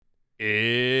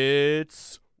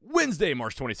It's Wednesday,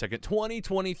 March 22nd,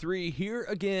 2023, here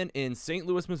again in St.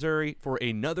 Louis, Missouri for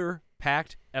another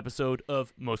packed episode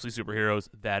of Mostly Superheroes.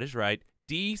 That is right.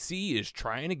 DC is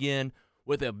trying again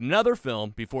with another film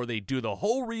before they do the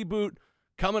whole reboot.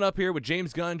 Coming up here with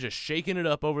James Gunn just shaking it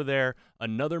up over there.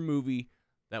 Another movie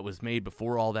that was made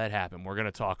before all that happened. We're going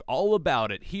to talk all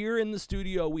about it. Here in the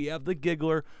studio, we have the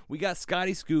Giggler. We got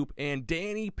Scotty Scoop and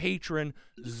Danny Patron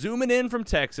zooming in from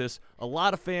Texas. A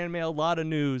lot of fan mail, a lot of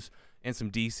news, and some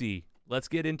DC. Let's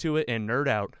get into it and nerd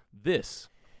out. This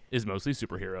is Mostly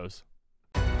Superheroes.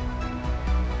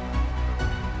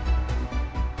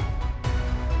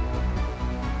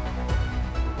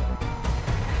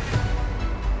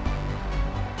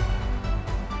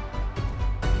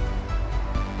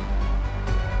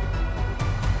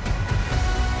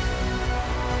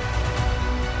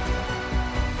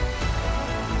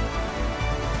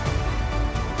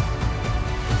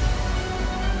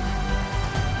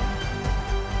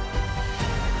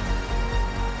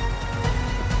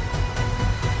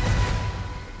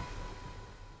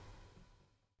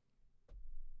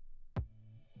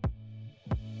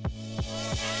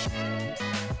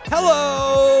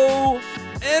 Hello,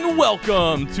 and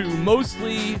welcome to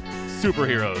Mostly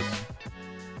Superheroes.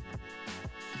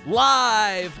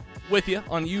 Live with you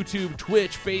on YouTube,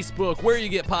 Twitch, Facebook, where you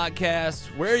get podcasts,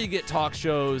 where you get talk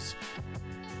shows.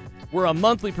 We're a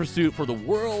monthly pursuit for the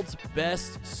world's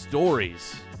best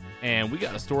stories. And we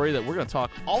got a story that we're going to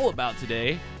talk all about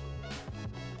today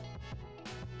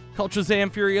called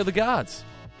Shazam! Fury of the Gods.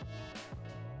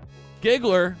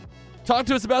 Giggler, talk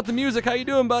to us about the music. How you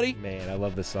doing, buddy? Man, I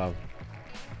love this song.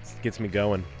 It gets me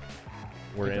going.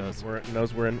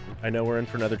 I know we're in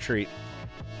for another treat.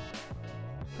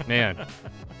 Man,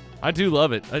 I do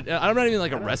love it. I'm not even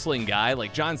like a wrestling guy.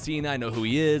 Like John Cena, I know who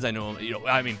he is. I know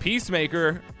him,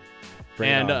 Peacemaker.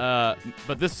 But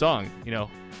this song,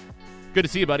 good to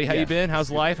see you, buddy. How you been?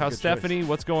 How's life? How's Stephanie? Choice.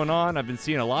 What's going on? I've been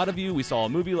seeing a lot of you. We saw a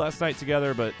movie last night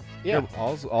together, but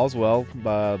all's well.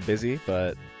 Busy,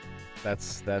 but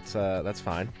that's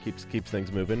fine. Keeps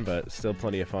things moving, but still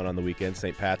plenty of fun on the weekend.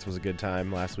 St. Pat's was a good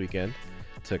time last weekend.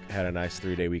 Had a nice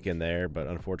 3-day weekend there, but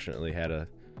unfortunately had a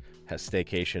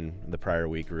staycation the prior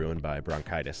week ruined by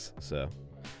bronchitis. So,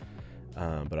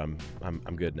 but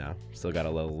I'm good now. Still got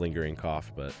a little lingering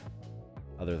cough, but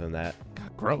other than that,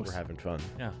 God, gross. We're having fun.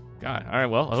 Yeah. God. All right.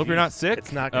 Well, I hope you're not sick.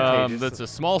 It's not contagious. That's a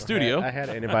small studio. I had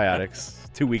antibiotics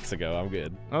 2 weeks ago. I'm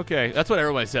good. Okay, that's what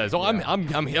everybody says. Oh, yeah.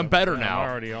 I'm better now. I'm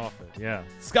already off it. Yeah.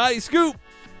 Scotty Scoop.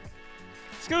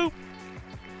 Scoop.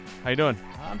 How you doing?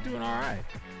 I'm doing all right.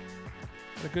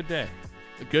 Had a good day.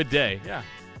 A good day. Yeah.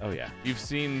 Oh yeah. You've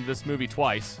seen this movie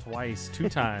twice. 2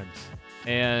 times.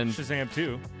 And Shazam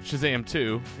 2. Shazam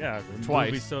 2. Yeah. The Twice.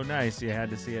 movie's so nice, you had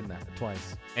to see it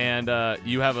twice. And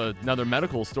you have another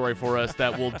medical story for us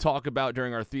that we'll talk about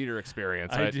during our theater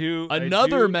experience. I do.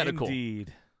 Another medical.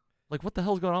 Indeed. Like, what the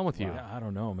hell's going on with you? Wow. I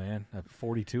don't know, man. At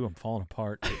 42, I'm falling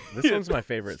apart. This one's my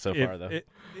favorite so far, though.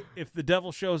 If the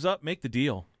devil shows up, make the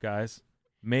deal, guys.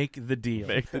 Make the deal.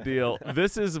 Make the deal.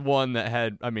 This is one that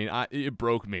had, it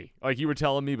broke me. Like, you were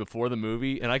telling me before the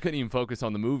movie, and I couldn't even focus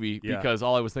on the movie because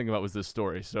all I was thinking about was this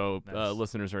story. So Nice.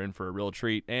 Listeners are in for a real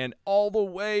treat. And all the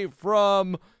way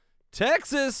from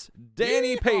Texas,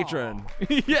 Danny Patron.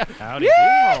 Yeah. Howdy.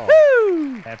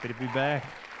 Yee-hoo! Happy to be back.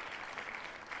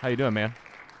 How you doing, man?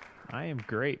 I am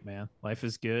great, man. Life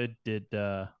is good.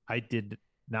 I did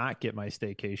not get my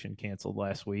staycation canceled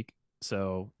last week,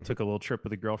 so took a little trip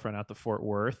with a girlfriend out to Fort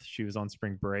Worth. She was on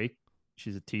spring break.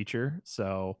 She's a teacher,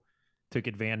 so took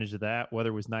advantage of that.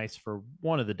 Weather was nice for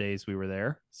one of the days we were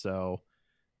there, so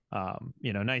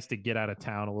nice to get out of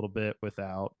town a little bit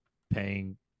without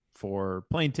paying for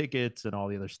plane tickets and all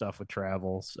the other stuff with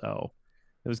travel. So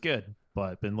it was good,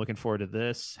 but been looking forward to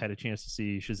this. Had a chance to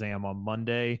see Shazam on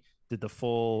Monday. Did the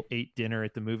full 8 dinner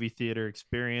at the movie theater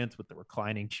experience with the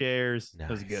reclining chairs. Nice.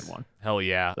 It was a good one. Hell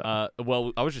yeah. So.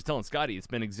 Well, I was just telling Scotty, it's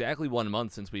been exactly 1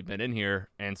 month since we've been in here,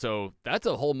 and so that's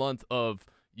a whole month of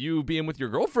you being with your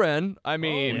girlfriend. I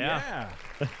mean, yeah.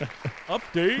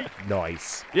 Update.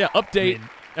 Nice. yeah, update.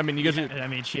 You guys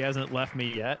are... She hasn't left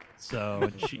me yet, so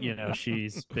she,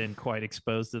 she's been quite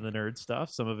exposed to the nerd stuff.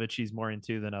 Some of it she's more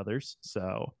into than others.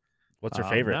 So, What's her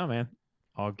favorite? No, man,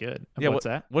 all good. Yeah, What's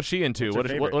that? What's she into?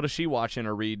 What's her What is she watching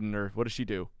or reading, or what does she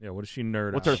do? Yeah, what does she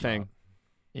nerd What's out her thing? about?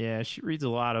 Yeah, she reads a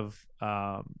lot of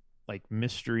like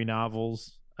mystery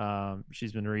novels.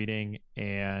 She's been reading,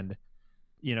 and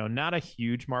not a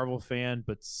huge Marvel fan,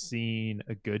 but seen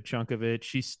a good chunk of it.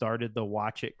 She started to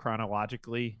watch it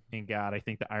chronologically and got, I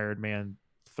think, the Iron Man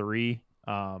 3.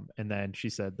 And then she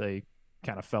said they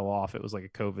kind of fell off. It was like a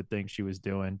COVID thing she was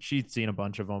doing. She'd seen a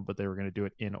bunch of them, but they were going to do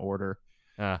it in order.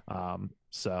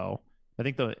 So I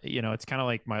think it's kind of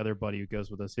like my other buddy who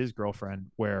goes with us, his girlfriend,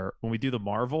 where when we do the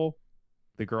Marvel,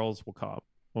 the girls will come.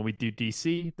 When we do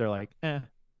DC, they're like, eh.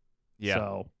 Yeah.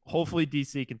 So hopefully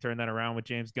DC can turn that around with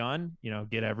James Gunn,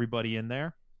 get everybody in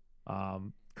there.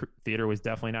 Theater was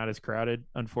definitely not as crowded,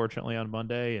 unfortunately, on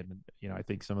Monday. And, I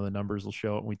think some of the numbers will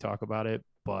show it when we talk about it.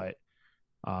 But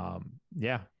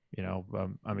yeah,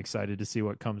 I'm excited to see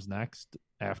what comes next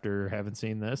after having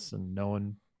seen this and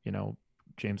knowing,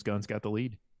 James Gunn's got the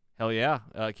lead. Hell yeah.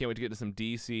 Can't wait to get to some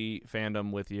DC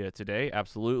fandom with you today.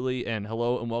 Absolutely. And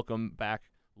hello and welcome back,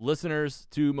 listeners,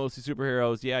 to Mostly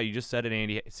Superheroes. Yeah, you just said it,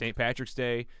 Andy. St. Patrick's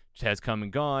Day has come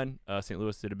and gone. St.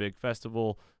 Louis did a big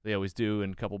festival. They always do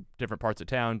in a couple different parts of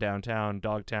town, downtown,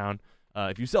 Dogtown.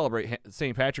 If you celebrate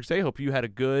St. Patrick's Day, hope you had a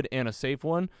good and a safe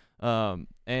one.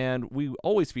 And we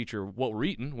always feature what we're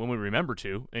eating when we remember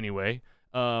to, anyway.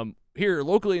 Here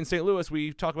locally in St. Louis,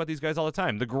 we talk about these guys all the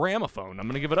time. The Gramophone. I'm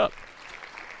going to give it up.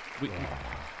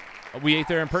 We ate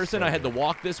there in person. I had to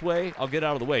walk this way. I'll get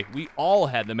out of the way. We all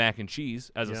had the mac and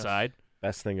cheese as a side.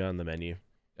 Best thing on the menu.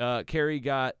 Carrie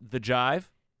got the Jive.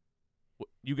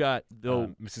 You got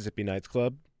the Mississippi Nights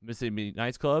Club. Mississippi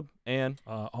Nights Club. And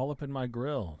all up in my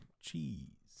grill. Cheese.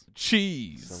 So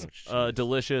much cheese.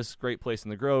 Delicious. Great place in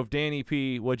the Grove. Danny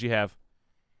P., what'd you have?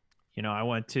 I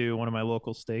went to one of my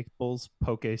local staples,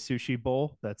 Poke Sushi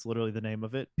Bowl. That's literally the name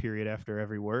of it, period after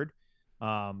every word.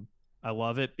 I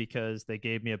love it because they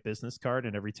gave me a business card,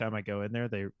 and every time I go in there,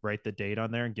 they write the date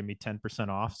on there and give me 10%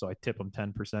 off. So I tip them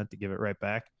 10% to give it right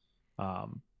back.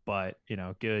 But,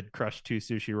 good crushed 2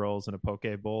 sushi rolls and a poke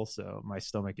bowl. So my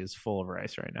stomach is full of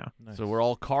rice right now. Nice. So we're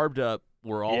all carved up.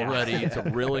 We're all ready to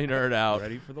really nerd out.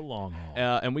 Ready for the long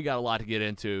haul. And we got a lot to get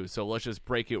into. So let's just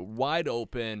break it wide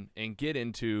open and get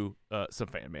into some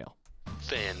fan mail.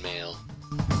 Fan mail.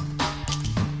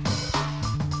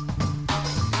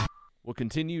 We'll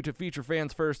continue to feature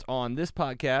fans first on this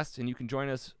podcast, and you can join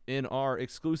us in our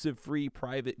exclusive free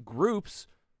private groups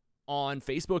on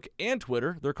Facebook and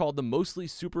Twitter. They're called the Mostly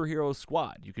Superhero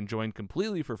Squad. You can join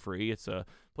completely for free. It's a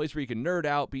place where you can nerd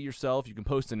out, be yourself. You can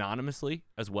post anonymously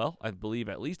as well, I believe,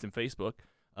 at least in Facebook.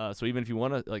 So even if you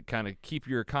want to kind of keep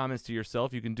your comments to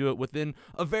yourself, you can do it within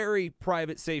a very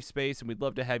private, safe space, and we'd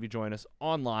love to have you join us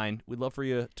online. We'd love for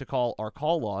you to call our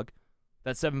call log.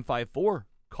 That's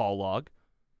 754-CALL-LOG.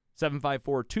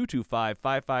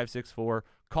 754-225-5564.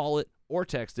 Call it or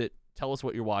text it. Tell us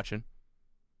what you're watching.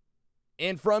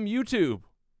 And from YouTube,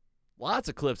 lots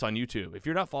of clips on YouTube. If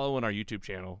you're not following our YouTube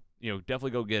channel,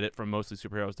 definitely go get it from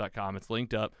mostlysuperheroes.com. It's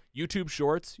linked up. YouTube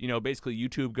Shorts, basically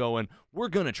YouTube going, we're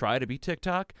going to try to be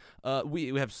TikTok.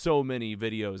 We have so many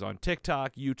videos on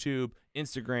TikTok, YouTube,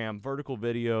 Instagram, vertical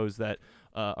videos that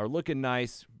are looking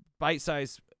nice,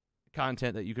 bite-sized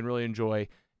content that you can really enjoy.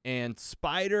 And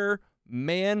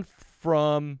Spider-Man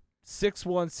from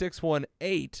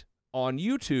 61618 on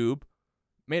YouTube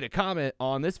made a comment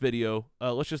on this video.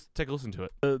 Let's just take a listen to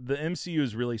it. The MCU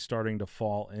is really starting to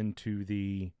fall into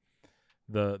the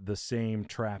same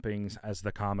trappings as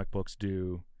the comic books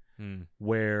do,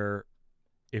 where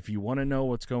if you want to know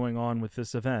what's going on with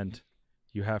this event,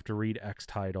 you have to read X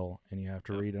title, and you have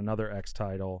to read another X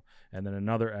title, and then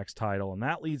another X title, and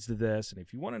that leads to this. And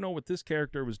if you want to know what this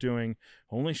character was doing,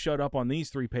 only shut up on these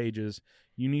 3 pages.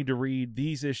 You need to read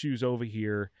these issues over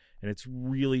here, and it's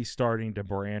really starting to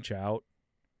branch out.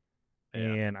 Yeah.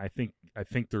 And I think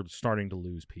they're starting to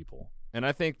lose people. And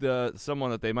I think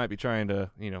someone that they might be trying to,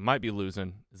 might be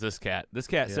losing is this cat. This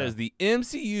cat says the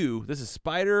MCU, this is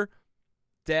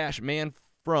Spider-Man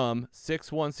from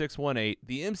 61618,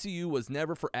 the MCU was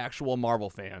never for actual Marvel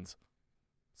fans.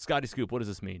 Scotty Scoop, what does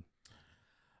this mean?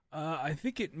 I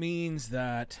think it means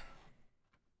that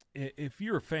if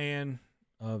you're a fan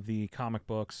of the comic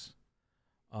books,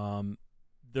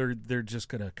 they're just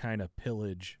going to kind of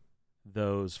pillage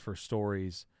those for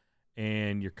stories,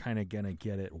 and you're kind of going to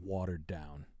get it watered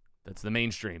down. That's the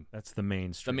mainstream.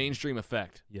 The mainstream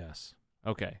effect. Yes.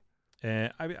 Okay.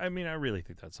 And I mean, I really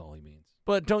think that's all he means.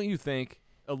 But don't you think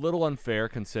a little unfair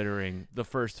considering the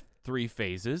first 3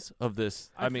 phases of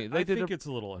this? I think it's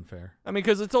a little unfair. I mean,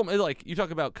 because it's like you talk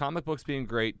about comic books being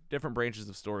great, different branches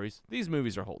of stories. These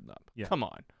movies are holding up. Yeah. Come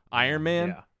on. Iron Man?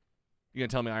 Yeah. You going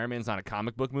to tell me Iron Man's not a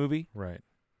comic book movie? Right.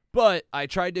 But I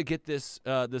tried to get this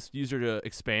user to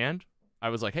expand. I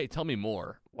was like, hey, tell me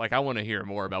more. Like, I want to hear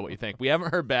more about what you think. We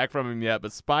haven't heard back from him yet,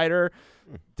 but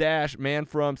Spider-Man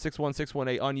from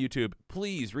 61618 on YouTube,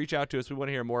 please reach out to us. We want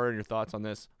to hear more of your thoughts on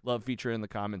this. Love featuring in the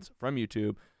comments from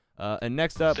YouTube. And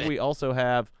next up, we also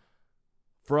have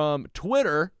from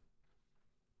Twitter,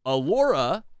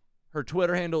 Alora Her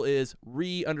Twitter handle is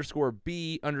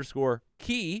re_b_key.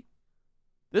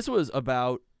 This was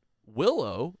about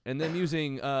Willow and them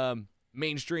using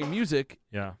mainstream music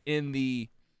in the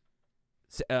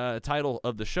title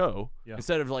of the show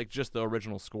instead of like just the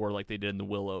original score like they did in the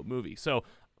Willow movie. So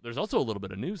there's also a little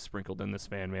bit of news sprinkled in this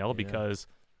fan mail because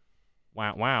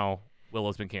wow,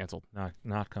 Willow's been canceled.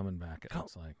 Not coming back, it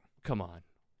looks like. Come on. Are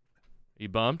you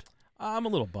bummed? I'm a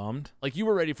little bummed. Like you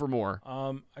were ready for more.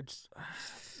 I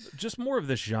just more of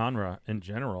this genre in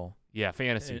general. Yeah,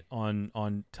 fantasy.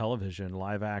 On television,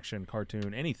 live action,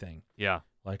 cartoon, anything. Yeah.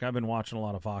 Like I've been watching a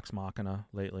lot of Vox Machina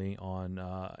lately on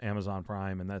Amazon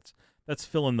Prime, and that's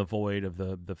filling the void of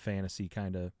the fantasy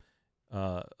kind of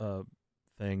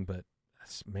thing. But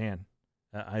man,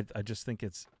 I just think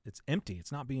it's empty.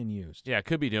 It's not being used. Yeah, it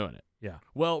could be doing it. Yeah.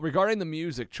 Well, regarding the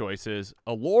music choices,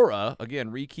 Alora, again,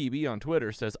 ReKeyB on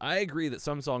Twitter, says, I agree that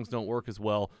some songs don't work as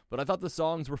well, but I thought the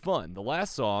songs were fun. The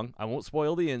last song, I won't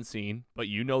spoil the end scene, but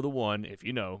you know the one, if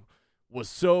you know, was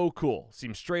so cool.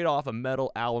 Seems straight off a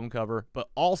metal album cover, but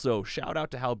also shout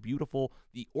out to how beautiful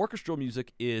the orchestral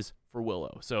music is for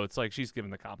Willow. So it's like she's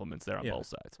giving the compliments there on both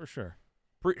sides. For sure.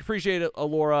 Appreciate it,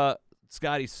 Alora.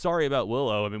 Scotty, sorry about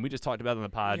Willow. I mean, we just talked about it on the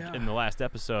pod in the last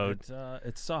episode.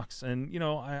 It sucks. And,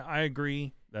 I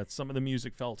agree that some of the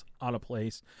music felt out of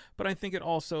place, but I think it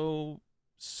also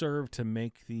served to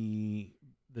make the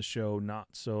show not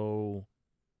so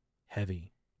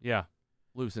heavy. Yeah.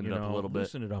 Loosen it up a little bit.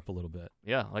 Loosen it up a little bit.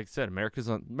 Yeah, like I said, America's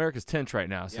tense right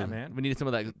now, so man. we need some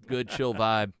of that good chill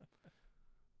vibe.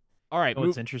 All right.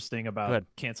 What's interesting about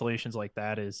cancellations like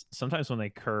that is sometimes when they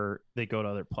go to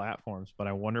other platforms, but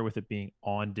I wonder with it being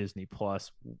on Disney Plus,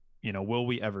 will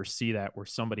we ever see that where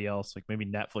somebody else, like maybe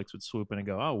Netflix would swoop in and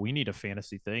go, oh, we need a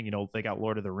fantasy thing. They got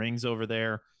Lord of the Rings over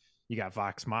there. You got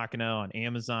Vox Machina on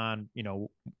Amazon.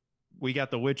 We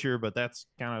got The Witcher, but that's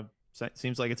kind of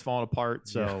seems like it's falling apart.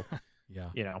 So,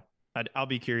 I'll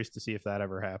be curious to see if that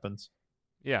ever happens.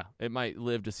 Yeah, it might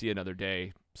live to see another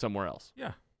day somewhere else.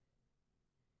 Yeah.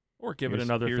 Or give it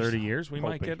another 30 years, we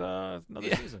might get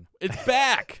another season. It's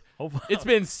back. It's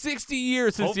been 60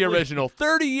 years since the original,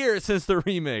 30 years since the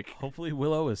remake. Hopefully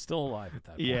Willow is still alive at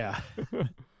that point. Yeah.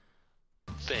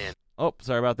 Oh,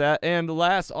 sorry about that. And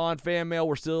last on fan mail,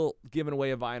 we're still giving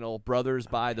away a vinyl. Brothers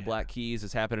by the Black Keys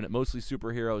is happening at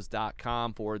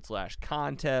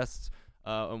mostlysuperheroes.com/contests.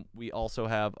 We also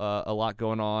have a lot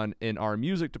going on in our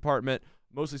music department.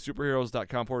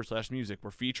 mostlysuperheroes.com/music.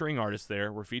 We're featuring artists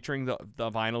there. We're featuring the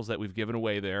vinyls that we've given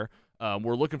away there.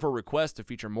 We're looking for requests to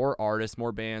feature more artists,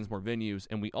 more bands, more venues,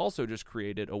 and we also just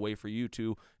created a way for you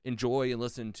to enjoy and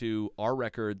listen to our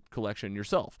record collection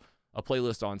yourself. A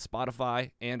playlist on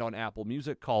Spotify and on Apple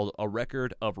Music called A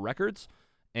Record of Records,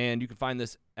 and you can find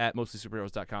this at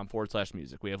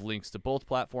mostlysuperheroes.com/music. We have links to both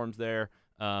platforms there.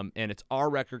 And it's our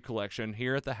record collection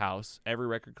here at the house. Every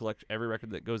record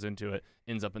that goes into it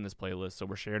ends up in this playlist. So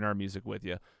we're sharing our music with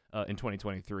you in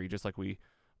 2023, just like we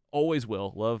always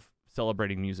will. Love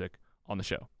celebrating music on the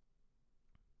show.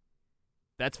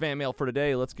 That's fan mail for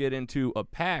today. Let's get into a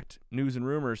packed news and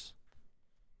rumors.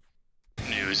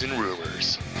 News and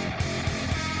rumors.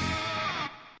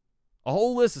 A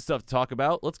whole list of stuff to talk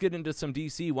about. Let's get into some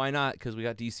DC. Why not? Because we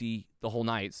got DC the whole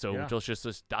night. So let's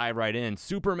just dive right in.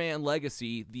 Superman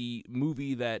Legacy, the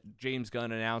movie that James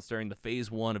Gunn announced during the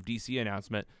Phase 1 of DC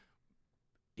announcement.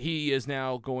 He is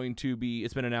now going to be,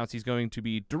 it's been announced he's going to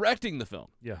be directing the film.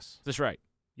 Yes. Is this right?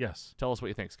 Yes. Tell us what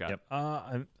you think, Scott. Yep.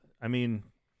 I mean,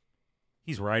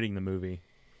 he's writing the movie.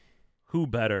 Who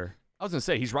better? I was going to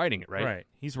say, he's writing it, right? Right.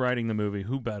 He's writing the movie.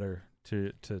 Who better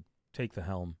to take the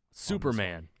helm?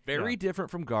 Superman. Very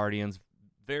different from Guardians,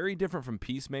 very different from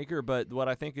Peacemaker, but what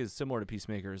I think is similar to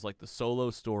Peacemaker is like the solo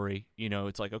story.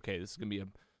 It's like, okay, this is going to be a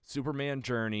Superman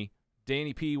journey.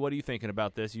 Danny P., what are you thinking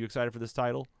about this? Are you excited for this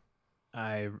title?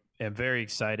 I am very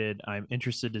excited. I'm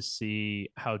interested to see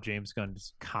how James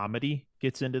Gunn's comedy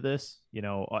gets into this.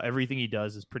 Everything he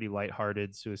does is pretty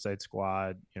lighthearted, Suicide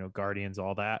Squad, Guardians,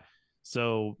 all that.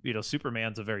 So,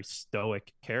 Superman's a very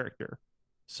stoic character.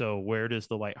 So where does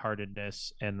the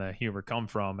lightheartedness and the humor come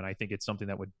from? And I think it's something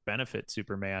that would benefit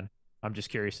Superman. I'm just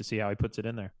curious to see how he puts it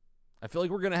in there. I feel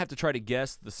like we're going to have to try to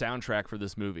guess the soundtrack for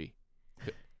this movie.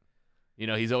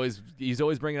 He's always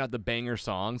bringing out the banger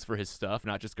songs for his stuff,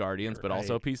 not just Guardians, but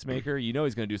also Peacemaker. He's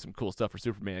going to do some cool stuff for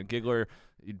Superman. Giggler,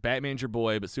 Batman's your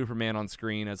boy, but Superman on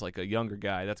screen as like a younger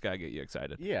guy, that's got to get you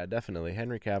excited. Yeah, definitely.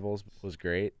 Henry Cavill's was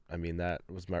great. I mean, that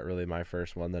was really my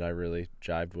first one that I really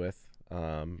jived with.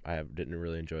 I didn't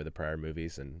really enjoy the prior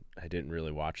movies, and I didn't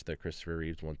really watch the Christopher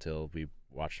Reeves one until we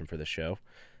watched him for the show.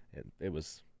 It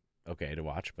was okay to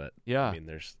watch, but yeah, I mean,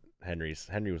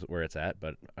 Henry was where it's at,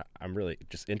 but I'm really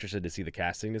just interested to see the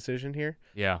casting decision here.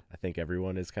 Yeah. I think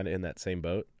everyone is kind of in that same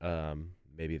boat.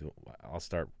 Maybe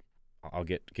I'll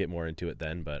get more into it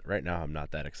then, but right now I'm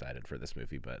not that excited for this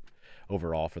movie. But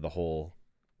overall, for the whole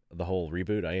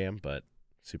reboot, I am. But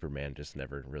Superman just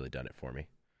never really done it for me.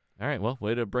 All right, well,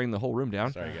 way to bring the whole room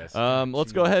down. Sorry, guys.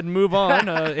 Let's go ahead and move on.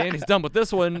 Andy's done with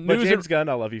this one. But News James Gunn,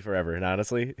 I'll love you forever. And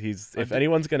honestly, if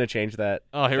anyone's going to change that,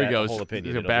 Oh, here he that goes. whole opinion,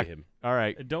 He's it'll back. be him. All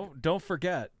right. Don't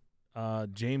forget,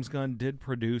 James Gunn did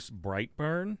produce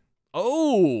Brightburn.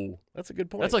 Oh, That's a good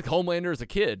point. that's like Homelander as a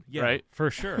kid, right? For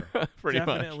sure. Pretty much.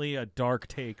 Definitely a dark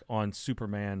take on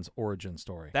Superman's origin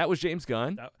story. That was James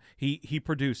Gunn. He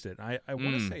produced it. I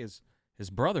want to say his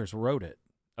brothers wrote it.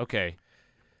 Okay.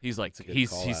 He's like That's a good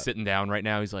he's call out. sitting down right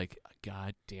now. He's like,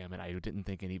 God damn it! I didn't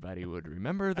think anybody would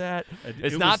remember that.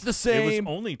 It's It not was- the same. It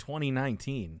was only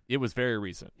 2019. It was very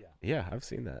recent. Yeah, I've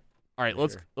seen that. All right, For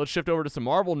let's sure. shift over to some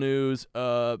Marvel news.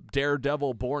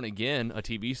 Daredevil Born Again, a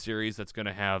TV series that's going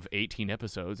to have 18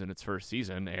 episodes in its first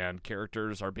season, and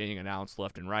characters are being announced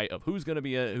left and right of who's going to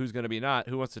be who's going to be not.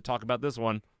 Who wants to talk about this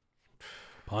one?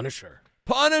 Punisher.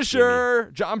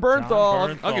 John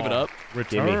Bernthal. I'll give it up.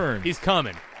 Return. He's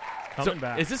coming. coming So,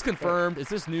 back. is this confirmed? Is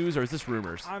this news or is this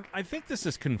rumors? I think this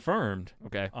is confirmed.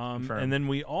 Okay. Confirmed. And then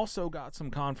we also got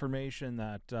some confirmation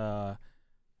that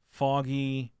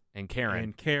Foggy And Karen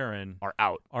and Karen are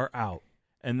out. are out.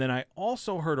 And then I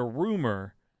also heard a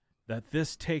rumor that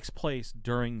this takes place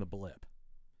during the blip.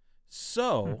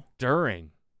 So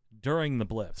During. during the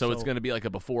blip. So it's going to be like a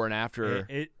before and after,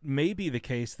 It may be the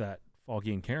case that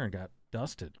Foggy and Karen got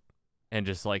dusted. and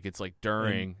just like it's like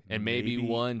during, and maybe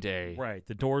one day. Right.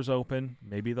 The doors open.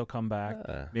 Maybe they'll come back.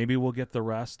 Maybe we'll get the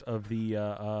rest of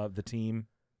the team.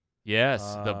 Yes,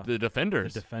 Uh, the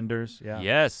Defenders. The Defenders. Yeah.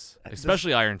 Yes,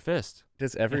 especially Iron Fist.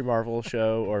 Does every Marvel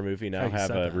show or movie now Oh, you have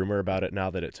said a that. rumor about it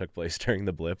now that it took place during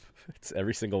the blip? It's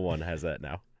every single one has that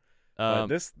now.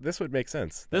 This would make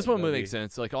sense. This That one would would make be-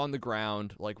 sense, like on the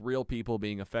ground, like real people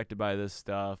being affected by this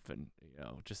stuff, and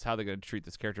just how they're going to treat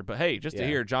this character. But hey, just to Yeah.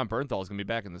 hear John Bernthal is going to be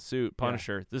back in the suit,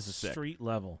 Punisher, this is sick. Street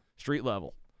level. Street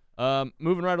level.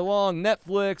 Moving right along,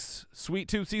 Netflix, Sweet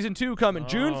Tooth Season 2 coming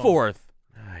June Oh. 4th.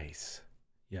 Nice.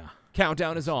 Yeah.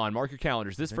 Countdown is on. Mark your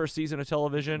calendars. This first season of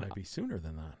television. Might be sooner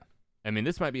than that. I mean,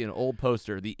 this might be an old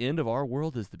poster. The end of our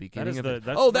world is the beginning is of the- it.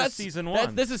 that's Oh, the that's season that-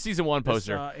 one. This is season 1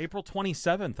 poster. This, April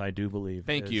 27th, I do believe.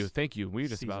 Thank you. is Thank you. We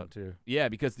just season about 2. Yeah,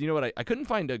 because you know what? I couldn't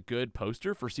find a good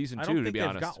poster for season I 2 don't to think be they've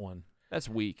honest. got one. That's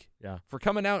weak. Yeah. For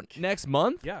coming out next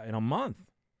month? Yeah, in a month.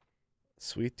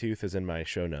 Sweet Tooth is in my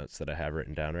show notes that I have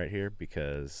written down right here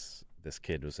because this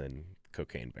kid was in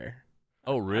Cocaine Bear.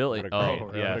 Oh, really? What a Oh, great-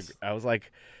 what a yes. gr- I was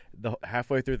like,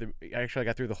 halfway through I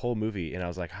got through the whole movie, and I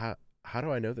was like, how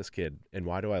do I know this kid, and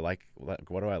why do I like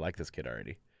this kid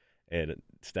already? And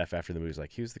Steph after the movie was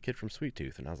like, he was the kid from Sweet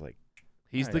Tooth, and I was like,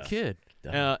 He's the Nice. kid.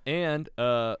 Duh.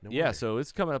 Yeah, wonder. so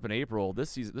it's coming up in April.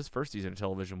 This first season of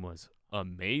television was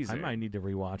amazing. I might need to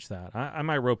rewatch that. I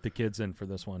might rope the kids in for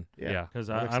this one Yeah. because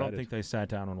I'm I don't excited. think they sat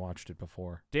down and watched it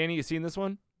before. Danny, you seen this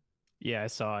one? Yeah, I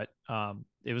saw it.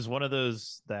 It was one of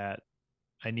those that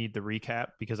I need the recap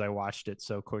because I watched it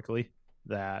so quickly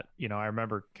that I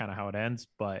remember kind of how it ends,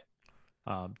 but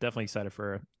definitely excited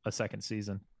for a second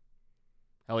season.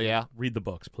 Hell yeah. Read the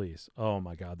books, please. Oh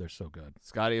my God, they're so good.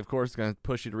 Scotty, of course, is going to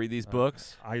push you to read these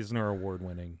books. Eisner Award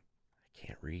winning. I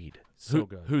can't read. So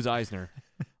good. Who's Eisner?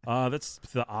 That's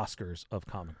the Oscars of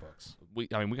comic books.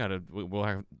 I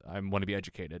want to be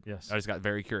educated. Yes. I just got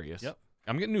very curious. Yep.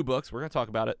 I'm getting new books. We're going to talk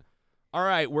about it. All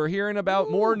right, we're hearing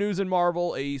about more news in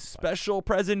Marvel, a special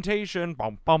presentation.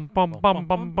 Bum, bum, bum, bum,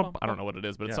 bum, bum. I don't know what it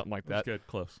is, but it's Yeah, something like that's that. good.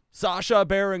 Close. Sacha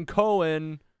Baron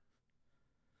Cohen,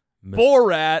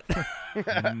 Borat,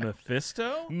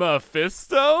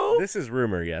 Mephisto. This is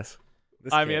rumor, yes.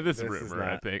 This is rumor.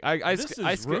 I not- think This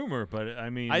is rumor, but I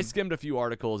mean, I skimmed a few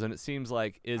articles, and it seems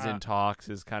like is in talks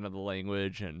is kind of the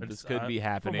language, and this could be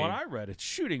happening. From what I read, it's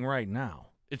shooting right now.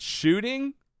 It's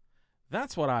shooting.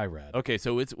 That's what I read. Okay,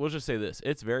 so we'll just say this: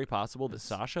 it's very possible that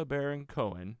Sacha Baron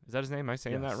Cohen, is that his name? Am I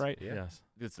saying Yes. that right? Yeah.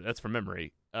 Yes. That's from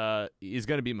memory. Is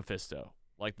going to be Mephisto,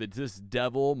 like this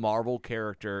devil Marvel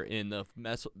character in the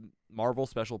Marvel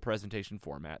special presentation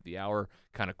format, the hour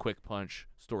kind of quick punch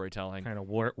storytelling. Kind of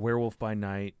werewolf by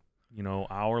night,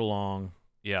 hour long.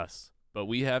 Yes, but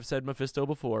we have said Mephisto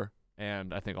before,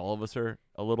 and I think all of us are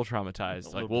a little traumatized.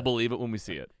 Like little we'll bit. believe it when we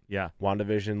see it. Yeah.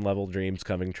 WandaVision level dreams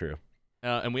coming true.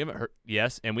 And we haven't heard,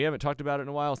 and we haven't talked about it in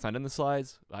a while. It's not in the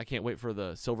slides. I can't wait for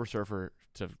the Silver Surfer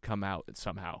to come out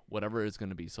somehow. Whatever is going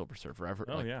to be Silver Surfer.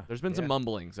 Yeah. There's been some Yeah.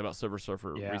 mumblings about Silver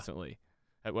Surfer Yeah. recently.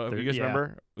 Well, There- you guys yeah. remember?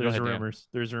 Go There's ahead, Dan. rumors.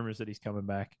 There's rumors that he's coming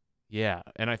back. Yeah,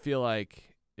 and I feel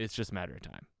like it's just a matter of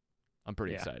time. I'm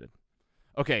pretty excited.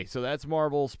 Okay, so that's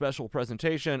Marvel special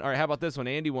presentation. All right, how about this one?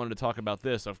 Andy wanted to talk about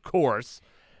this, of course.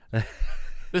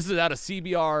 This is out of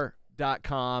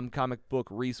CBR.com, comic book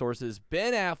resources.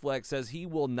 Ben Affleck says he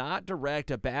will not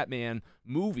direct a Batman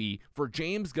movie for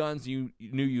James Gunn's new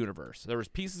universe. There was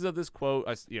pieces of this quote.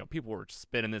 People were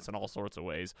spinning this in all sorts of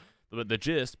ways. But the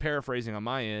gist, paraphrasing on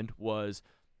my end, was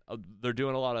they're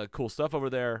doing a lot of cool stuff over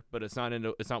there, but it's not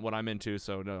what I'm into,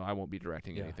 so no, I won't be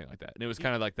directing anything like that. And it was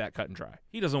kind of like that cut and dry.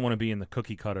 He doesn't want to be in the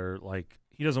cookie cutter. Like,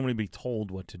 he doesn't want to be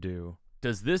told what to do.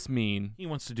 Does this mean he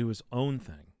wants to do his own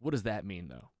thing? What does that mean,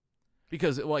 though?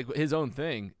 Because, like, his own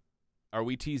thing, are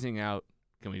we teasing out,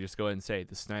 can we just go ahead and say,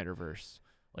 the Snyderverse?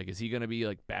 Like, is he going to be,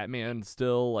 like, Batman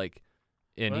still? Like,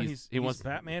 and he's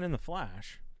Batman in the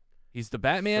Flash. He's the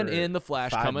Batman in the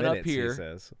Flash coming up here he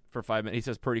says. for 5 minutes. He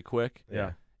says pretty quick.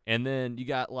 Yeah. And then you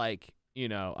got, like, I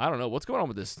don't know. What's going on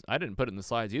with this? I didn't put it in the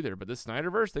slides either, but this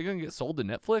Snyderverse, they're going to get sold to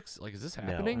Netflix? Like, is this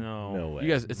happening? No way.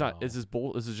 You guys, it's not, is this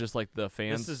This is just, like, the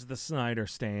fans? This is the Snyder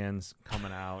stands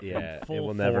coming out. Yeah, in full it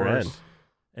will never force, end.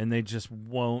 And they just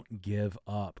won't give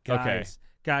up. Guys,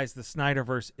 the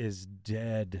Snyderverse is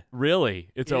dead. Really?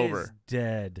 It's over. Is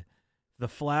dead. The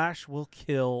Flash will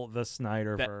kill the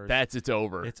Snyderverse. It's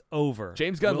over. It's over.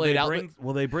 James Gunn laid out.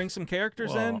 Will they bring some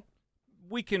characters in?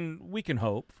 We can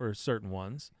hope for certain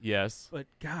ones. Yes. But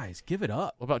guys, give it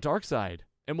up. What about Darkseid?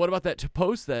 And what about that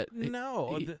post that?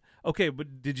 No. Okay,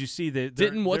 but did you see that?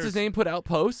 Didn't what's his name put out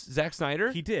posts? Zack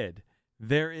Snyder. He did.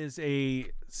 There is a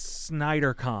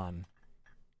SnyderCon.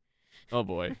 Oh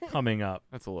boy, coming up.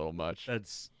 That's a little much.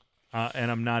 That's.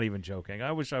 And I'm not even joking.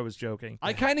 I wish I was joking.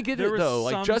 I kind of get it though.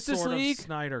 Like Justice League,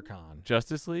 SnyderCon,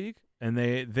 Justice League, and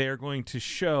they're going to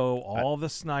show all the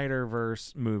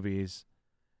Snyderverse movies.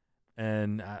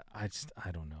 And I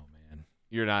don't know, man.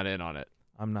 You're not in on it.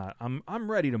 I'm not.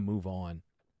 I'm ready to move on.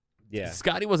 Yeah.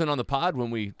 Scotty wasn't on the pod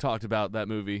when we talked about that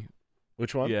movie.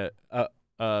 Which one? Yeah.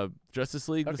 Justice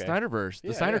League, the Snyderverse,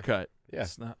 the Snyder Cut. Yeah.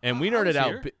 And we nerded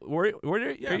out.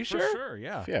 Are you sure? Sure.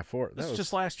 Yeah. Yeah. This was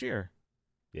just last year.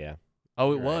 Yeah.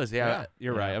 Oh, it You're was. right. Yeah,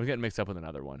 you're right. I was getting mixed up with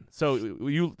another one. So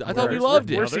I thought we We're- loved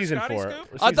it. We're season 4.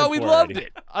 I thought we loved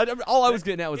it. All I was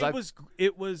getting at was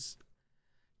it was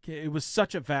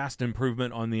such a vast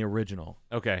improvement on the original.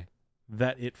 Okay.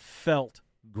 That it felt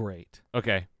great.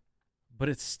 Okay. But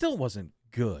it still wasn't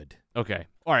good. Okay.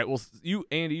 All right. Well,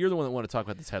 Andy, you're the one that want to talk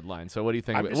about this headline. So what do you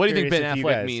think? I'm What do you think just Ben curious if you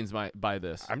Affleck guys- means by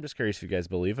this? I'm just curious if you guys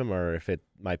believe him or if it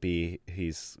might be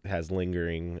has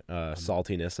lingering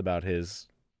saltiness about his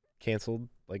canceled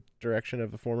direction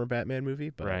of a former Batman movie.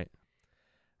 But right.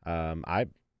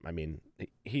 I mean,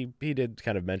 he did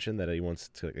kind of mention that he wants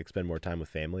to spend more time with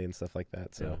family and stuff like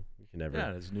that. So you can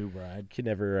never, his new bride, can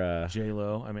never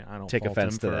J-Lo. I mean, I don't take fault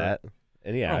offense him to for, that.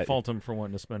 And I don't fault him for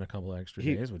wanting to spend a couple of extra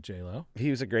days with J-Lo.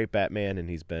 He was a great Batman, and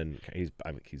he's been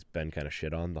kind of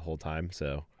shit on the whole time.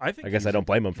 So I guess I don't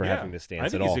blame him for having this stance I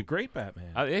think at all. he's a great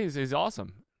Batman. He's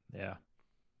awesome. Yeah.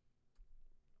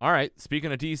 All right.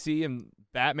 Speaking of DC and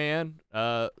Batman,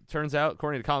 turns out,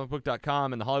 according to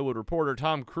comicbook.com and the Hollywood Reporter,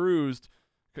 Tom Cruise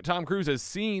has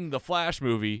seen the Flash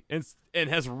movie and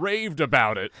has raved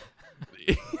about it.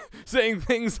 Saying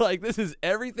things like, this is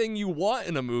everything you want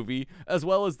in a movie, as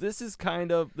well as this is the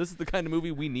kind of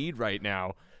movie we need right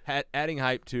now. Adding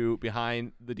hype to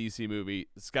behind the DC movie.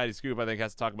 Scotty Scoop, I think,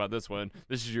 has to talk about this one.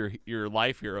 This is your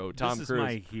life hero, Tom Cruise. This is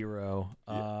my hero.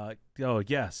 Oh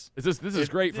yes. This is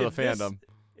great for the fandom.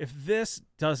 If this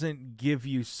doesn't give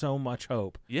you so much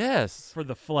hope, yes, for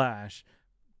the Flash,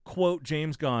 quote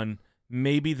James Gunn,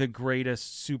 maybe the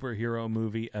greatest superhero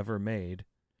movie ever made.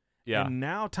 Yeah. And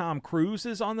now Tom Cruise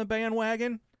is on the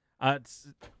bandwagon. I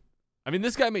mean,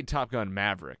 this guy made Top Gun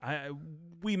Maverick.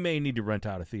 We may need to rent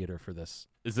out a theater for this.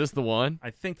 Is this the one? I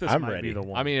think this I'm might ready. be the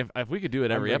one. I mean, if we could do it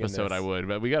every episode, this. I would.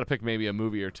 But we got to pick maybe a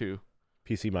movie or two.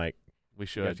 PC Mike. We You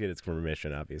should. have to get its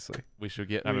permission, obviously. We should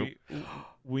get.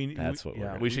 That's what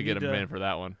we're we should get him in for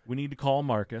that one. We need to call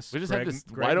Marcus. We just Greg, have this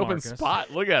Greg wide open Marcus. spot.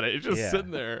 Look at it. It's just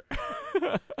sitting there.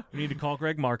 We need to call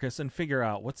Greg Marcus and figure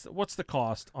out what's the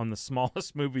cost on the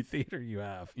smallest movie theater you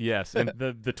have. Yes, and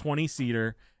the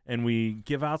 20-seater, and we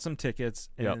give out some tickets,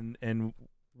 and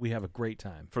we have a great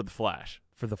time for the Flash.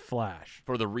 For the Flash.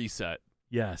 For the reset.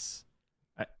 Yes.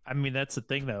 I mean, that's the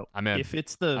thing, though. I'm in. If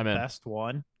it's the best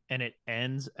one and it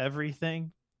ends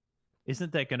everything,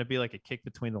 isn't that going to be like a kick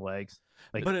between the legs?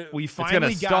 Like, but we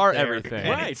finally got start there, everything,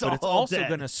 right? But it's also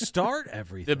going to start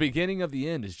everything. The beginning of the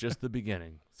end is just the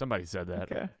beginning. Somebody said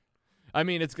that. Okay. I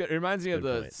mean, it reminds me of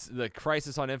Good the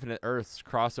Crisis on Infinite Earths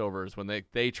crossovers when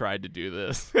they tried to do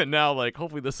this, and now like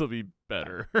hopefully this will be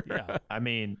better. Yeah. I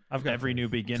mean, I've got every faith. new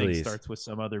beginning Please. starts with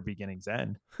some other beginning's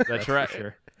end. That's right.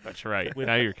 Sure. That's right. With-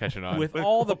 now you're catching on. With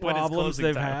all the When it's problems closing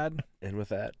they've time. had, And with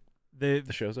that, they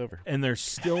the show's over. and they're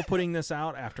still putting this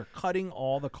out after cutting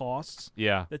all the costs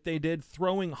yeah. that they did,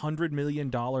 throwing $100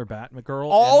 million Batgirl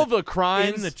All in the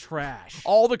crimes in the trash.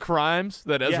 all the crimes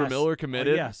that Ezra Yes. Miller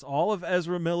committed. Yes, all of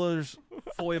Ezra Miller's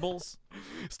foibles.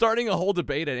 Starting a whole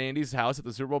debate at Andy's house at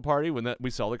the Super Bowl party when we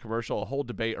saw the commercial, a whole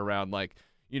debate around like,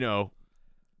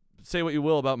 say what you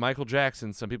will about Michael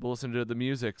Jackson. Some people listen to the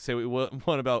music. Say what you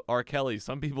want about R. Kelly.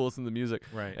 Some people listen to the music.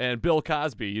 Right. And Bill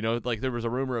Cosby, like there was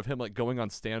a rumor of him like going on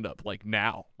stand up like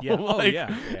now. Yeah. Oh, Like,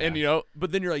 yeah. And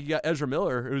but then you're like, you got Ezra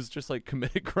Miller who's just like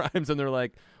committed crimes, and they're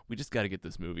like, we just got to get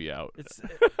this movie out. It's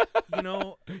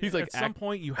He's like at some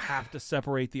point you have to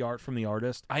separate the art from the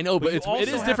artist. I know, but you it also is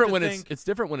have different to when think- it's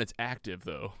different when it's active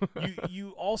though.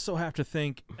 you also have to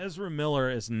think Ezra Miller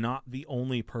is not the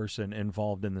only person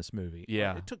involved in this movie.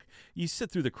 Yeah. You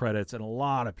sit through the credits and a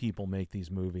lot of people make these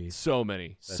movies. So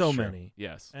many. So true. many.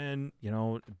 Yes. And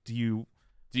do you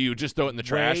Do you just throw it in the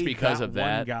trash weigh because that of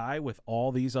that? one guy with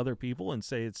all these other people and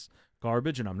say it's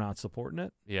garbage and I'm not supporting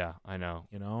it? Yeah, I know.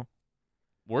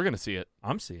 We're gonna see it.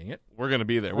 I'm seeing it. We're gonna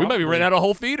be there. We might be Probably. renting out a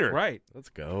whole theater. Right. Let's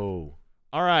go.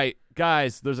 All right,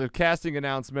 guys. There's a casting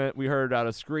announcement. We heard out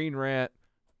a Screen Rant.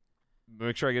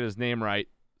 Make sure I get his name right.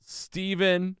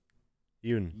 Steven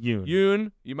Yoon.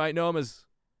 Yoon. You might know him as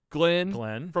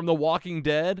Glenn from The Walking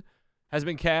Dead. Has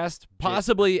been cast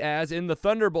possibly as in the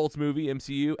Thunderbolts movie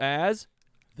MCU as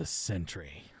The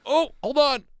Sentry. Oh, hold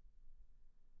on.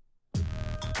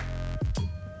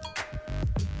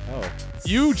 Oh,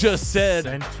 You just said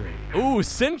Sentry. ooh,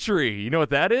 Sentry. You know what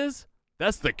that is?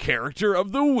 That's the character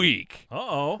of the week.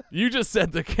 Uh-oh. You just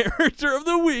said the character of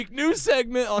the week. New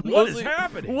segment on What is Mostly-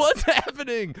 happening? What's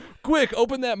happening? Quick,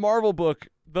 open that Marvel book,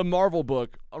 the Marvel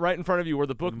book, right in front of you where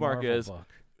the bookmark Marvel is. book.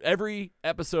 Every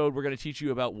episode, we're going to teach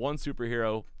you about one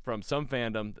superhero from some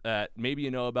fandom that maybe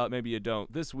you know about, maybe you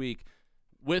don't. This week,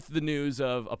 with the news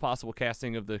of a possible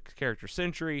casting of the character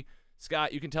Sentry.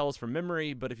 Scott, you can tell us from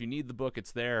memory, but if you need the book,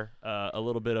 it's there. A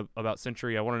little bit about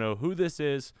Sentry. I want to know who this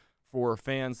is for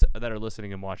fans that are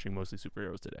listening and watching Mostly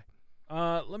Superheroes today.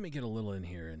 Let me get a little in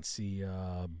here and see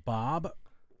Bob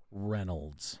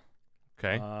Reynolds.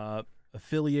 Okay.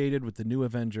 Affiliated with the New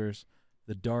Avengers,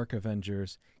 the Dark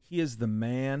Avengers. He is the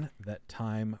man that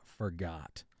time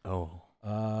forgot. Oh.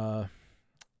 Uh,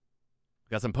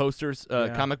 Got some posters,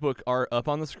 Yeah. comic book art up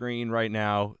on the screen right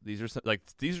now. These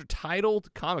are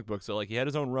titled comic books, so like he had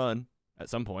his own run at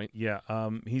some point. yeah.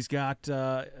 He's got.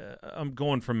 I'm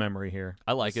going from memory here.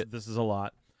 I like This- it. This is a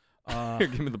lot. Here,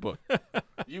 give me the book.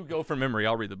 You go from memory.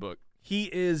 I'll read the book. He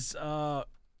is a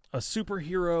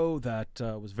superhero that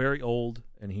was very old,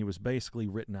 and he was basically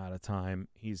written out of time.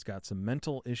 He's got some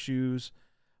mental issues.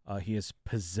 He is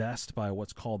possessed by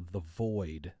what's called the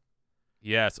Void.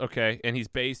 Yes. Okay. And he's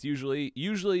based usually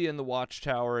in the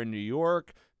Watchtower in New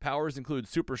York. Powers include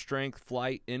super strength,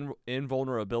 flight,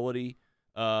 invulnerability,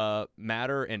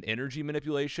 matter and energy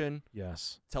manipulation,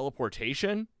 Yes.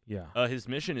 teleportation. Yeah. His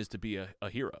mission is to be a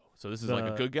hero. So this is like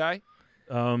a The- good guy,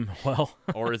 Well,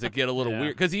 or does it get a little Yeah.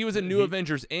 weird? Because he was in New He-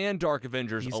 Avengers and Dark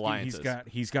Avengers alliances.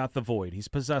 he's got the Void. He's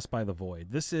possessed by the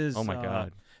Void. This is Oh my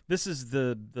God. This is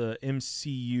the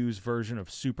MCU's version of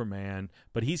Superman,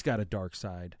 but he's got a dark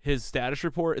side. His status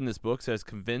report in this book says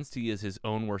convinced he is his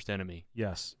own worst enemy.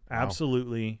 Yes, Wow.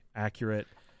 absolutely accurate.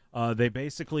 They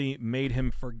basically made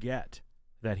him forget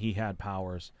that he had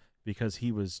powers because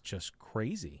he was just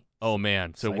crazy. Oh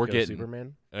man, so we're Psycho getting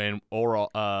Superman. and or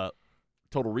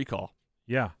Total Recall,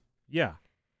 Yeah, yeah.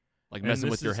 like And messing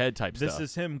this with your is- head type This stuff.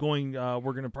 is him going. We're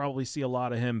going to probably see a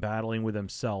lot of him battling with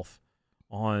himself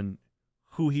on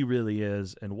who he really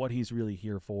is and what he's really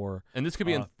here for. And this could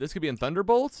be in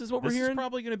Thunderbolts, is what we're This is hearing.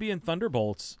 probably going to be in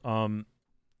Thunderbolts.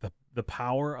 The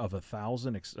power of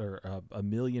 1,000 or a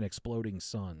million exploding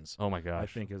suns. Oh my I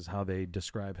gosh! think is how they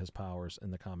describe his powers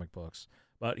in the comic books.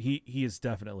 But he is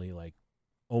definitely like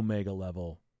Omega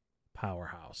level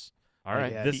powerhouse. All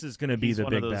right, Yeah, this is going to be he's the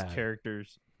one big of those bad.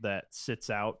 characters that sits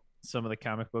out some of the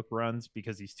comic book runs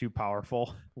because he's too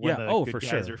powerful. When Yeah, the good for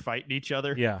guys sure. are fighting each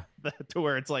other. Yeah, To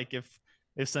where it's like if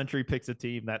Sentry picks a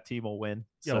team, that team will win.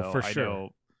 Yeah, So for I sure. know,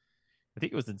 I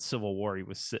think it was in Civil War. He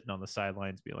was sitting on the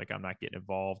sidelines, being like, "I'm not getting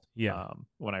involved." Yeah.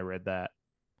 When I read that,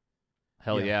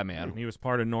 hell yeah, and man. he was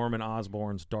part of Norman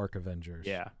Osborn's Dark Avengers.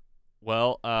 yeah,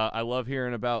 Well, I love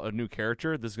hearing about a new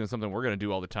character. This is gonna be something we're going to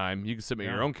do all the time. You can submit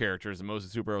your Yeah. own characters at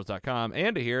mostlysuperheroes.com,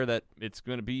 and to hear that it's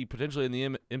going to be potentially in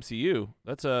the MCU.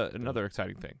 That's another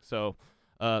exciting thing. So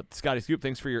Scotty Scoop,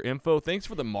 thanks for your info. Thanks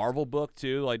for the Marvel book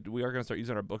too. Like we are gonna start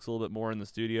using our books a little bit more in the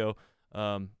studio.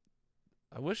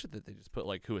 I wish that they just put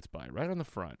like who it's by right on the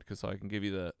front, because so I can give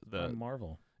you the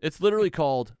Marvel. It's literally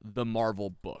called the Marvel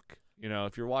book. You know,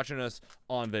 if you're watching us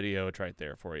on video, it's right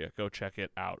there for you. Go check it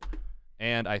out.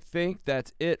 And I think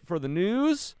that's it for the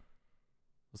news.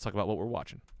 Let's talk about what we're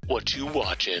watching. What you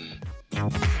watching?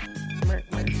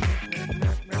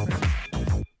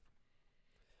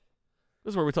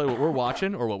 This is where we tell you what we're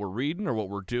watching or what we're reading or what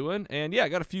we're doing. And yeah, I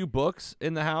got a few books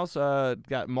in the house.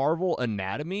 Got Marvel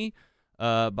Anatomy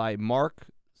by Mark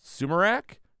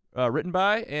Sumerak, written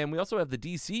by, and we also have the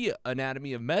DC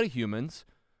Anatomy of Metahumans.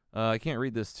 I can't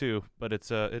read this too, but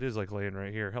it is like laying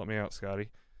right here. Help me out, Scotty.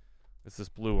 It's this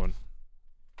blue one.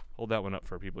 Hold that one up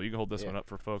for people. You can hold this one up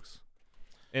for folks.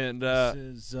 And this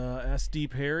is S.D.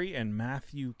 Perry and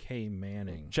Matthew K.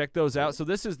 Manning. Check those out. So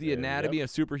this is the Anatomy of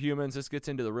Superhumans. This gets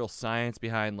into the real science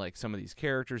behind like some of these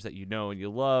characters that you know and you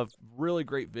love. Really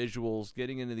great visuals,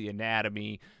 getting into the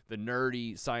anatomy, the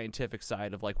nerdy scientific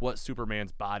side of like what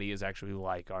Superman's body is actually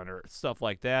like on Earth, stuff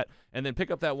like that. And then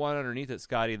pick up that one underneath it,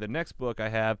 Scotty. The next book I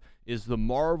have is the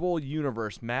Marvel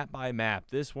Universe Map by Map.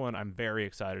 This one I'm very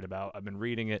excited about. I've been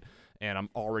reading it and I'm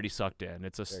already sucked in.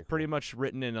 It's pretty much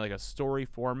written in like a story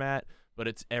format, but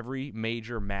it's every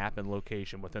major map and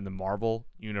location within the Marvel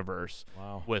Universe.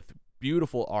 Wow. With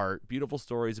beautiful art, beautiful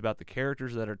stories about the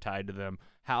characters that are tied to them,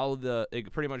 how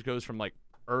it pretty much goes from like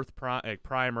Earth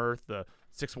Prime Earth, the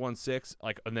 616,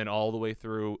 like, and then all the way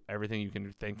through everything you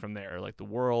can think from there, like the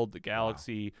world, the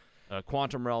galaxy,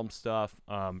 quantum realm stuff.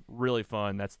 Really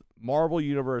fun. That's Marvel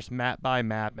Universe Map by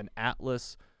Map, an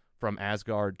atlas from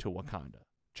Asgard to Wakanda.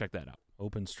 Check that out.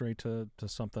 Open straight to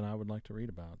something I would like to read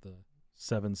about, the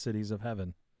 7 Cities of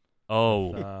Heaven.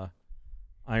 Oh, with,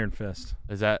 Iron Fist.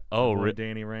 is that?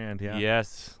 Danny Rand. Yeah.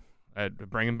 Yes.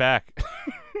 Bring him back.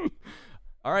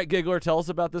 All right, Giggler, tell us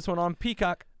about this one on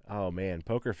Peacock. Oh man,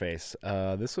 Poker Face.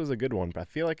 This was a good one. I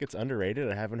feel like it's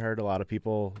underrated. I haven't heard a lot of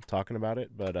people talking about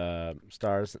it, but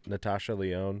stars Natasha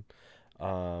Lyonne.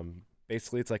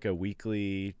 Basically, it's like a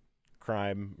weekly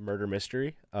crime murder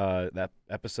mystery. That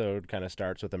episode kind of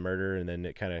starts with a murder, and then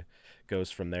it kind of goes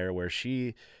from there. Where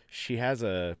she has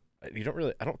I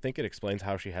don't think it explains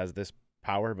how she has this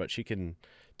power, but she can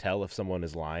tell if someone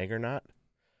is lying or not.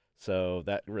 So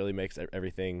that really makes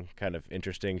everything kind of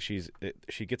interesting. She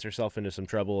gets herself into some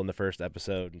trouble in the first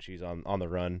episode, and she's on the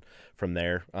run from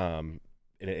there. And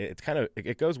it's kind of,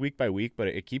 it goes week by week, but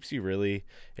it keeps you really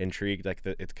intrigued. Like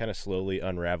it kind of slowly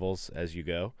unravels as you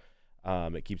go.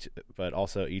 But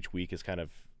also each week is kind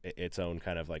of its own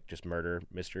kind of like just murder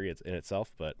mystery in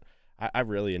itself. But I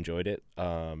really enjoyed it.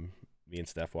 Me and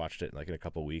Steph watched it like in a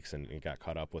couple weeks and got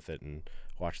caught up with it and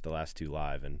watched the last 2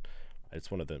 live. And it's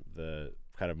one of the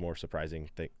kind of more surprising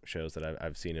shows that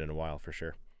I've seen in a while for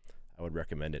sure. I would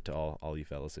recommend it to all you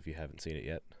fellas if you haven't seen it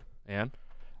yet. And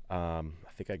I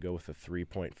think I'd go with a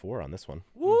 3.4 on this one.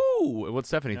 Woo! What's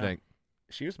Stephanie think?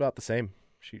 She was about the same.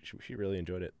 She really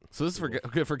enjoyed it. So this is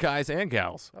good for guys and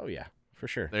gals. Oh yeah, for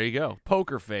sure. There you go.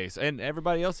 Poker Face and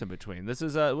everybody else in between. This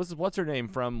is what's her name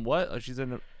from what? She's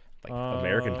in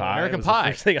American Pie. American was Pie.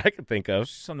 The first thing I could think of.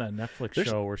 She's on that Netflix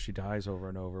show where she dies over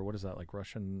and over. What is that, like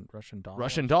Russian doll?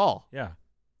 Russian Doll. Yeah,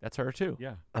 that's her too.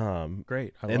 Yeah.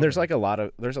 Great. I and love there's it. like a lot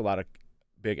of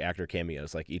big actor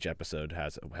cameos. Like each episode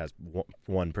has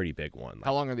one pretty big one. Like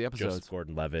How long are the episodes? Joseph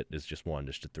Gordon-Levitt is just one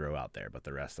just to throw out there, but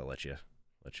the rest I'll let you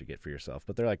get for yourself.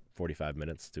 But they're like 45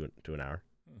 minutes to an hour.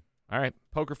 All right,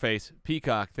 Poker Face,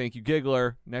 Peacock. Thank you,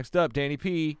 Giggler. Next up, Danny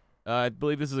P. I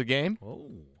believe this is a game.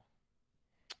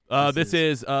 This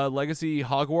is Legacy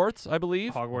Hogwarts, I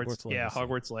believe. Hogwarts Legacy.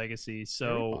 Hogwarts Legacy.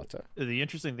 So the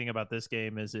interesting thing about this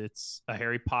game is it's a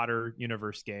Harry Potter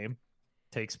universe game.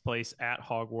 Takes place at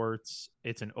Hogwarts.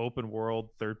 It's an open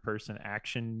world, third-person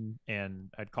action, and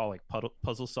I'd call it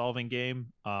puzzle-solving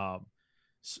game.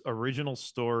 Original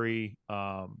story.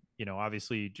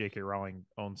 Obviously J.K. Rowling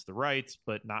owns the rights,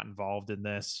 but not involved in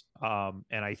this. And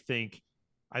I think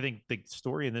the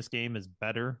story in this game is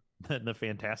better than the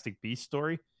Fantastic Beasts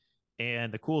story.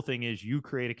 And the cool thing is you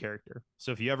create a character.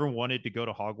 So if you ever wanted to go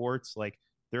to Hogwarts, like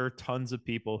there are tons of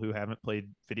people who haven't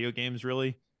played video games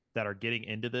really that are getting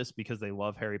into this because they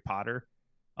love Harry Potter.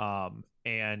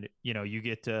 And you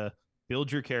get to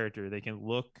build your character. They can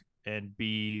look and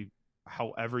be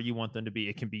however you want them to be.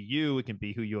 It can be you, it can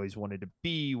be who you always wanted to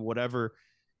be, whatever.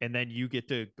 And then you get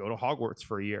to go to Hogwarts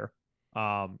for a year.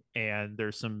 And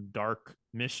there's some dark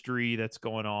mystery that's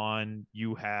going on.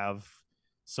 You have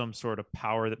some sort of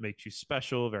power that makes you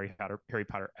special, very Harry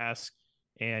Potter-esque.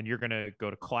 And you're going to go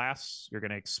to class. You're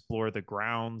going to explore the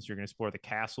grounds. You're going to explore the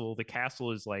castle. The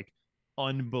castle is like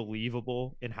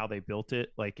unbelievable in how they built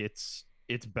it. Like it's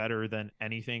better than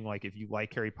anything. Like if you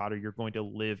like Harry Potter, you're going to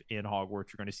live in Hogwarts.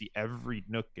 You're going to see every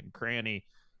nook and cranny.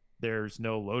 There's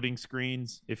no loading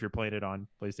screens if you're playing it on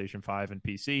PlayStation 5 and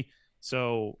PC.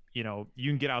 So, you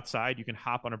can get outside, you can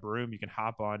hop on a broom, you can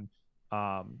hop on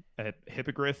a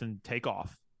hippogriff and take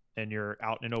off. And you're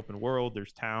out in an open world.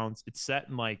 There's towns. It's set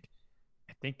in I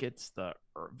think it's the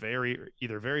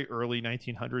either very early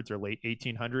 1900s or late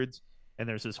 1800s. And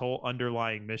there's this whole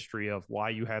underlying mystery of why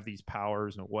you have these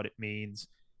powers and what it means.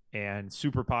 And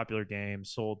super popular game,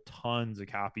 sold tons of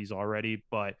copies already.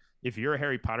 But if you're a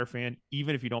Harry Potter fan,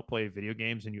 even if you don't play video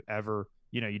games and you ever,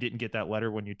 you didn't get that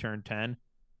letter when you turned 10,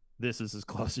 this is as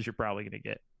close as you're probably going to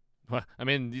get. Well, I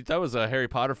mean, that was a Harry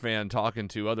Potter fan talking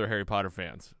to other Harry Potter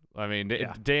fans. I mean,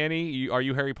 Yeah. Danny, are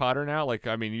you Harry Potter now? Like,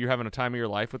 I mean, you having a time of your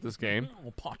life with this game?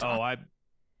 Oh,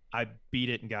 I beat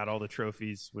it and got all the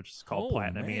trophies, which is called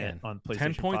platinuming it on PlayStation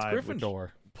 10 points 5,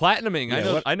 Gryffindor. Platinuming.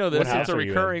 Yeah, I know this. what house It's a are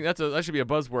you in? recurring. That should be a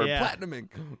buzzword. Yeah. Platinuming.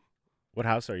 What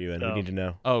house are you in? We So- need to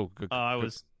know. Oh, good. I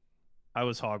was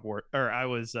Hogwarts, or I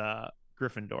was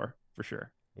Gryffindor for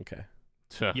sure. Okay.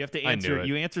 You have to I knew answer. it.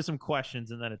 You answer some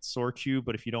questions, and then it sorts you.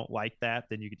 But if you don't like that,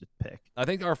 then you can just pick. I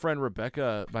think our friend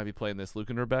Rebecca might be playing this. Luke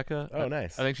and Rebecca. Oh,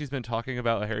 nice. I think she's been talking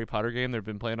about a Harry Potter game they've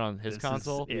been playing on his This is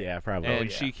console. it. Yeah, probably. And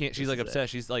yeah. she can't. She's This like is upset.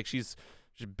 She's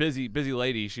busy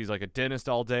lady. She's like a dentist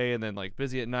all day and then like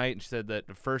busy at night. And she said that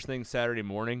the first thing Saturday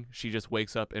morning, she just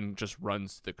wakes up and just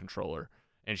runs the controller.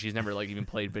 And she's never like even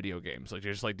played video games, like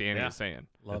just like Danny Yeah. was saying.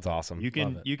 That's awesome. You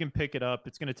Love it. can pick it up.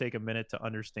 It's going to take a minute to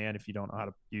understand if you don't know how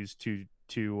to use two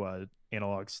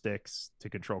analog sticks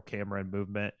to control camera and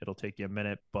movement. It'll take you a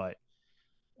minute, but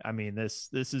I mean this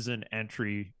is an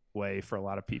entry way for a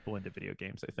lot of people into video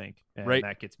games, I think, and Right.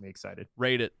 that gets me excited.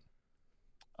 Rate it.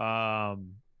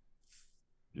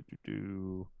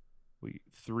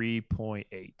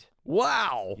 3.8.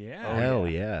 Wow. Yeah. Hell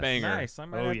yeah. Banger. Nice. I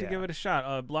might Oh, have to yeah. give it a shot.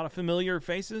 A lot of familiar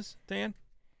faces, Dan?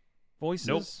 Voices?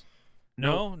 Nope.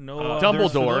 No? No.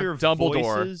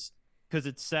 Dumbledore. Because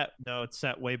it's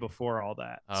set way before all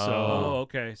that. Oh. So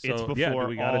okay. So, it's before yeah, do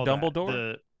we got a all that.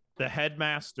 Dumbledore? The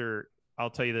headmaster, I'll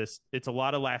tell you this, it's a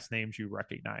lot of last names you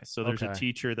recognize. So there's a Okay.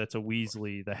 teacher that's a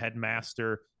Weasley. The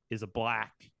headmaster is a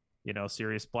Black,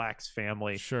 Sirius Black's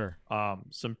family. Sure.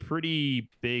 Some pretty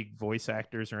big voice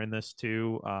actors are in this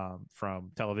too,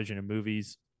 from television and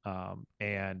movies.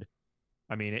 And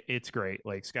I mean, it's great.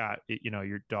 Like Scott,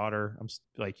 your daughter,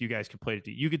 like you guys could play it.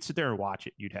 You could sit there and watch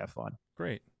it. You'd have fun.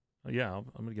 Great. Yeah, I'm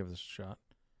going to give this a shot.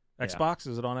 Yeah. Xbox?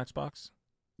 Is it on Xbox?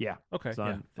 Yeah. Okay. It's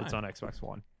on fine. Xbox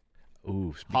One.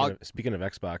 Ooh, speaking of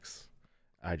Xbox,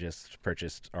 I just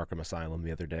purchased Arkham Asylum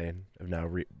the other day and am now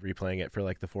replaying it for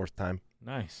like the 4th time.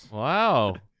 Nice.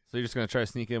 Wow. So you're just gonna try to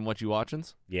sneak in what you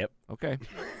watchins? Yep. Okay.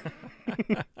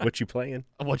 What you playing?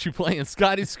 What you playing?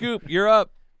 Scotty Scoop, you're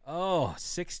up. Oh,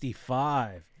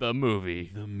 65. The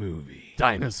movie. The movie.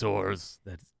 Dinosaurs.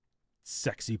 That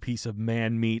sexy piece of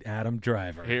man meat, Adam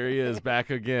Driver. Here he is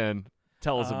back again.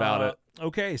 Tell us about it.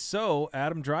 Okay, so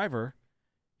Adam Driver,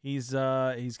 he's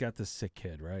got this sick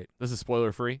kid, right? This is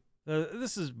spoiler free.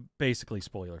 This is basically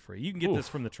spoiler free. You can get this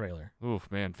Oof. from the trailer. Oof,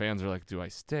 man. Fans are like, do I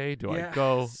stay? Do Yeah, I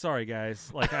go? Sorry,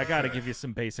 guys. Like, I got to give you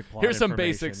some basic plot Here's some information.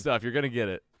 basic stuff. You're gonna get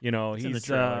it. You know, It's in the he's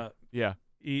trailer. Yeah.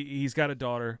 he's got a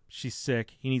daughter. She's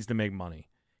sick. He needs to make money.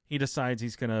 He decides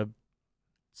he's gonna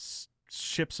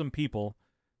ship some people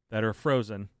that are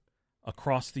frozen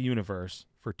across the universe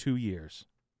for 2 years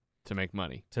To make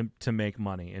money to make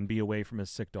money and be away from his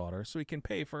sick daughter, so he can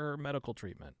pay for her medical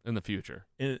treatment. in the future.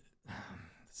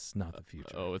 It's not the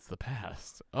future. Oh, it's the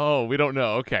past. Oh, we don't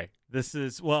know. Okay. This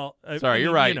is Sorry,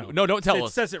 you're right. No, don't tell it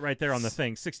us. It says it right there on the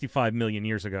thing. 65 million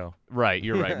years ago. Right.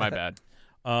 You're right. My bad.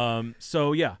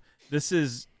 So yeah,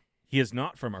 he is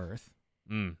not from Earth.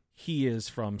 Mm. He is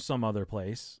from some other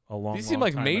place. These seem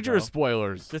like major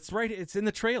spoilers. That's right. It's in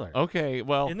the trailer. Okay.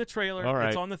 Well. In the trailer, all right.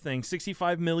 it's on the thing.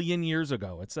 65 million years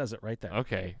ago. It says it right there.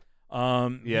 Okay.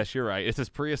 Yes, you're right. It says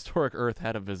prehistoric Earth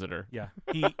had a visitor. Yeah.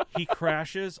 He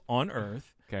crashes on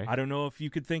Earth. Okay. I don't know if you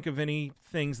could think of any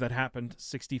things that happened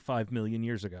 65 million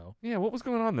years ago. Yeah. What was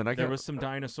going on then? There was some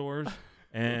dinosaurs,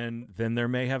 and then there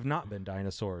may have not been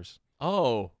dinosaurs.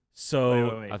 Oh.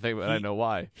 So Wait. I know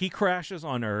why. he crashes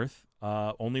on Earth.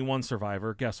 Only one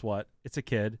survivor. Guess what? It's a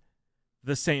kid,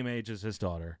 the same age as his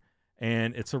daughter,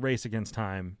 and it's a race against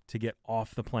time to get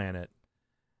off the planet.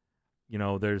 You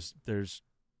know, there's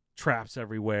traps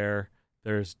everywhere.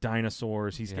 There's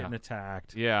dinosaurs. He's Yeah. getting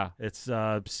attacked. Yeah. It's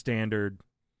standard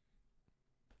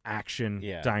action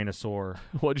Yeah. dinosaur.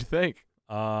 What'd you think?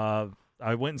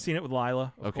 I went and seen it with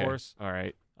Lila, of Okay. course. All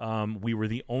right. We were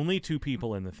the only 2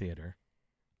 people in the theater,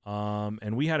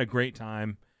 and we had a great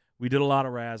time. We did a lot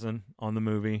of razzing on the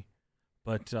movie,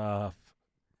 but I'm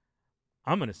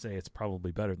going to say it's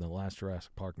probably better than the last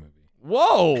Jurassic Park movie.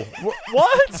 Whoa!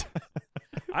 What?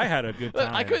 I had a good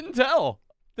time. I couldn't tell.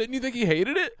 Didn't you think he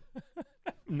hated it?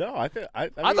 No, I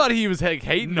thought he was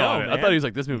hating No, on it. I man. thought he was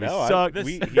like, this movie no, sucked.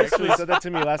 he actually said that to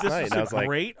me last This night, is and I a was like,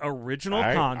 great original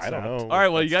I concept. don't know. All right,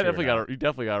 well, you That's true or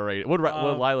definitely got to rate it. What did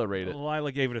Lila rate it?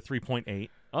 Lila gave it a 3.8.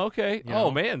 Okay. You know?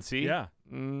 Oh man, see. Yeah.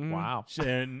 Mhm. Wow.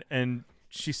 And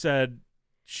she said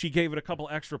she gave it a couple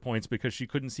extra points because she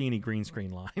couldn't see any green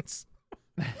screen lines.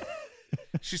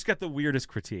 She's got the weirdest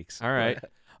critiques. All right.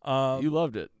 You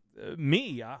loved it.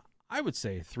 Me, I would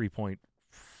say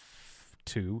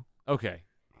 3.2. Okay.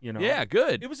 You know. Yeah,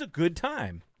 good. It was a good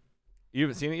time. You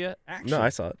haven't seen it yet? Actually, No, I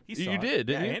saw it. he saw You it. did,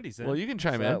 didn't yeah, you? Andy's in. Well, you can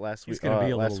chime Saw in. it last He's week. going to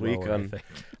be a last little week lower, I on think.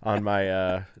 on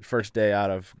my first day out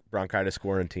of bronchitis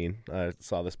quarantine. I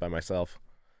saw this by myself.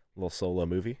 A little solo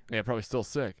movie. Yeah, probably still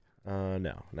sick. No.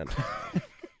 No.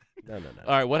 All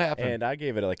right, what happened? And I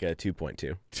gave it like a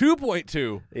 2.2.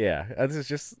 2.2. Yeah, this is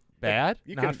just Bad?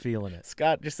 You Not feeling it.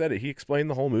 Scott just said it. He explained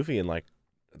the whole movie in like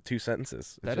 2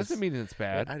 sentences. That doesn't mean it's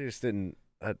bad. I just didn't.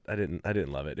 I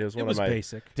didn't love it. It was It one was of my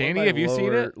basic. Danny, have you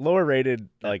seen it? Lower rated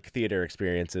like theater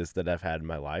experiences that I've had in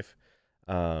my life.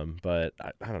 But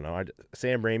I don't know.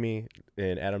 Sam Raimi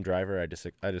and Adam Driver. I just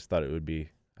thought it would be.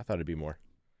 I thought it'd be more.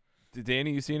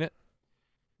 Danny, you seen it?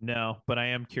 No, but I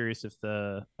am curious if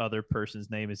the other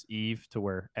person's name is Eve, to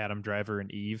where Adam Driver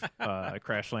and Eve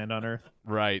crash land on Earth.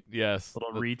 Right. Yes.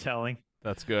 Little retelling.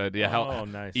 That's good. Yeah. Oh,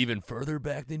 nice. Even further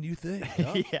back than you think.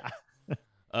 Yeah.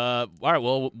 All right.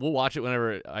 Well, we'll watch it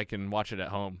whenever I can watch it at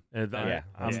home. And Yeah,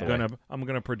 I'm that's the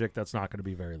gonna predict that's not gonna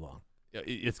be very long.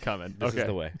 It's coming. This okay. is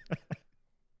the way.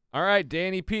 All right,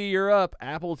 Danny P, you're up.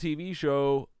 Apple TV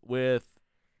show with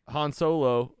Han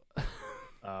Solo.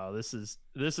 This is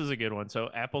a good one. So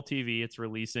Apple TV, it's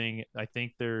releasing. I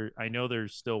know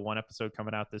there's still one episode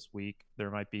coming out this week. There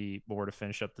might be more to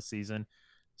finish up the season.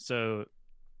 So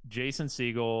Jason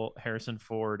Segel, Harrison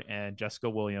Ford, and Jessica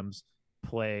Williams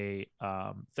play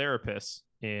therapists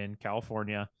in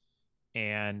California,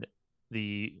 and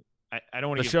I don't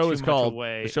want to give too much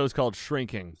away. The show's called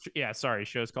Shrinking. Yeah, sorry,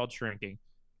 show's called Shrinking.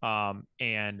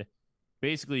 And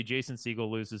basically Jason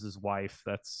Segel loses his wife.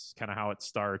 That's kind of how it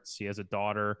starts. He has a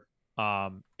daughter,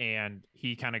 and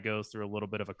he kind of goes through a little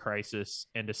bit of a crisis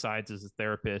and decides as a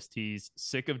therapist he's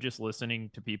sick of just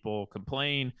listening to people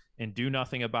complain and do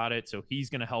nothing about it, so he's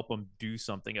going to help them do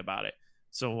something about it.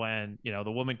 So when the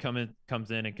woman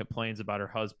comes in and complains about her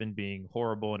husband being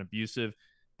horrible and abusive,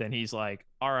 then he's like,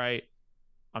 all right,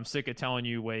 I'm sick of telling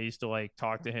you ways to like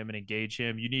talk to him and engage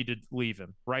him. You need to leave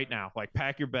him right now. Like,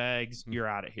 pack your bags. You're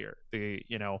out of here.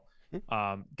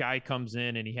 Guy comes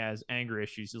in and he has anger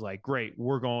issues. He's like, great,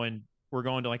 we're going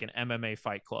to like an MMA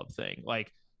fight club thing.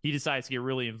 Like, he decides to get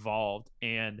really involved,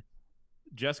 and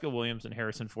Jessica Williams and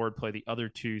Harrison Ford play the other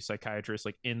two psychiatrists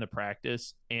like in the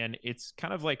practice. And it's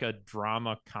kind of like a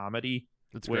drama comedy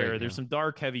where there's some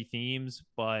dark, heavy themes,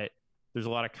 but there's a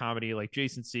lot of comedy. Like,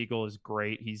 Jason Segel is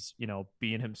great. He's,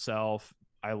 being himself.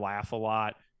 I laugh a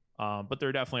lot. But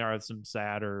there definitely are some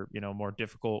sad or, more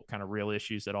difficult kind of real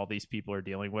issues that all these people are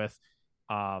dealing with.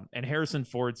 And Harrison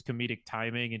Ford's comedic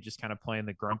timing and just kind of playing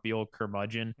the grumpy old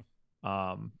curmudgeon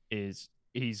he's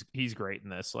great in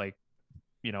this. Like,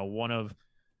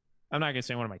 I'm not going to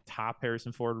say one of my top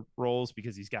Harrison Ford roles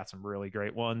because he's got some really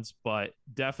great ones, but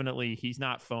definitely he's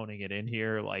not phoning it in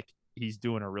here. Like, he's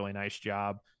doing a really nice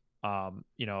job. A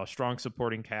strong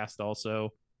supporting cast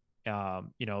also.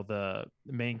 The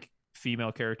main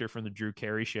female character from the Drew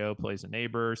Carey show plays a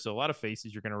neighbor. So a lot of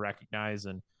faces you're going to recognize,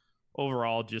 and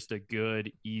overall just a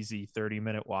good, easy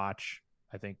 30-minute watch.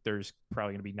 I think there's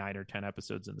probably going to be 9 or 10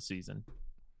 episodes in the season.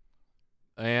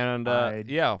 And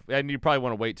and you probably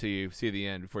want to wait till you see the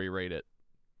end before you rate it.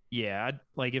 Yeah,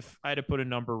 if I had to put a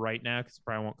number right now, because I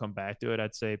probably won't come back to it,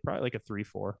 I'd say probably like a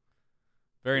 3-4.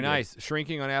 Very nice.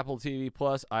 Shrinking on Apple TV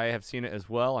Plus. I have seen it as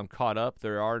well. I'm caught up.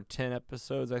 There are 10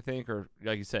 episodes, I think, or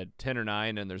like you said, 10 or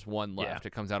 9, and there's one left. Yeah.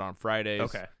 It comes out on Fridays.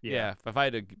 Okay. Yeah. If I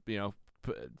had to,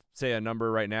 say a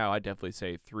number right now, I'd definitely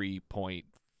say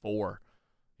 3.4.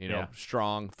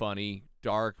 Strong, funny,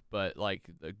 dark, but like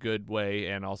a good way.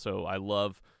 And also, I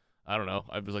was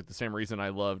like the same reason I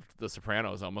loved The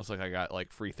Sopranos. Almost like I got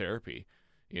like free therapy.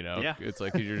 Yeah. It's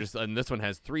like you're just, and this one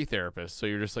has 3 therapists, so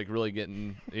you're just like really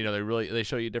getting, they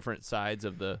show you different sides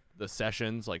of the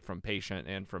sessions, like from patient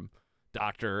and from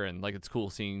doctor, and like it's cool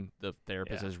seeing the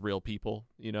therapists as real people,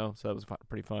 so that was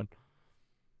pretty fun.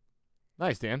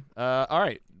 Nice, Dan. All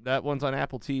right, that one's on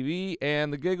Apple TV,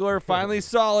 and the Giggler finally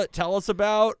saw it. Tell us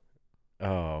about.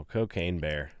 Oh, Cocaine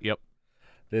Bear. Yep.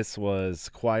 This was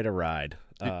quite a ride.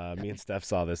 Me and Steph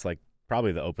saw this like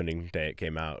probably the opening day it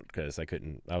came out because I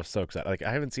was so excited. Like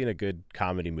I haven't seen a good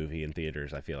comedy movie in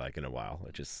theaters, I feel like, in a while.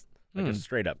 It's just like a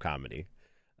straight up comedy.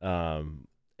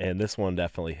 And this one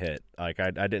definitely hit. Like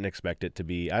I didn't expect it to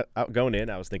be. Going in,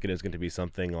 I was thinking it was going to be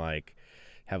something like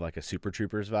have like a Super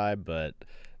Troopers vibe, but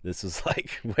this is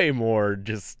like way more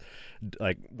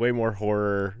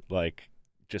horror, like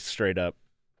just straight up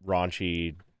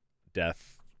raunchy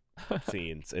death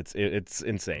scenes. It's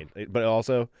insane, but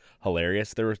also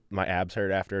hilarious. My abs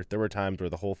hurt after. There were times where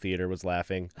the whole theater was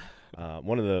laughing.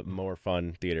 One of the more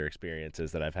fun theater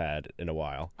experiences that I've had in a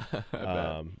while.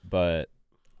 But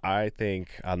I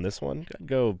think on this one, I'd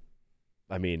go.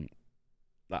 I mean,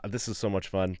 this is so much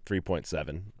fun.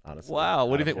 3.7, honestly. Wow.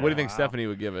 What do you think? What do you think Stephanie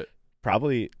would give it?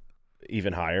 Probably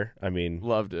even higher. I mean,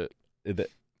 Loved it. It's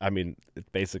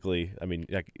basically. I mean,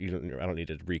 like, I don't need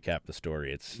to recap the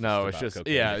story. It's just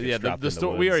the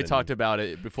story. We already talked about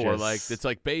it before. Like it's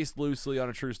like based loosely on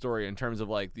a true story in terms of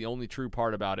like the only true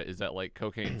part about it is that like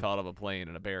cocaine fell out of a plane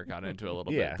and a bear got into it a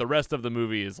little bit. The rest of the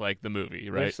movie is like the movie,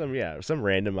 right? There's some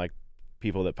random like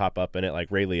people that pop up in it,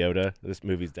 like Ray Liotta. This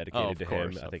movie's dedicated to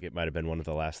him. I think it might have been one of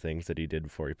the last things that he did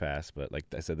before he passed. But like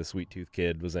I said, the Sweet Tooth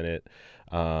Kid was in it.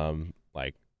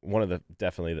 Like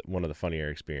definitely one of the funnier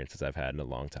experiences I've had in a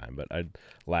long time. But I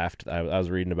laughed. I was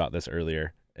reading about this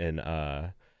earlier, and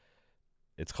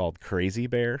it's called Crazy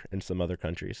Bear in some other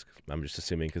countries. I'm just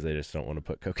assuming because they just don't want to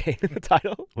put cocaine in the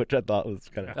title, which I thought was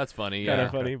that's funny. Kind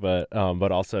of funny, but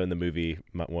also in the movie,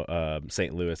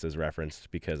 St. Louis is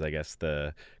referenced because I guess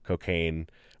the cocaine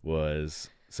was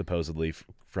supposedly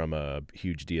from a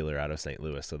huge dealer out of St.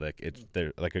 Louis. So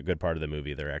they're like a good part of the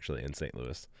movie. They're actually in St.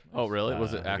 Louis. Oh, really?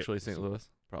 Was it actually St. Louis?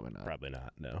 Probably not. Probably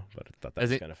not. No, but I thought that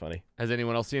was kind of funny. Has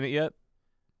anyone else seen it yet?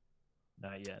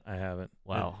 Not yet. I haven't.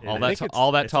 Wow.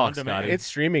 All that talk, Scotty. It's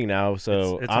streaming now,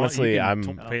 so honestly, I'm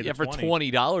for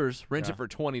 $20. Rent it for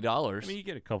 $20. I mean, you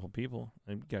get a couple people.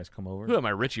 You guys come over. Who am I,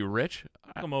 Richie Rich?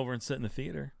 Come over and sit in the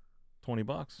theater.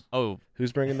 $20. Oh,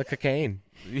 who's bringing the cocaine?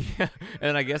 Yeah,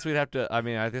 and I guess we'd have to. I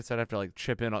mean, I guess I'd have to like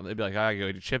chip in on. They'd be like, I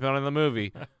go to chip in on the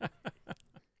movie.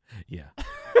 Yeah.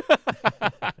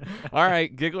 All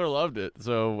right, Giggler loved it,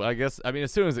 so I guess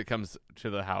as soon as it comes to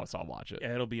the house, I'll watch it.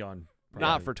 Yeah, it'll be on.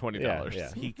 Not for $20. Yeah.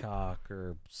 Peacock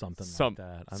or something like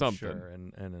that. I'm sure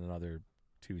in another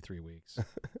 2-3 weeks.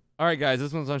 All right, guys,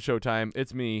 this one's on Showtime.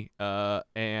 It's me,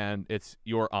 and it's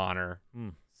Your Honor.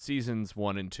 Seasons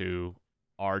 1 and 2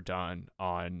 are done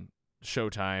on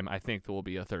Showtime. I think there will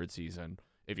be a third season.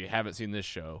 If you haven't seen this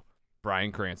show,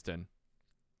 Bryan Cranston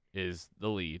is the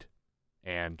lead,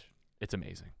 and it's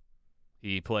amazing.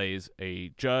 He plays a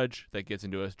judge that gets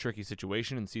into a tricky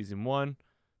situation in season 1.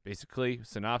 Basically,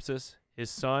 synopsis, his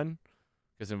son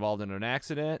gets involved in an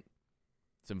accident.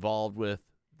 It's involved with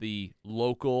the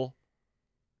local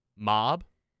mob.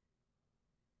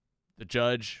 The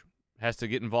judge has to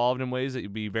get involved in ways that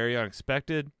would be very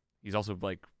unexpected. He's also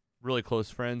like really close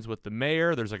friends with the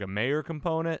mayor. There's like a mayor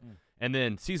component. And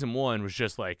then season 1 was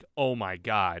just like, oh my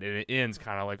God. And it ends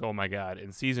kind of like, oh my God.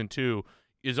 And season 2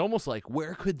 is almost like,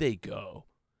 where could they go?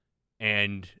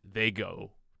 And they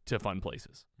go to fun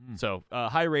places. So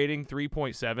high rating,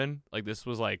 3.7. Like this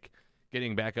was like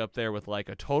getting back up there with like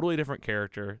a totally different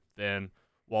character than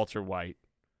Walter White.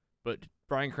 But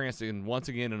Bryan Cranston once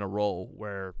again in a role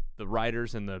where the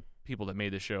writers and the people that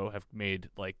made the show have made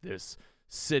like this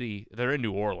city. They're in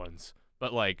New Orleans,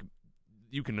 but like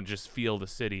you can just feel the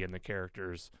city and the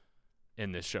characters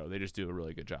in this show. They just do a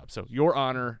really good job. So Your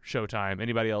Honor, Showtime.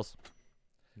 Anybody else?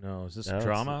 No, is this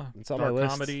drama? It's on dark my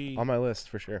list. comedy? On my list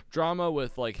for sure. Drama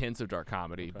with like hints of dark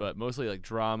comedy, but mostly like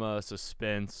drama,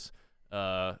 suspense,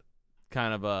 kind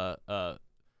of a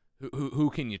who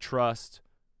can you trust?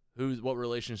 What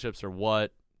relationships are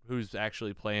what? Who's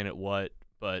actually playing at what?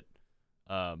 But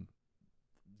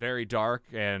very dark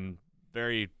and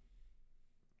very.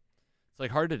 It's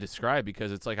like hard to describe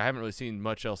because it's like I haven't really seen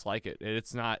much else like it.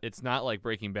 It's not like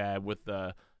Breaking Bad with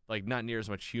the like not near as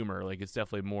much humor. Like it's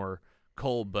definitely more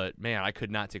cold, but man, I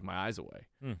could not take my eyes away.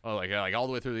 Oh, like all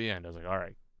the way through the end. I was like, all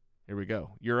right, here we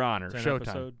go. Your Honor, 10 Showtime.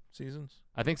 episode seasons?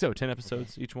 I think so. 10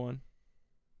 episodes each one.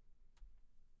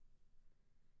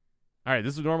 All right,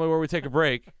 this is normally where we take a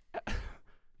break.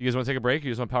 You guys want to take a break? Or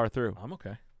you just want to power through? I'm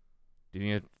okay. Do you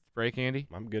need a break, Andy?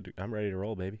 I'm good. I'm ready to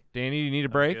roll, baby. Danny, do you need a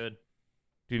break? Good.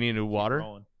 Do you need new water?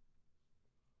 Rolling.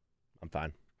 I'm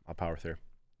fine. I'll power through.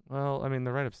 Well, I mean,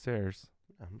 they're right upstairs.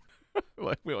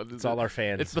 It's all our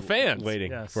fans. It's the fans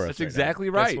waiting for us. That's exactly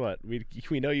right. Guess what?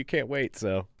 We know you can't wait,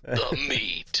 so. The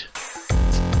meat.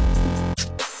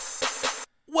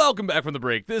 Welcome back from the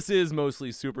break. This is Mostly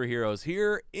Superheroes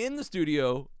here in the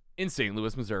studio in St.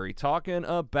 Louis, Missouri, talking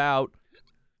about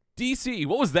DC.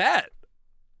 What was that?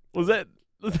 Was that?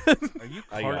 Are you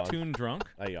I yawned. cartoon drunk?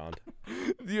 I yawned.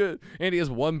 Andy has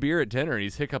one beer at dinner and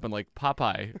he's hiccuping like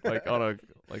Popeye,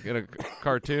 in a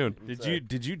cartoon.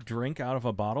 Did you drink out of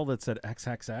a bottle that said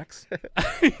XXX?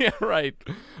 Yeah, right.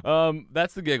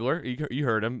 That's the giggler. You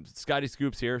heard him. Scotty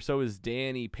Scoops here. So is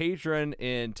Danny, patron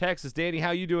in Texas. Danny, how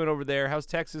you doing over there? How's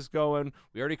Texas going?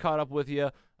 We already caught up with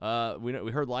you.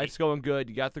 We heard life's going good.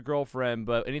 You got the girlfriend,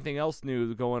 but anything else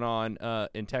new going on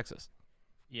in Texas?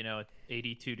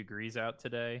 82 degrees out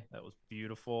today. That was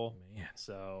beautiful. Man.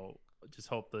 So just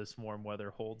hope this warm weather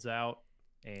holds out,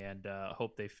 and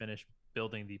hope they finish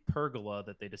building the pergola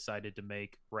that they decided to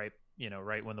make right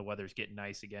when the weather's getting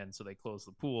nice again. So they close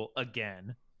the pool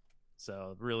again.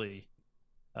 So really,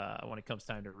 when it comes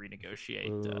time to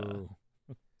renegotiate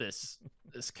this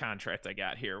contract I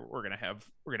got here, we're gonna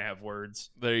have words.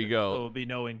 There you go. There will be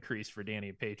no increase for Danny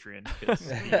at Patreon because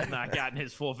he has not gotten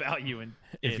his full value in.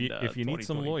 If you need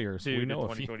some lawyers, we know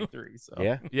 2023.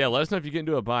 So Yeah. Let us know if you get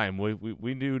into a bind.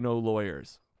 We do know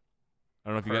lawyers. I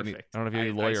don't know if you got any. I don't know if you have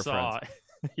any lawyer friends.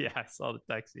 Yeah, I saw the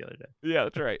text the other day. Yeah,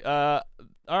 that's right. All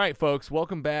right, folks,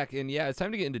 welcome back. And yeah, it's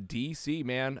time to get into DC,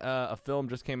 man. A film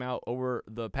just came out over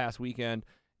the past weekend,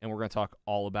 and we're going to talk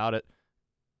all about it.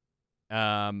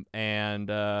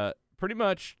 Pretty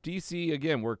much DC,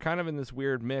 again, we're kind of in this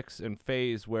weird mix and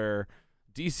phase where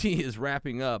DC is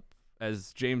wrapping up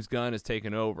as James Gunn has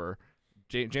taken over.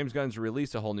 James Gunn's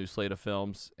released a whole new slate of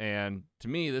films, and to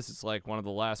me, this is like one of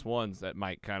the last ones that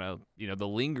might kind of, the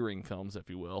lingering films, if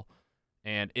you will.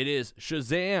 And it is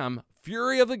Shazam,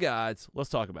 Fury of the Gods.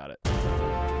 Let's talk about it.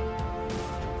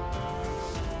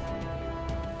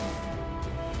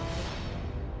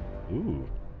 Ooh.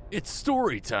 It's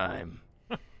story time.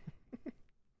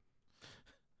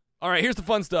 All right, here's the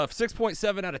fun stuff.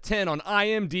 6.7 out of 10 on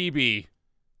IMDb.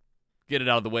 Get it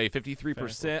out of the way.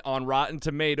 53% on Rotten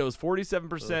Tomatoes,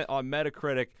 47% on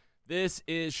Metacritic. This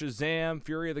is Shazam,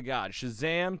 Fury of the Gods.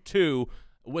 Shazam 2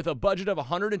 with a budget of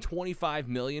 $125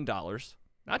 million.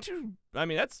 Not too,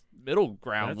 that's middle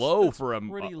ground, that's for a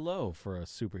pretty low for a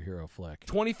superhero flick.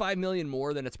 $25 million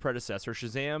more than its predecessor.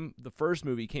 Shazam, the first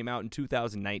movie, came out in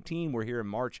 2019. We're here in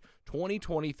March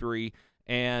 2023,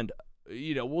 and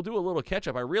we'll do a little catch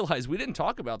up. I realize we didn't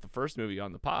talk about the first movie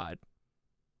on the pod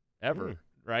ever,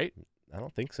 right? I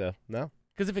don't think so. No.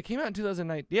 Because if it came out in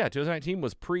 2019, 2019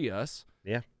 was pre us.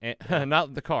 Yeah. And,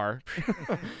 not the car.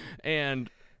 And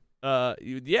so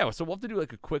we'll have to do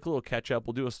like a quick little catch up.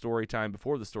 We'll do a story time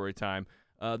before the story time.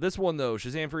 This one though,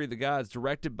 Shazam Fury of the Gods,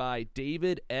 directed by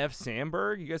David F.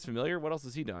 Sandberg. You guys familiar? What else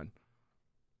has he done?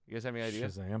 You guys have any idea?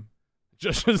 Shazam.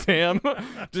 Just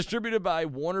Shazam. Distributed by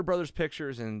Warner Brothers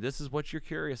Pictures, and this is what you're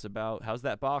curious about. How's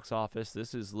that box office?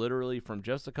 This is literally from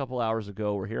just a couple hours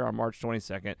ago. We're here on March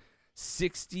 22nd.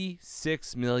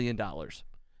 $66 million.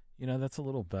 That's a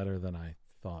little better than I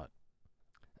thought.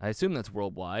 I assume that's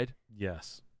worldwide.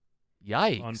 Yes.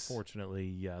 Yikes. Unfortunately,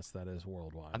 yes, that is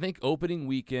worldwide. I think opening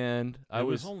weekend, I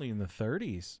was only in the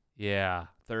 30s. Yeah,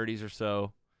 30s or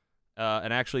so.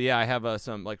 And actually, I have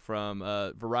some from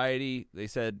Variety. They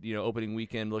said, opening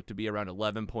weekend looked to be around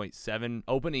 11.7.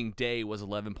 Opening day was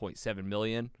 11.7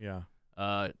 million. Yeah.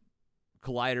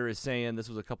 Collider is saying, this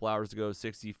was a couple hours ago,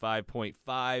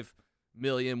 65.5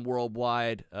 million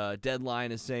worldwide.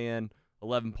 Deadline is saying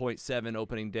 11.7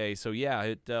 opening day. So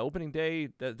yeah, opening day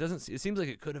it seems like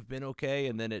it could have been okay,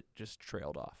 and then it just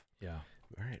trailed off. Yeah.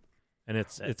 All right. And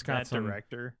it's got some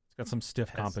director. It's got some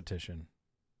stiff competition.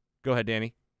 Go ahead,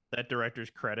 Danny. That director's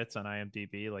credits on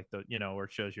IMDb, like where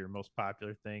it shows your most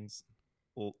popular things.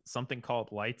 Well, something called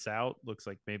Lights Out looks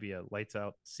like maybe a Lights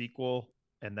Out sequel,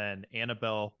 and then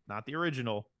Annabelle, not the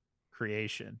original,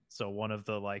 Creation. So one of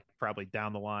the probably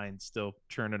down the line, still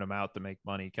churning them out to make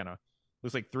money. Kind of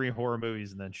looks like 3 horror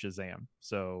movies and then Shazam.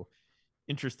 So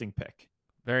interesting pick.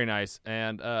 Very nice.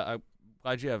 And I'm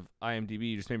glad you have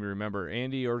IMDb. You just made me remember.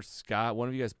 Andy or Scott, one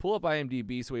of you guys pull up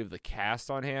IMDb so we have the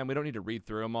cast on hand. We don't need to read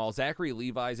through them all. Zachary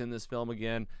Levi's in this film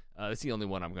again. It's the only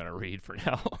one I'm going to read for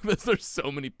now because there's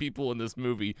so many people in this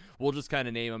movie. We'll just kind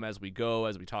of name them as we go,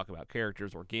 as we talk about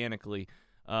characters organically.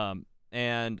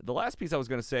 And the last piece I was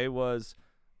going to say was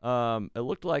it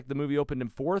looked like the movie opened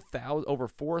in over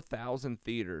 4,000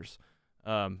 theaters.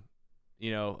 I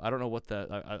don't know what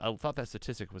I thought that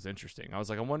statistic was interesting. I was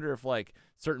like, I wonder if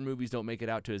certain movies don't make it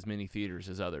out to as many theaters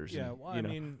as others. Yeah, well,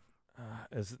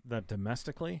 is that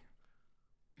domestically?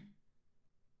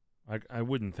 I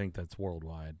wouldn't think that's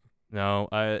worldwide. No,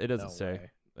 it doesn't No say.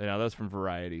 way. That's from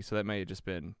Variety, so that may have just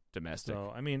been domestic.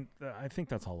 So, I think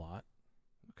that's a lot.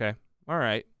 Okay. All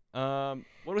right. What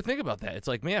do we think about that? It's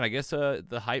like, man, I guess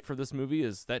the hype for this movie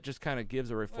is that just kind of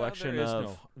gives a reflection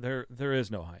of there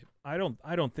is no hype. I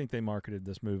don't think they marketed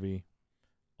this movie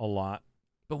a lot.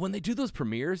 But when they do those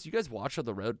premieres, you guys watch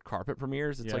the red carpet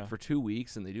premieres. It's like Yeah. for 2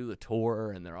 weeks, and they do the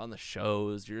tour, and they're on the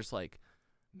shows. You're just like,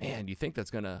 man, you think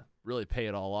that's gonna really pay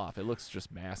it all off? It looks just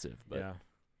massive. But Yeah,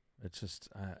 it's just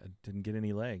it didn't get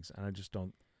any legs, and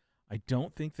I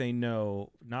don't think they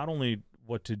know not only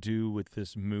what to do with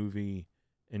this movie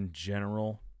in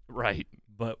general, right,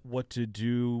 but what to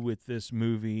do with this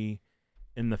movie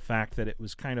in the fact that it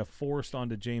was kind of forced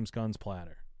onto James Gunn's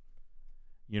platter.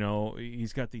 You know,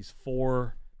 he's got these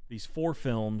four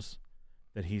films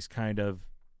that he's kind of,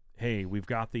 hey, we've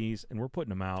got these and we're putting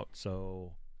them out,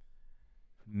 so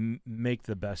make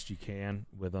the best you can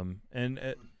with them.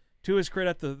 And to his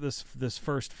credit, this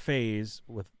first phase,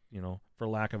 with, you know, for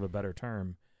lack of a better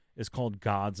term, is called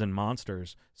Gods and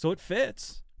Monsters, so it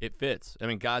fits. It fits. I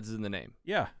mean, God's is in the name.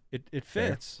 Yeah, it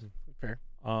fits. Fair.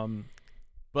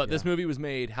 But this movie was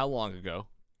made how long ago?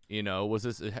 You know, was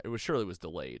this? It was surely was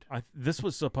delayed. This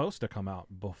was supposed to come out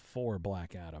before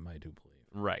Black Adam, I do believe.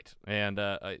 Right. And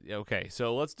okay,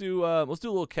 so let's do a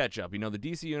little catch up. You know, the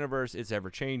DC universe, it's ever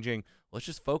changing. Let's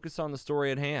just focus on the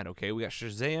story at hand. Okay, we got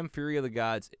Shazam: Fury of the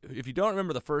Gods. If you don't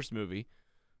remember the first movie,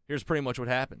 here's pretty much what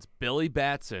happens. Billy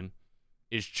Batson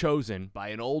is chosen by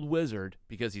an old wizard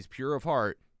because he's pure of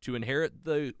heart to inherit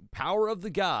the power of the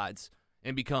gods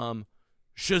and become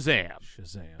Shazam.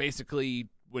 Basically,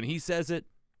 when he says it,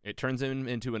 it turns him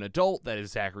into an adult that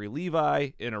is Zachary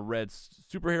Levi in a red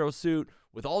superhero suit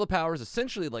with all the powers,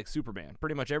 essentially like Superman.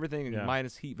 Pretty much everything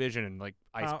minus heat vision and like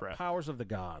ice breath. Powers of the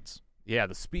gods. Yeah,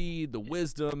 the speed, the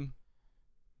wisdom.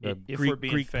 If Greek, we're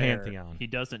being Greek fair, pantheon. he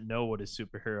doesn't know what his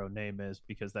superhero name is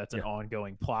because that's an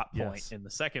ongoing plot point Yes. in the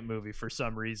second movie for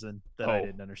some reason that I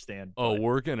didn't understand. Oh, but-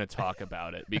 we're going to talk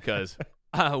about it because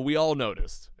we all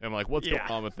noticed. I'm like, what's going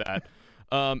on with that?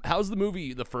 How's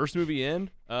the first movie end?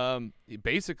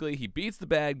 Basically, he beats the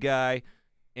bad guy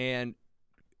and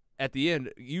at the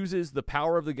end uses the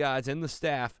power of the gods and the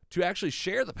staff to actually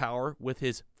share the power with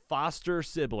his foster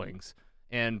siblings.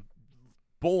 And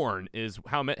born is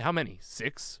how many?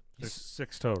 Six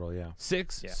total, yeah.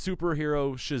 Six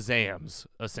superhero Shazams,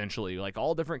 essentially, like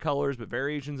all different colors but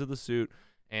variations of the suit.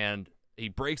 And he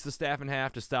breaks the staff in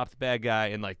half to stop the bad guy,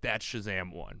 and like that's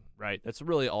Shazam 1, right? That's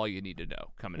really all you need to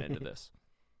know coming into this.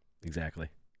 Exactly.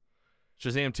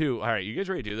 Shazam 2. All right, you guys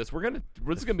ready to do this?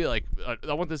 This is gonna be like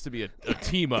I want this to be a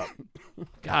team up.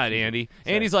 God, Andy.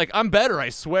 Andy's like, I'm better, I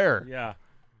swear. Yeah.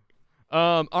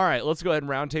 All right, let's go ahead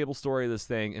and roundtable story this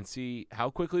thing and see how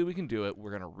quickly we can do it.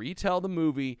 We're gonna retell the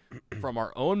movie from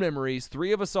our own memories.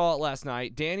 3 of us saw it last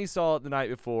night. Danny saw it the night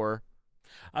before.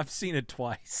 I've seen it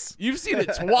twice. You've seen it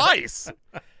twice.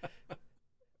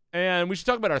 And we should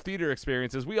talk about our theater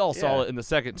experiences. We all saw it in the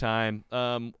second time.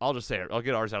 I'll just say it. I'll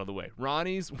get ours out of the way.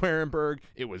 Ronnie's Warenberg.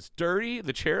 It was dirty.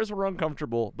 The chairs were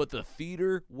uncomfortable, but the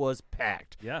theater was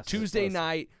packed. Yes. Tuesday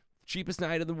night, cheapest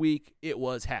night of the week. It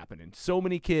was happening. So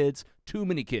many kids. Too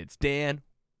many kids. Dan,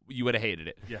 you would have hated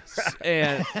it. Yes.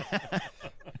 And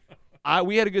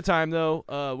we had a good time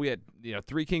though. We had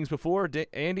 3 Kings before.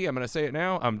 Andy, I'm gonna say it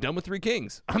now. I'm done with 3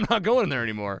 Kings. I'm not going there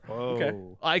anymore.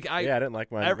 Whoa. Okay. I didn't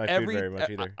like my food very much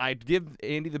either. I'd give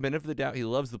Andy the benefit of the doubt. He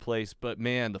loves the place, but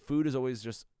man, the food is always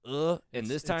just And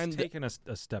this time, it's taken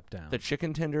a step down. the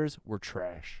chicken tenders were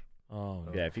trash. Oh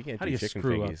no. Yeah, if you can't How do do you chicken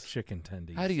screw fingies, up chicken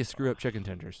tendies? How do you screw up chicken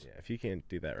tenders? yeah, if you can't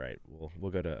do that right,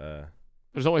 we'll go to.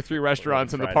 There's only 3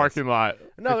 restaurants in the Fridays. parking lot.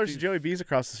 No, there's Joey B's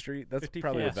across the street. That's 54th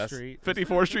probably the best. Street.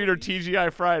 54th Street or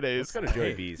TGI Fridays. Let's go to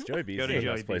Joey B's. Joey B's Go is to the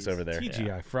Joey best place B's. over there.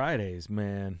 TGI Fridays,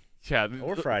 man. Yeah,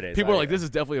 Or Fridays. People are like, either. this is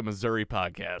definitely a Missouri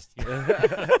podcast.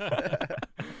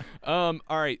 All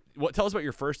right. Tell us about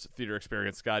your first theater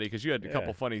experience, Scotty, because you had a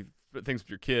couple funny things with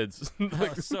your kids.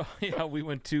 We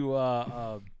went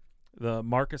to the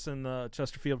Marcus in the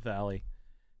Chesterfield Valley,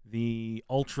 the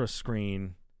Ultra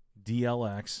Screen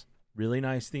DLX, really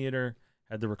nice theater,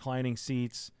 had the reclining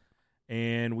seats,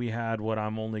 and we had what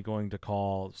I'm only going to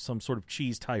call some sort of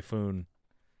cheese typhoon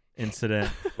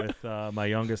incident with my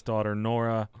youngest daughter,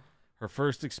 Nora. Her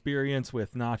first experience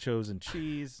with nachos and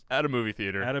cheese At a movie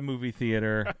theater. at a movie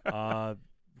theater.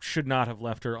 Should not have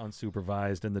left her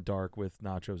unsupervised in the dark with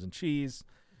nachos and cheese.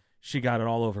 She got it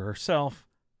all over herself,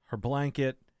 her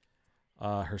blanket,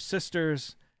 her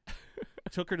sisters.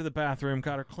 Took her to the bathroom,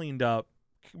 got her cleaned up,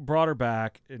 brought her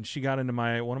back, and she got into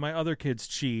one of my other kids'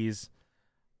 cheese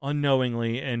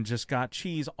unknowingly and just got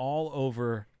cheese all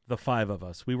over the 5 of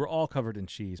us. We were all covered in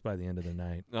cheese by the end of the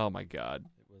night. Oh, my God.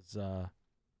 It was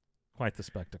Quite the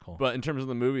spectacle. But in terms of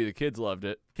the movie, the kids loved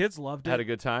it. Kids loved it. Had a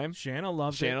good time. Shanna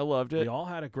loved it. Shanna loved it. We all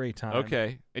had a great time.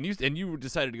 Okay, and you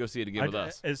decided to go see it again with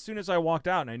us. As soon as I walked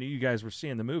out and I knew you guys were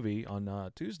seeing the movie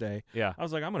on Tuesday, Yeah. I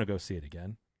was like, I'm going to go see it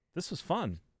again. This was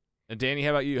fun. And Danny, how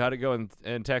about you? How'd it go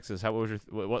in Texas? How was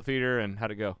what theater and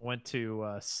how'd it go? Went to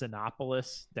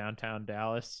Sinopolis, downtown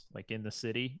Dallas, like in the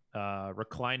city.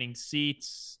 Reclining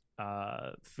seats,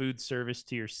 food service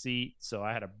to your seat. So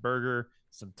I had a burger,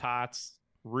 some tots,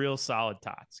 real solid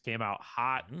tots. Came out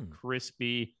hot,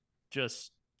 crispy,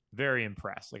 just very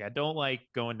impressed. Like, I don't like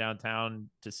going downtown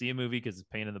to see a movie because it's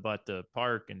a pain in the butt to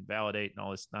park and validate and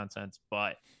all this nonsense,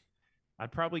 but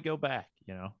I'd probably go back,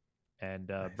 and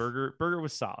Nice. burger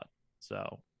was solid.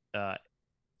 So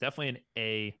definitely an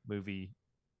A movie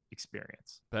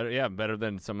experience. Better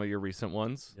than some of your recent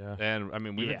ones. Yeah. And I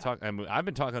mean, we've been Yeah. talking. I've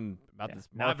been talking about this.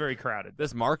 Not very crowded.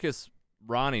 This Marcus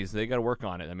Ronnie's, they got to work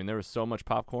on it. I mean, there was so much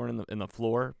popcorn in the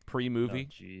floor pre-movie.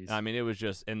 Oh, jeez. I mean, it was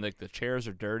just, and like the chairs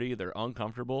are dirty, they're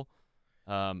uncomfortable.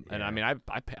 And I mean,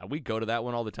 we go to that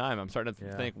one all the time. I'm starting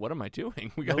to think, what am I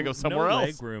doing? We got to go somewhere no else.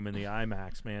 leg room in the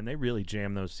IMAX, man. They really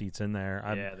jam those seats in there.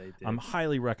 They did. I'm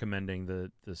highly recommending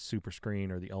the super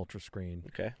screen or the ultra screen.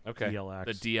 Okay. DLX.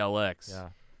 The DLX. Yeah.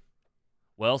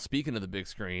 Well, speaking of the big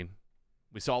screen,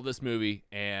 we saw this movie,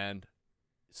 and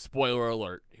spoiler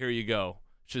alert, here you go.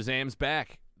 Shazam's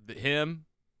back. Him,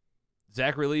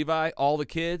 Zachary Levi, all the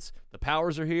kids, the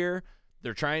powers are here.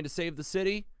 They're trying to save the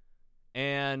city.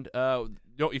 And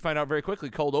you find out very quickly,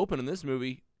 cold open in this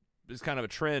movie is kind of a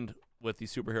trend with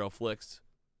these superhero flicks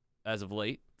as of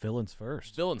late. Villains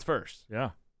first. Villains first. Yeah.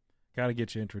 Got to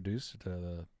get you introduced to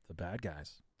the bad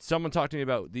guys. Someone talked to me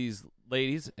about these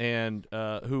ladies and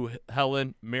who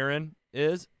Helen Mirren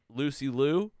is, Lucy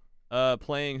Liu,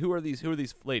 playing. Who are these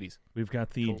ladies? We've got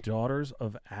the Daughters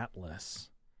of Atlas.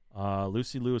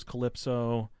 Lucy Liu as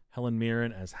Calypso, Helen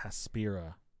Mirren as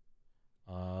Hespera.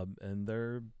 And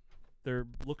they're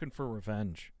looking for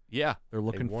revenge. Yeah, They're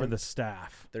looking for want the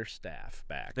staff. their staff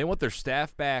back. they want their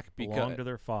staff back because Belong to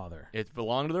their father. it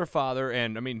belonged to their father.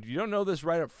 And I mean, you don't know this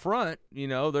right up front.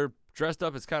 They're dressed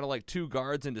up as kind of like two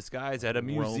guards in disguise at a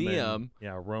museum.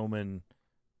 Roman,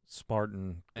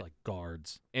 Spartan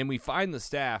guards. And we find the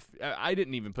staff. I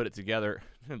didn't even put it together,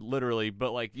 literally,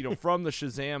 but from the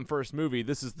Shazam first movie,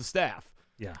 this is the staff.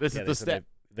 Yeah. This Yeah, is they the said staff.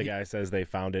 The guy says they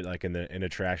found it in a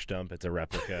trash dump. It's a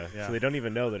replica, Yeah. so they don't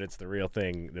even know that it's the real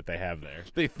thing that they have there.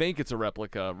 They think it's a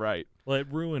replica, right? Well, it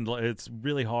ruined. It's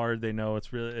really hard. They know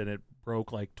it's really, and it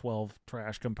broke 12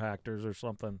 trash compactors or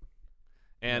something.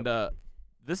 And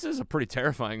this is a pretty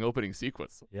terrifying opening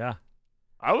sequence. Yeah.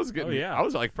 I was getting. Oh, yeah.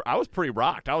 I was pretty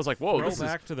rocked. I was like, "Whoa, Throw this is."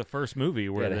 back to the first movie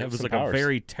where they it have was some a powers.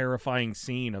 very terrifying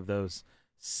scene of those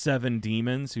 7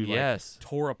 demons who Yes.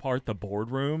 tore apart the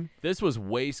boardroom. This was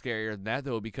way scarier than that,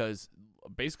 though, because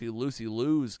basically Lucy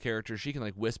Liu's character, she can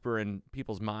whisper in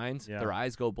people's minds. Yeah. Their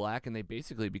eyes go black, and they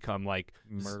basically become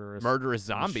Murderous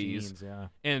zombies. machines, yeah.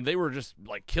 And they were just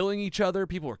killing each other.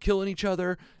 People were killing each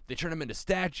other. They turn them into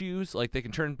statues. They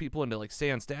can turn people into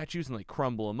sand statues and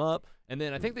crumble them up. And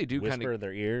then I think they do kind Whisper of. in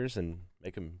their ears and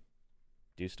make them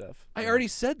do stuff. I already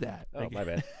said that. Oh, my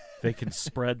bad. They can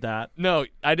spread that. No,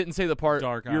 I didn't say the part.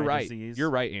 Dark You're eye right. disease.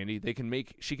 You're right, Andy.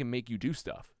 She can make you do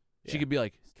stuff. She Yeah. could be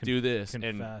like, do this and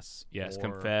Confess. yes, or,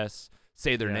 confess,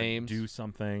 say their yeah, names, Do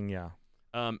something, yeah.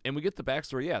 and we get the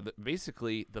backstory. Yeah,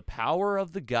 basically the power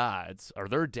of the gods are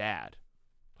their dad.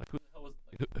 Who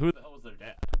the hell was their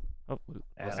dad? Oh,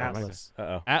 what's that? Atlas.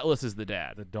 Uh-oh. Atlas is the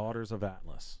dad. The Daughters of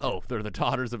Atlas. Oh, they're the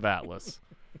Daughters of Atlas.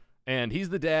 And he's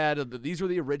the dad. These were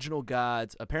the original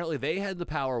gods. Apparently, they had the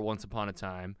power once upon a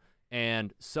time,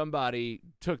 and somebody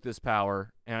took this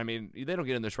power. And, I mean, they don't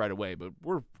get in this right away, but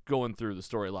we're going through the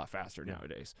story a lot faster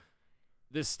nowadays.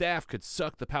 This staff could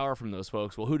suck the power from those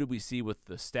folks. Well, who did we see with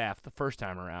the staff the first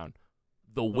time around?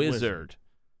 The wizard,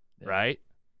 right?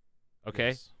 Okay.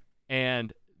 Yes.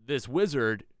 And this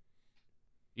wizard,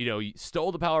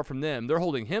 stole the power from them. They're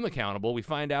holding him accountable. We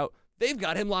find out they've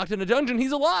got him locked in a dungeon.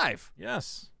 He's alive.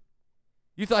 Yes.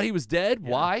 You thought he was dead? Yeah.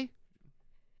 Why?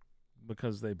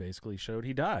 Because they basically showed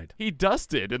he died. He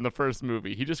dusted in the first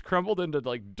movie. He just crumbled into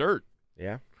dirt.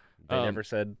 Yeah. They never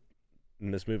said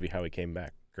in this movie how he came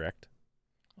back, correct?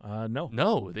 No.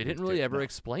 No, they didn't really ever No.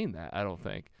 explain that, I don't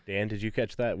think. Dan, did you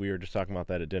catch that? We were just talking about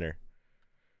that at dinner.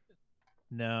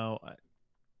 No,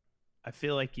 I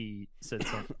feel like he said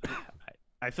something.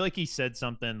 I feel like he said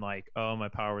something like, "Oh, my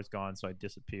power was gone, so I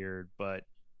disappeared." But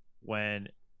when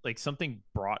something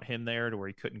brought him there to where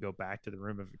he couldn't go back to the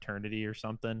room of eternity or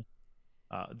something,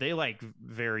 They like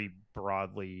very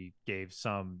broadly gave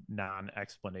some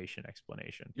non-explanation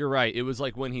explanation. You're right. It was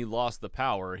like when he lost the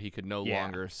power, he could no Yeah.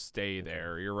 longer stay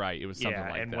there. You're right. It was something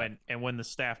like and that. when the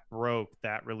staff broke,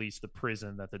 that released the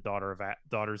prison that the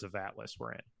daughters of Atlas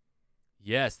were in.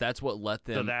 Yes, that's what let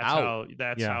them So that's out.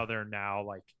 how they're now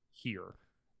like here.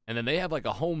 And then they have like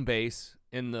a home base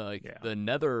in the the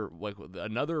nether, like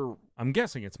another, I'm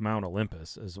guessing it's Mount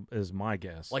Olympus is my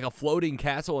guess. like a floating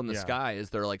castle in the Yeah. sky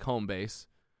is their like home base.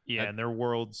 Yeah, and their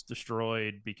world's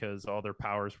destroyed because all their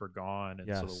powers were gone,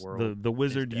 and so the world. the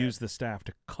wizard dead. used the staff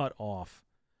to cut off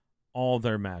all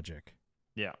their magic.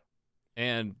 Yeah,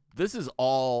 And this is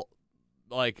all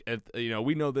like,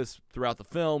 we know this throughout the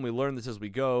film. We learn this as we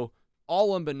go.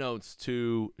 All unbeknownst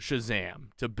to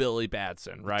Shazam, to Billy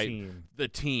Batson, right? Team. The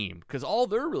team. Because all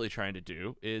they're really trying to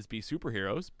do is be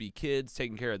superheroes, be kids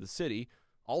taking care of the city.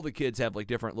 All the kids have like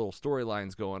different little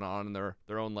storylines going on and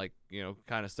their own like,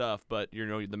 kind of stuff. But,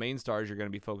 the main stars you're going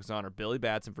to be focused on are Billy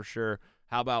Batson for sure.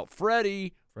 How about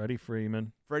Freddie? Freddie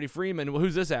Freeman. Freddie Freeman. Well,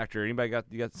 who's this actor? Somebody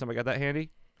got that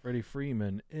handy? Freddie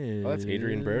Freeman is. Well, that's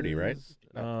Adrian Brody, right?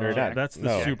 Or not. That's the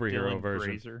No. superhero Dylan version.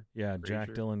 Grazer. Yeah, Jack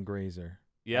Grazer. Dylan Grazer.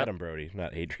 Yeah. Adam Brody,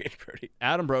 not Adrian Brody.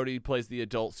 Adam Brody plays the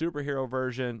adult superhero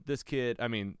version. This kid,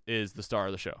 is the star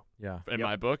of the show. Yeah. In Yep.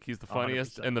 my book, he's the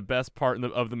funniest 100%. and the best part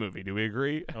of the movie. Do we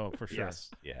agree? Oh, for sure. Yes.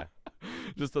 Yeah.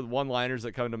 Just the one-liners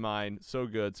that come to mind. So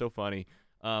good, so funny.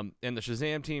 And the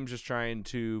Shazam team's just trying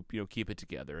to, keep it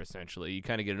together, essentially. You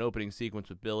kind of get an opening sequence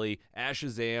with Billy as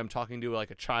Shazam talking to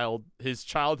like his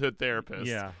childhood therapist.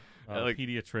 Yeah. Like,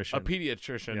 Pediatrician. A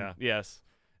pediatrician, Yeah. yes.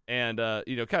 And,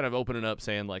 kind of opening up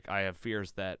saying, like, I have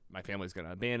fears that my family's going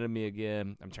to abandon me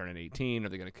again. I'm turning 18. Are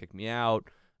they going to kick me out?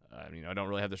 I don't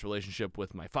really have this relationship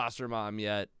with my foster mom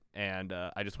yet. And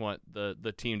I just want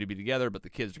the team to be together, but the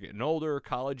kids are getting older.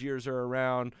 College years are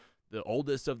around. The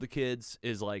oldest of the kids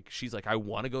is like, she's like, I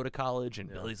want to go to college. And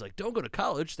Billy's like, don't go to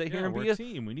college. Stay here and we're be a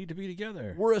team. We need to be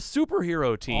together. We're a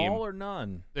superhero team. All or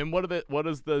none. And what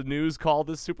does the news call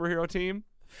this superhero team?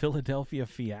 Philadelphia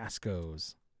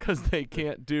Fiascos. Because they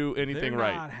can't do anything They're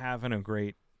right. not having a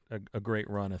great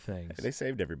run of things. They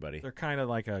saved everybody. They're kind of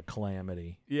like a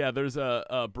calamity. Yeah, there's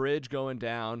a bridge going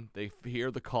down. They hear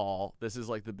the call. This is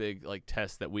like the big like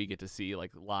test that we get to see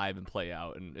like live and play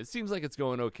out. And it seems like it's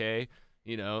going okay.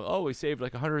 We saved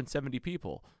like 170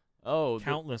 people. Oh,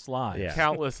 Countless lives. Yeah.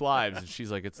 countless lives. And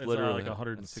she's like, it's literally like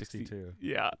 162.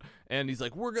 Yeah. And he's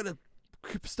like, we're going to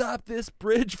stop this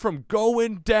bridge from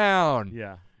going down.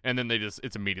 Yeah. And then it's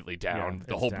immediately down. Yeah,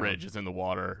 the it's whole down. bridge is in the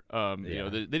water. Yeah.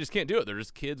 They just can't do it. They're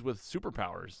just kids with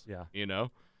superpowers. Yeah.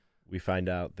 We find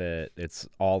out that it's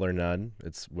all or none.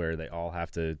 It's where they all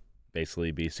have to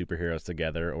basically be superheroes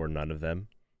together or none of them.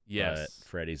 Yes. But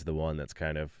Freddy's the one that's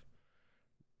kind of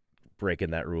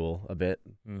breaking that rule a bit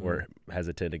or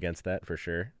hesitant against that for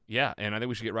sure. Yeah, and I think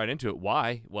we should get right into it.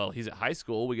 Why? Well, he's at high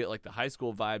school. We get like the high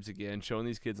school vibes again, showing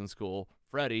these kids in school.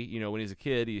 Freddie, when he's a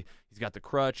kid, he's got the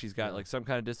crutch. He's got like some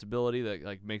kind of disability that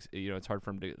like makes it's hard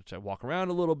for him to walk around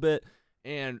a little bit.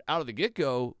 And out of the get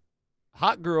go,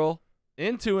 hot girl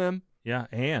into him. Yeah.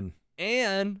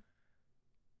 And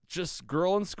just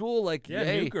girl in school, like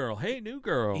new girl. Hey, new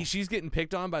girl. She's getting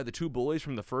picked on by the two bullies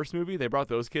from the first movie. They brought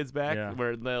those kids back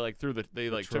where they like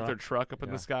took their truck up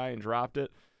in the sky and dropped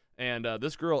it. And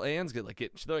this girl Anne's they're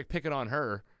like picking on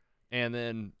her, and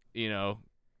then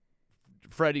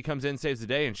Freddie comes in, saves the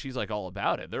day, and she's like all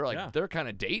about it. They're like they're kind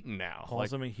of dating now.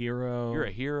 Calls like, him a hero. You're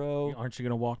a hero. Aren't you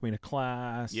gonna walk me to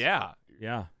class? Yeah.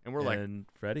 Yeah. And we're like,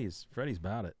 Freddy's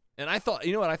about it. and I thought,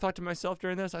 what I thought to myself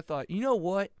during this? I thought,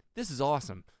 what? This is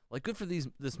awesome. Like, good for this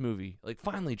movie. Like,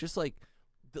 finally, just like,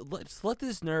 let's let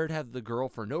this nerd have the girl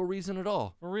for no reason at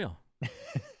all. For real.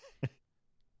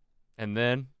 And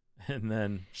then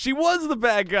She was the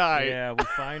bad guy. Yeah, we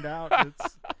find out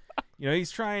it's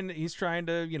he's trying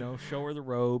to, show her the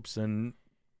ropes and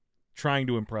trying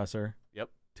to impress her. Yep.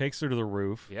 Takes her to the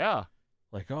roof. Yeah.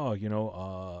 Like,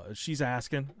 she's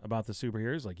asking about the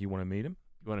superheroes. Like, you want to meet him?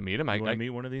 You want to meet him? You want to meet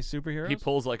one of these superheroes? He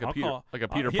pulls like a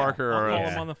Peter Parker. I'll or call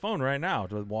him on the phone right now.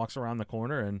 Walks around the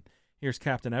corner and here's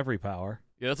Captain Everypower.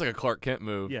 Yeah, that's like a Clark Kent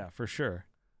move. Yeah, for sure.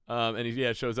 And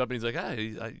he shows up and he's like,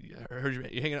 I heard you're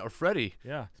hanging out with Freddie.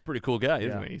 Yeah. He's a pretty cool guy,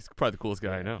 isn't he? He's probably the coolest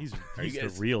guy I know. He's Are you the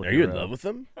guys- real Are you in hero. love with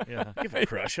him? Yeah. You have a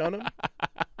crush on him?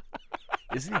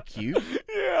 Isn't he cute?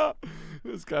 Yeah. It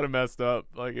was kind of messed up.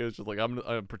 Like, it was just like,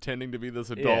 I'm pretending to be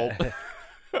this adult. Yeah.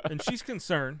 And she's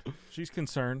concerned. She's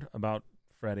concerned about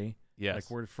Freddie. Yes. Like,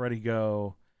 where did Freddie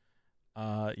go?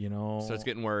 So it's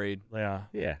getting worried. Yeah.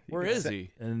 Yeah. Where is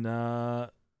he? And then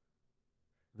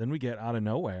we get out of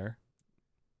nowhere.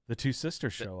 The two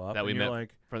sisters show up. that we and you're met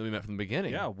like, we met from the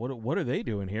beginning. yeah, what are they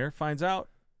doing here? Finds out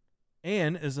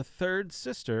Anne is a third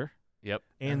sister, Yep.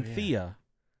 Anthea.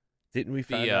 Didn't we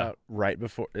find out right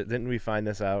before? Didn't we find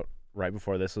this out right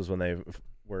before this was when they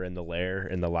were in the lair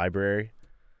in the library,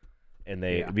 and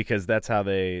because that's how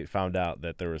they found out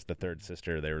that there was the third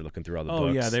sister. They were looking through all the books.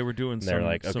 Oh yeah, they were doing and some. they're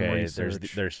like, some okay,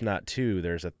 research. there's not two,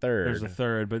 there's a third. There's a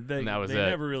third, but they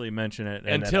never really mention it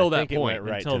until that it point. Went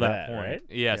right until to that that point. right?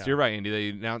 Yes, you're right,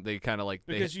 Andy. They kind of like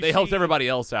they helped see- everybody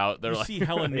else out. They're You like, see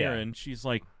Helen Mirren, she's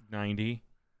like 90,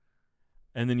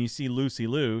 and then you see Lucy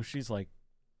Liu, she's like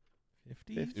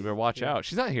 50. you better watch out.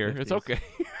 She's not here. 50s. It's okay.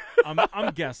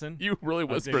 I'm guessing. You really I'm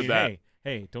whispered thinking, that.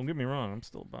 Hey, don't get me wrong. I'm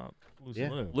still about Lucy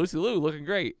Liu. Lucy Liu looking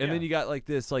great, and Yeah. then you got like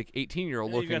this like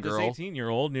 18-year-old And then you looking got girl. this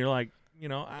 18-year-old, and you're like,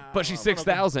 But she's I'm not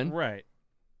gonna- 6,000. Right.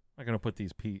 I'm not gonna put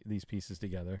these pieces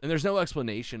together. And there's no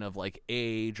explanation of like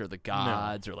age or the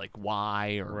gods or like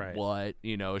why or Right. what.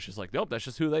 It's just like, nope, that's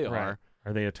just who they Right. are.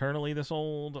 Are they eternally this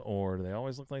old, or do they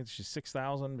always look like she's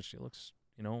 6,000, but she looks,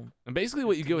 And basically,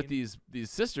 what you get with 15. these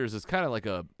sisters is kind of like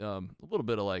a little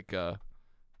bit of like a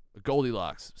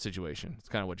Goldilocks situation. It's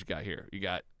kind of what you got here. You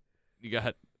got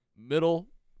middle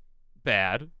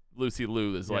bad. Lucy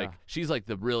Liu is like she's like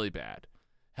the really bad.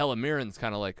 Helen Mirren's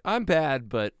kind of like, I'm bad,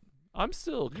 but I'm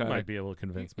still You kind might of. be able to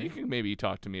convince You me. can maybe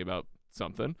talk to me about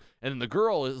something. And then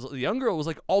the young girl was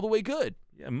like all the way good.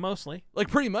 Yeah, mostly. Like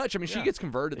pretty much. I mean, she Yeah. gets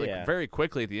converted like Yeah. very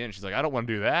quickly at the end. She's like, I don't want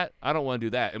to do that. I don't want to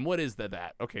do that. And what is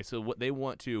that? Okay, so what they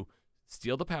want to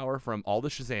steal the power from all the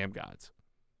Shazam gods.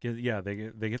 They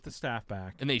get the staff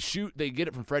back. And they get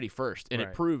it from Freddy first, and it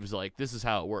Right. proves like this is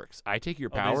how it works. I take your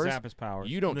They powers, zap his powers.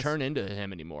 you don't And this- turn into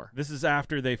him anymore. This is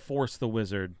after they force the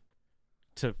wizard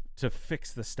to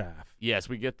fix the staff. Yes,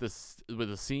 we get this with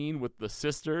a scene with the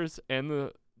sisters and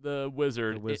the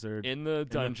wizard, in the in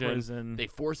dungeon. the prison They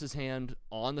force his hand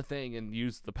on the thing and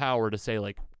use the power to say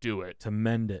like, do it, to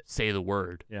mend it. say the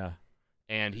word, Yeah.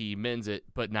 and he mends it,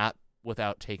 but not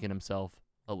without taking himself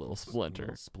a little splinter.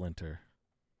 Little splinter.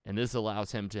 And this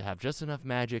allows him to have just enough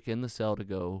magic in the cell to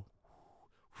go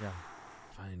Yeah.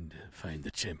 Find the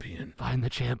champion. find the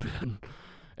champion.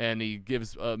 And he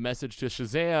gives a message to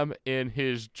Shazam in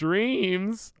his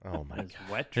dreams. Oh my His god.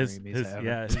 wet dream he's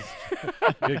having.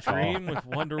 His dream with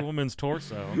Wonder Woman's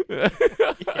torso.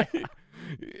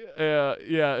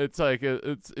 Yeah, it's like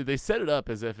they set it up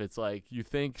as if it's like you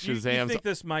think Shazam's. You think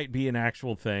this might be an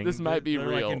actual thing? This might be They're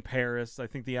real. Like in Paris, I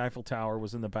think the Eiffel Tower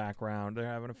was in the background. They're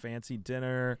having a fancy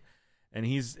dinner, and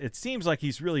it seems like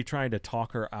he's really trying to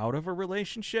talk her out of a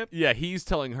relationship. Yeah, he's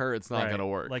telling her it's not Right. gonna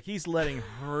work. Like he's letting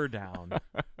her down,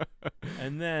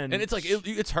 and then and it's like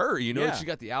it's her. Yeah. She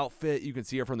got the outfit. You can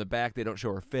see her from the back. They don't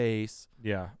show her face.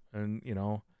 yeah, and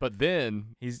But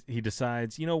then he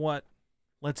decides, you know what?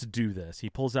 Let's do this. He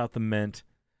pulls out the mint,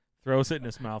 throws it in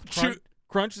his mouth,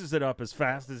 crunches it up as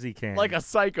fast as he can, like a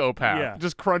psychopath, Yeah.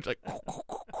 just crunch like.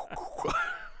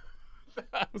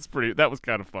 That was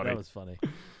kind of funny. That was funny.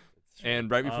 And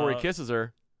right before he kisses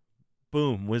her,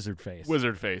 Boom, wizard face.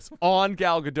 wizard face on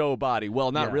Gal Gadot body.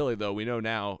 Well, not Yeah. really though. We know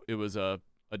now it was a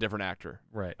different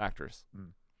Right. actress,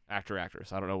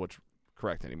 actress. I don't know what's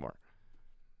correct anymore.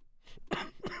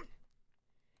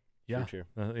 Yeah. True.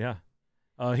 Yeah.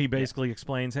 He basically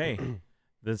explains, hey,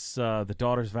 the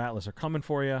daughters of Atlas are coming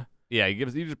for you. Yeah, he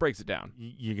just breaks it down.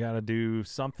 You got to do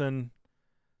something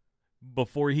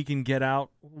before he can get out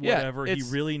whatever he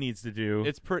really needs to do.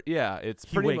 It's pretty He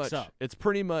pretty wakes much up. It's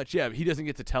pretty much he doesn't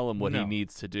get to tell him what he No.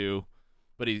 needs to do,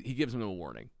 but he gives him a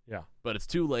warning. Yeah. But it's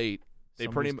too late. They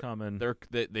Somebody's coming.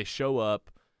 they show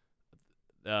up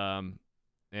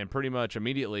and pretty much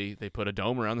immediately they put a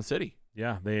dome around the city.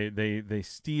 Yeah, they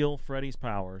steal Freddy's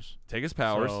powers. Take his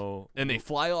powers So and they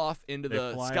fly off into they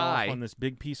the fly sky. off on this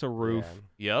big piece of roof.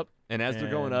 Yep. And as they're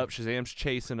going And- up, Shazam's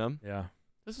chasing them. Yeah.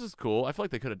 This is cool. I feel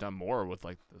like they could have done more with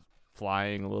like the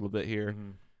flying a little bit here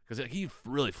Mhm. because he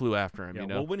really flew after him. Yeah, You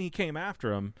know. well, when he came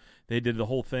after him, they did the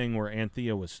whole thing where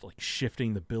Anthea was like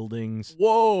shifting the buildings.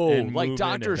 Whoa! and Like moving,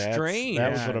 Doctor and Strange.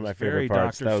 That was Yeah, one of it my very favorite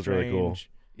parts. Doctor That was really cool.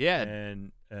 Strange. Yeah.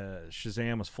 And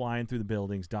Shazam was flying through the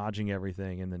buildings, dodging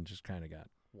everything, and then just kind of got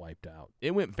wiped out.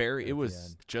 It went very. at It the was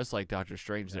end. just like Doctor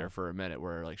Strange Yeah. there for a minute,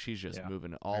 where like she's just Yeah.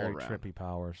 moving all Very around. trippy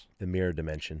powers. The mirror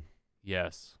dimension,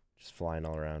 Yes. just flying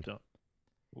all around. So,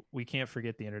 we can't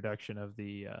forget the introduction of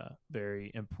the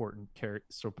very important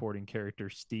supporting character,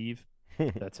 Steve.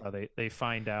 That's how they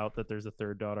find out that there's a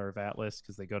third daughter of Atlas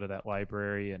because they go to that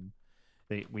library and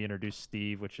we introduce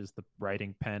Steve, which is the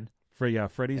writing pen.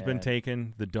 Freddy's been And-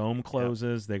 taken. The dome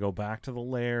closes. They go back to the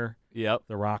lair, Yep.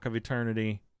 the Rock of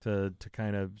Eternity, to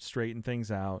kind of straighten things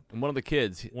out. And one of the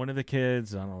kids, One of the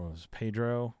kids, I don't know, it was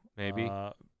Pedro, maybe.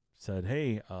 said,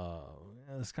 "Hey,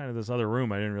 there's kind of this other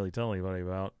room I didn't really tell anybody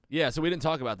about." Yeah, so we didn't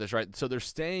talk about this, right? So they're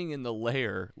staying in the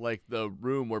lair, like the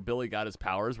room where Billy got his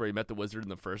powers, where he met the wizard in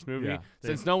the first movie. Yeah,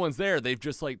 Since no one's there, they've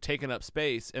just like taken up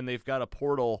space, and they've got a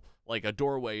portal, like a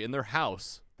doorway in their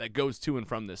house that goes to and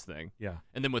from this thing. Yeah.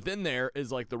 And then within there is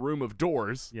like the room of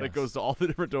doors Yes. that goes to all the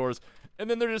different doors. And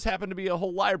then there just happened to be a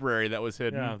whole library that was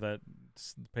hidden. Yeah, that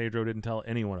Pedro didn't tell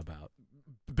anyone about.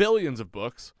 Billions of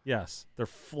books Yes, they're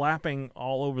flapping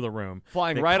all over the room,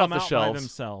 flying They right off come the out by shelves.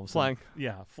 themselves. Flying.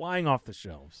 Flying off the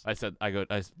shelves. I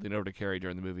leaned over to Carrie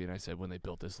during the movie and I said, when they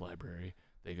built this library,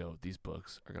 they go, these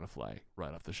books are going to fly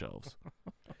right off the shelves.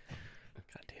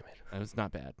 God damn it. And it's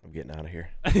not bad. I'm getting out of here.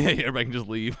 Yeah, everybody can just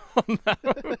leave.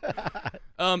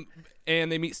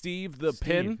 And they meet Steve the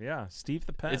Pin. Yeah, Steve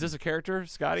the Pen. Is this a character,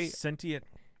 Scotty? Sentient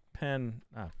pen.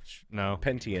 No.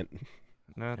 Pentient.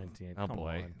 No. Sentient. Oh Come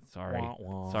boy. on. Sorry. Wah,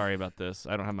 wah. Sorry about this.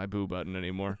 I don't have my boo button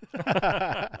anymore.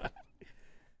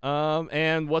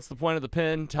 And what's the point of the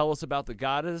pin? Tell us about the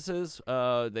goddesses.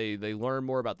 They learn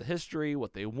more about the history,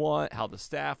 what they want, how the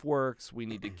staff works. We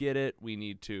need to get it. We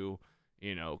need to,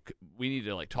 we need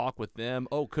to like talk with them.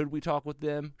 Oh, could we talk with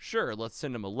them? Sure. Let's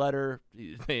send them a letter.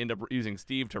 They end up using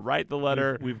Steve to write the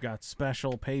letter. We've got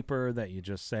special paper that you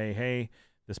just say, hey,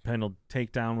 this pen will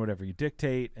take down whatever you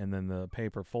dictate, and then the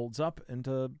paper folds up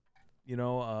into,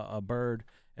 a bird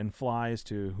and flies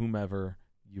to whomever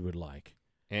you would like.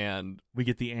 And We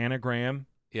get the anagram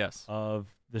yes, of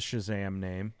the Shazam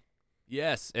name.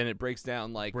 yes, and it breaks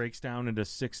down like Breaks down into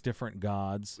 6 different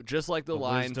gods. just like the The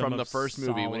line wisdom from the of first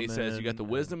movie when he says you got the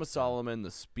Solomon wisdom of Solomon,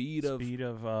 the speed of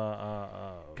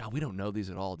God. We don't know these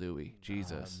at all, do we?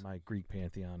 Jesus. My Greek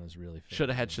pantheon is really Should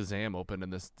have had Shazam open in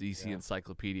this DC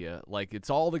encyclopedia. Like, it's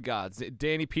all the gods.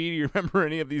 Danny P, do you remember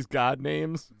any of these god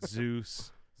names?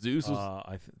 Zeus. Zeus was...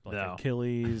 No.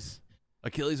 Achilles.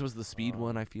 Achilles was the speed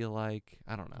one, I feel like.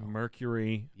 I don't know.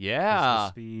 Mercury. is the Yeah.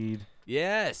 speed.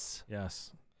 Yes.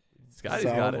 Yes. Scotty's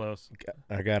Solid. got it. Close.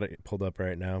 I got it pulled up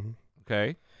right now.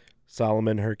 Okay.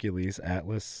 Solomon, Hercules,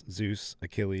 Atlas, Zeus,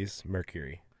 Achilles,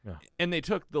 Mercury. And they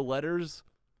took the letters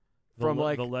The from, le-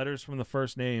 like... the letters from the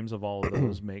first names of all of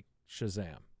those make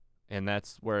Shazam. And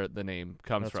that's where the name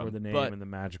comes That's from. where the name But and the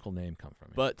magical name come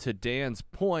from. But to Dan's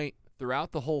point,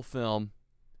 throughout the whole film,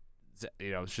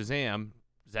 Shazam,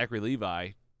 Zachary Levi,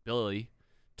 Billy,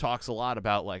 talks a lot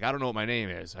about, like, I don't know what my name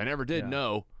is. I never did Yeah.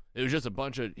 know. It was just a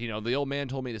bunch of, the old man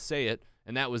told me to say it,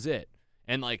 and that was it.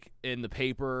 And, like, in the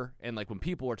paper, and, like, when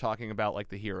people are talking about, like,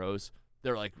 the heroes,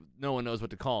 they're like, no one knows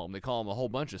what to call them. They call them a whole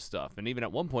bunch of stuff. And even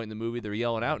at one point in the movie, they're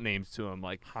yelling out names to him,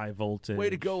 like, High voltage. way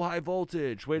to go, High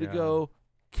Voltage. Way to Yeah. go,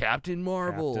 Captain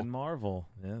Marvel. Captain Marvel.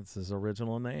 Yeah, it's his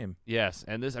original name. Yes,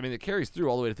 and this, it carries through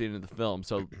all the way to the end of the film.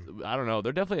 So, I don't know.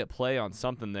 They're definitely at play on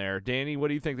something there. Danny, what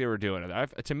do you think they were doing?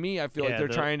 To me, I feel like they're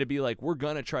trying to be like, we're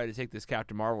going to try to take this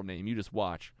Captain Marvel name. You just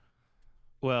watch.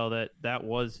 Well, that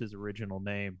was his original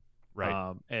name.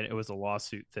 Right. And it was a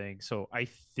lawsuit thing. So I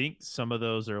think some of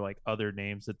those are like other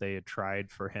names that they had tried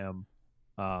for him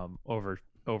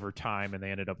over time, and they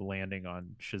ended up landing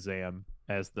on Shazam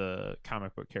as the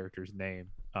comic book character's name.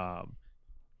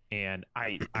 And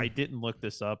I didn't look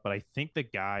this up, but I think the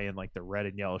guy in like the red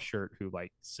and yellow shirt who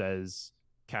like says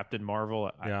Captain Marvel,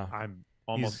 Yeah. I'm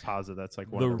almost He's positive that's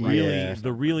like one The of the really Yeah.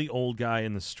 the really old guy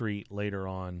in the street later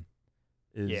on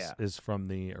is Yeah. is from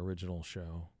the original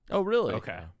show. Oh, really?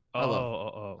 Okay. Yeah. I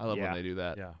love yeah. when they do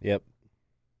that. Yeah. Yep.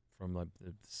 From like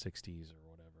the 60s or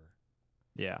whatever.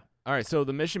 Yeah. All right, so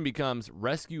the mission becomes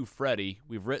rescue Freddy.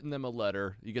 We've written them a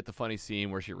letter. You get the funny scene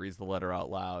where she reads the letter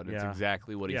out loud. It's Yeah.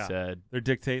 exactly what he Yeah. said. They're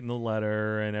dictating the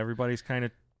letter, and everybody's kind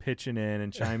of pitching in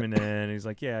and chiming in. He's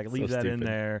like, "Yeah, leave that in stupid.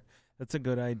 there. That's a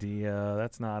good idea.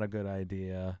 That's not a good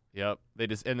idea." Yep.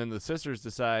 And then the sisters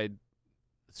decide,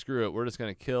 screw it, we're just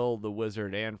going to kill the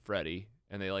wizard and Freddy.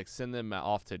 And they like send them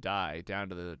off to die down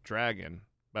to the dragon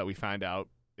that we find out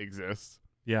exists.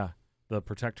 Yeah, the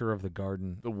protector of the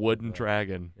garden. The wooden The-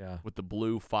 dragon Yeah, with the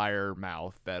blue fire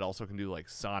mouth that also can do like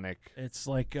sonic. it's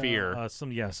like Fear.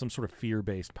 some sort of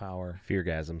fear-based power.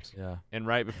 Feargasms. Yeah, And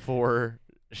right before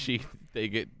right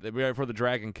before the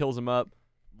dragon kills him up,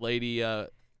 Lady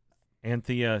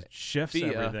Anthea shifts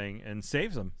Thea. everything and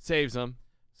saves him saves him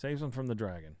from the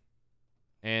dragon.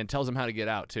 and tells him how to get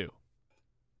out too.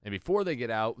 And before they get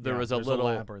out, there was a there's little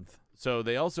labyrinth. So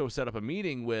they also set up a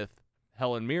meeting with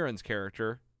Helen Mirren's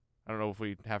character. I don't know if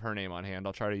we have her name on hand.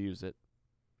 I'll try to use it.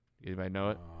 Anybody know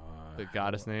it? The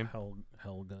goddess name?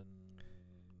 Helga.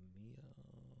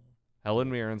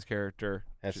 Helen Mirren's character.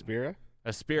 Hespera?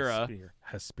 Aspira.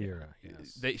 Hespera.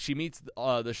 Yes. She meets the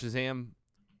Shazam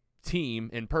team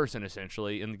in person,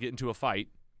 essentially, and get into a fight.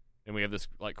 and we have this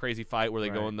like crazy fight where they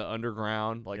go Right. in the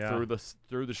underground, like Yeah.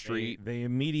 through the street. They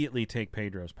immediately take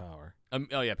Pedro's power.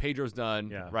 Oh yeah, Pedro's done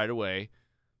Yeah. right away.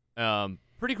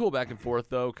 Pretty cool back and forth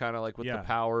though, kind of like with the Yeah.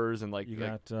 powers and like You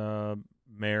like, got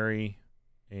Mary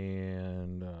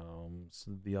and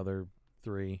the other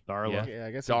three. Darla. Yeah,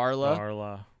 I guess Darla.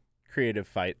 Darla. creative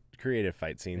fight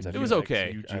scenes. I And It feel was like.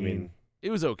 okay. Eugene. I mean, It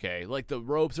was okay. Like the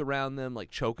ropes around them, like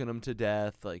choking them to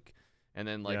death, like, and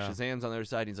then like Yeah. Shazam's on the other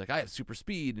side. And he's like, I have super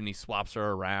speed, and he swaps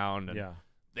her around. And Yeah.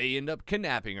 they end up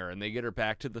kidnapping her, and they get her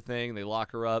back to the thing. They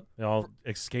lock her up. They all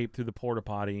escape through the porta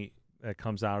potty that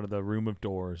comes out of the room of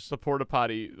doors. The porta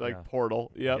potty Yeah.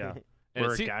 portal. Yep. Yeah. And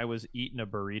Where it a guy was eating a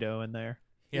burrito in there.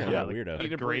 Yeah. what a like, weirdo.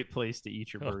 Eat A a great place to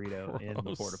eat your Oh, burrito in the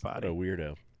gross. porta What potty. a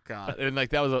weirdo. God, and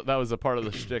like that was a part of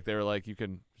the shtick. They were like, you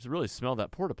can just really smell that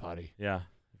porta potty, Yeah.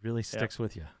 It really sticks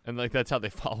with you. and like that's how they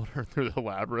followed her through the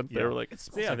labyrinth. They Yeah. were like, it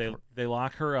So smells yeah, like they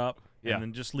lock her up Yeah. and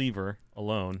then just leave her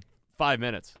alone. 5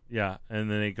 minutes. Yeah, and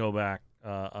then they go back.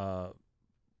 The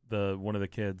one of the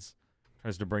kids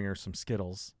tries to bring her some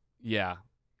Skittles. Yeah,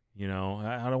 You know,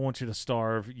 I don't want you to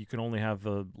starve. You can only have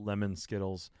the lemon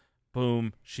Skittles.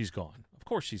 Boom, she's gone. Of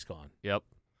course she's gone. yep.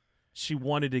 She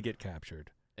wanted to get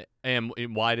captured. And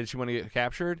why did she want to get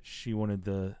captured? She wanted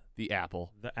the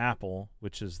apple. apple,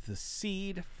 which is the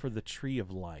seed for the tree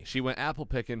of life, She went apple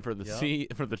picking for the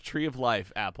Yep. for the tree of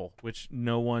life apple. which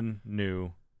no one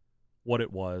knew what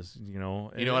it was. You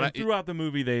know, You know what and throughout the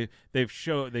movie they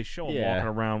show him Yeah. walking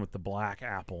around with the black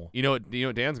apple You know what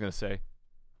Dan's gonna say?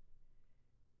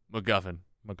 MacGuffin.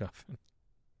 MacGuffin.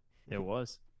 It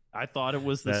was. I thought it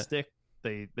was the That- stick.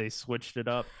 They switched it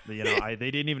up. You know, they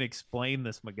didn't even explain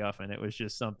this MacGuffin. It was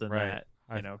just something Right. that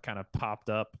I- kind of popped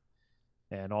up,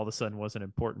 and all of a sudden was an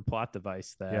important plot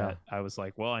device that Yeah. I was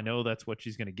like, well, I know that's what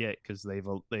she's gonna get because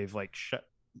they've like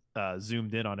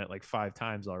zoomed in on it like 5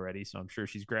 times already. So I'm sure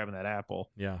she's grabbing that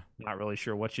apple. Yeah, Not really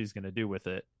sure what she's gonna do with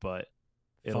it, but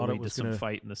it'll Thought it lead to was some gonna-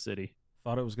 fight in the city.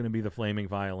 thought it was going to be the flaming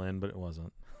violin, but it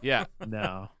wasn't. Yeah.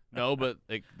 No. No, but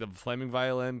like the flaming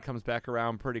violin comes back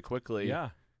around pretty quickly.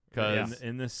 Yeah, Because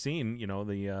in this scene, you know,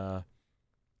 the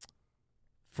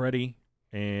Freddy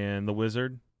and the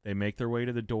wizard, they make their way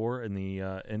to the door in the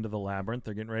end of the labyrinth.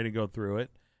 They're getting ready to go through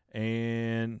it,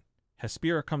 and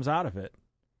Hespera comes out of it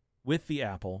with the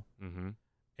apple,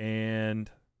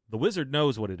 and the wizard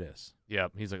knows what it is. Yeah,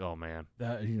 he's like, oh man,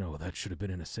 That should have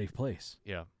been in a safe place.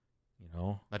 yeah,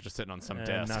 Not just sitting on some and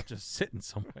desk. not just sitting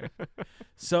somewhere.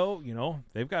 So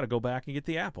they've got to go back and get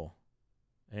the apple,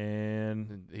 and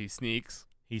And he sneaks.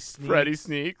 he sneaks, Freddy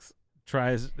sneaks.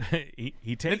 tries.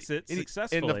 he takes it And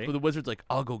successfully. the wizard's like,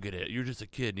 I'll go get it. You're just a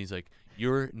kid. And he's like,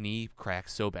 your knee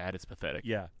cracks so bad it's pathetic.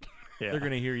 yeah. Yeah. They're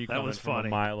gonna hear you That coming was from funny.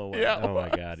 a mile away. Yeah. Oh my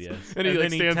God, yes. And he like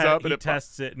then stands up and he it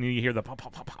tests it, and you hear the pop,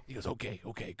 pop, pop, pop. He goes, okay,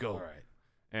 go. All right.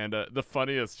 And the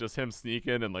funniest, just him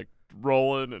sneaking and like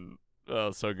rolling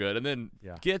and so good. And then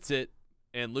Yeah. gets it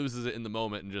and loses it in the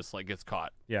moment and just like gets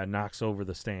caught. Yeah, knocks over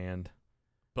the stand.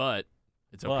 But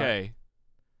it's But- okay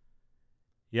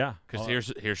Yeah, because here's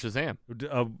Shazam,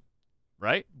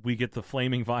 right? we get the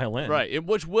flaming violin. Right.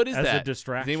 What is as that? a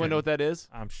distraction. Does anyone know what that is?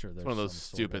 I'm sure there's It's one of those some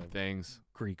sort stupid of things.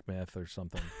 Greek myth or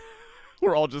something.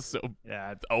 We're all just so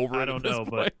Yeah, over it I at don't this know,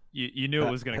 point. but you knew it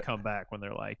was going to come back when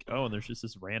they're like, oh, and there's just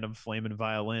this random flaming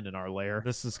violin in our lair.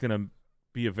 This is gonna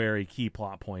be a very key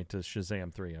plot point to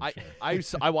Shazam 3. I'm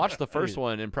sure. I watched the first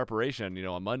one in preparation,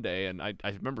 on Monday, and I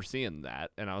remember seeing that,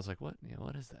 and I was like, what?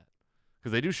 What is that?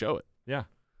 Because they do show it. Yeah.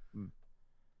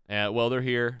 Well, they're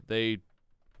here. They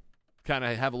kind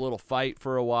of have a little fight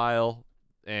for a while,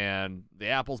 and the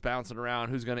apple's bouncing around.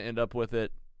 Who's going to end up with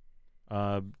it?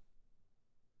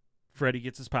 Freddy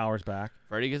gets his powers back.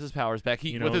 Freddy gets his powers back. He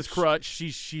You know, with his crutch.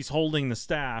 She's holding the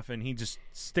staff, and he just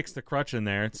sticks the crutch in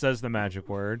there. It says the magic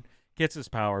word. Gets his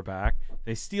power back.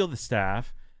 They steal the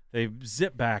staff. They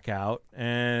zip back out,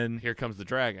 and Here comes the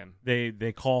dragon. they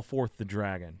call forth the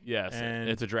dragon. Yes, And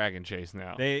it's a dragon chase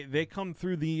now. They come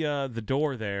through the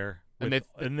door there, And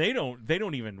and they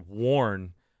don't even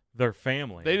warn their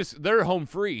family. They're home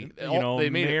free. They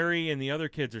made it. Mary and the other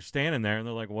kids are standing there, and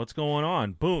they're like, "What's going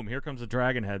on?" Boom! Here comes the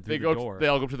dragon head through They the go. door. They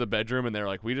all go up to the bedroom, and they're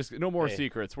like, "We just no more Hey.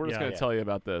 secrets. We're just Yeah. going to Yeah. tell you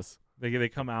about this." They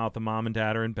come out. The mom and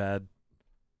dad are in bed.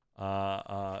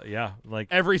 Yeah, like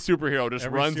Every superhero just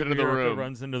every runs into the superhero room.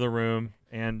 runs into the room,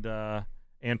 and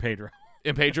Pedro.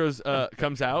 And Pedro's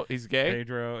comes out. He's gay.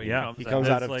 Pedro, yeah, He comes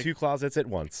out of like, 2 closets at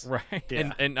once. right.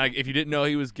 Yeah. And if you didn't know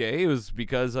he was gay, it was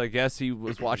because I guess he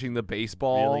was watching the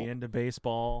baseball. Really into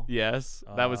baseball. Yes,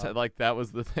 that was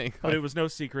the thing. But it was no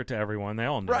secret to everyone. They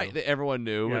all knew. Right, everyone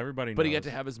knew. Yeah, everybody But he got knows.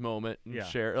 to have his moment and Yeah.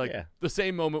 share, like Yeah. the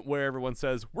same moment where everyone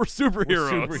says we're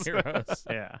superheroes. We're superheroes.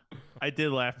 Yeah. I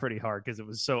did laugh pretty hard because it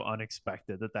was so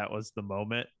unexpected that was the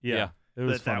moment Yeah. It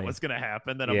was that funny. was going to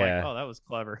happen. Then I'm Yeah. like, oh, that was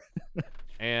clever.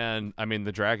 And I mean,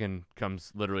 the dragon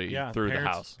comes literally through the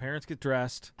house. Parents get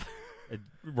dressed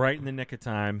right in the nick of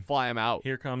time. Fly him out.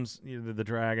 Here comes the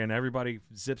dragon. Everybody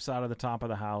zips out of the top of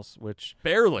the house, which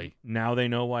Barely. now they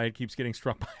know why it keeps getting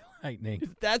struck by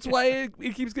lightning. That's why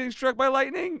it keeps getting struck by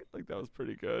lightning. Like, that was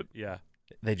pretty good. Yeah.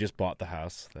 They just bought the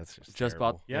house. That's just Just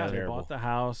terrible. bought- Yeah, they Terrible. bought the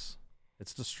house.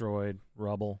 It's destroyed.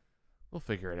 Rubble. We'll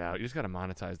figure it out. You just got to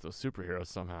monetize those superheroes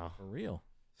somehow. For real.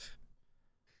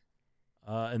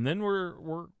 And then we're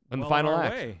In the well final on our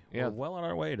act. way. Yeah. We're well on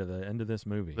our way to the end of this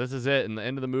movie. This is it. And the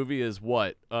end of the movie is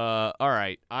what? All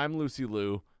right, I'm Lucy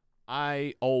Liu.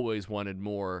 I always wanted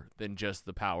more than just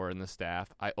the power and the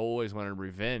staff. I always wanted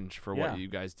revenge for Yeah. what you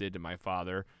guys did to my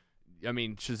father. I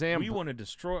mean, Shazam. I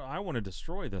want to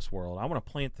destroy this world. I want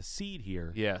to plant the seed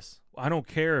here. Yes. I don't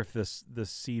care if this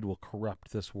seed will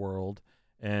corrupt this world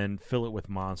and fill it with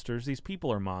monsters. These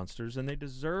people are monsters, and they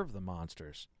deserve the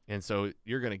monsters. And so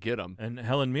you're going to get them. And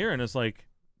Helen Mirren is like,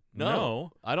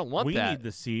 no, I don't want we that. need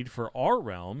the seed for our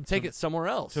realm. Take it somewhere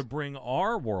else. to bring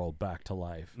our world back to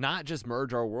life. Not just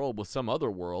merge our world with some other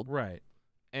world. Right.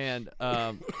 And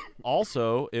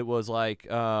also, it was like,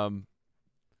 I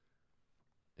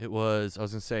was going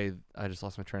to say, I just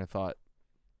lost my train of thought.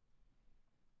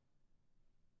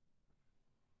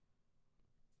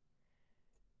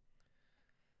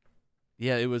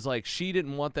 Yeah, it was like she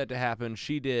didn't want that to happen.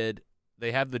 She did.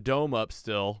 They have the dome up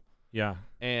still. Yeah.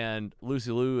 And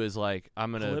Lucy Liu is like,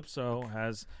 I'm going to. Calypso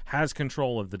has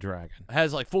control of the dragon.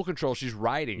 Has like full control. She's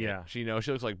riding Yeah. it. She looks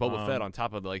like Boba Fett on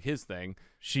top of like his thing.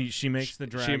 She makes the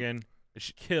dragon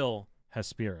kill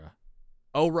Hespera.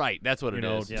 Oh, right. That's what it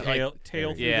is. Tail, Like,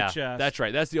 tail through yeah, the chest. that's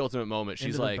right. That's the ultimate moment.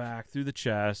 She's into like, the back through the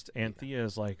chest. Anthea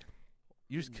is like,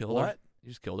 you just killed what? her. You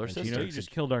just killed our And, sister. you just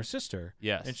killed our sister.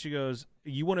 Yes. And she goes,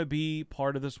 you want to be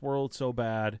part of this world so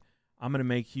bad, I'm going to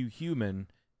make you human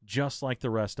just like the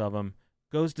rest of them.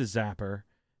 Goes to zap her,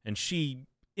 and she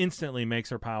instantly makes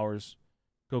her powers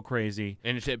go crazy.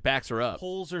 And it backs her up.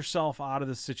 Pulls herself out of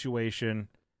the situation.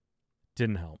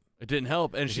 Didn't help. It didn't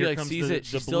help. And she here like comes sees the- it.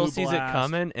 She the still blue sees blast. it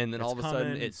coming, and then It's all of a sudden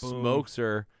coming, it boom. smokes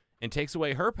her and takes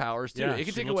away her powers too. Yeah, It can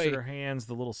she take looks away at her hands,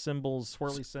 the little symbols,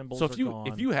 swirly symbols. So are gone.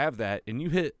 if you have that and you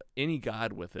hit any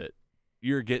god with it,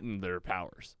 you're getting their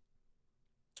powers.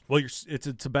 well,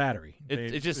 it's a battery.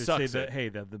 It just they sucks say that, it. hey,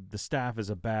 the staff is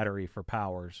a battery for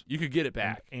powers You could get it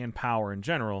back. and power in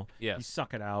general. Yes. You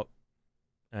suck it out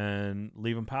and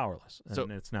leave them powerless, and So-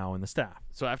 it's now in the staff.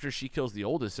 So after she kills the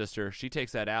oldest sister, she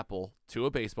takes that apple to a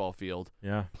baseball field,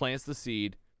 Yeah, plants the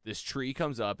seed. This tree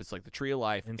comes up. It's like the tree of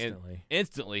life. instantly.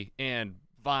 Instantly, and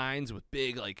vines with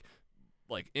big like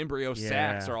embryo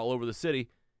sacs Yeah. are all over the city.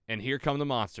 And here come the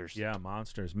monsters. Yeah,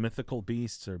 monsters, mythical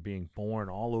beasts are being born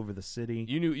all over the city.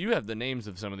 You have the names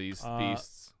of some of these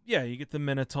beasts. Yeah, you get the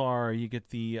Minotaur, you get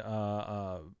the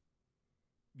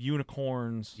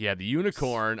unicorns. Yeah, the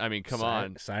unicorn. I mean, come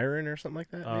on. Siren or something like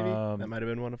that, maybe? That might have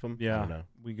been one of them. I Yeah, don't know.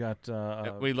 we got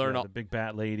we learn all- the big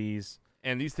bat ladies.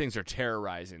 And these things are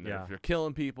terrorizing. Yeah. They're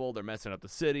killing people. They're messing up the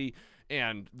city.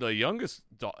 And the youngest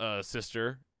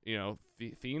sister,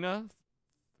 Thena.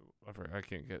 I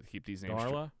can't keep these names.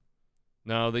 straight. Darla.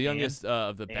 No, the youngest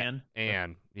of the Anne?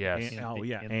 Anne. Yes. Ann- oh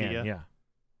yeah, Anthea? Ann, yeah.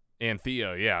 And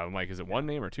Theo, yeah. I'm like, is it one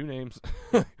name or two names?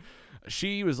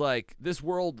 She was like, this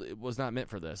world was not meant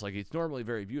for this. Like, it's normally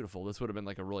very beautiful. This would have been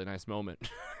like a really nice moment.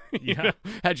 You Yeah. know,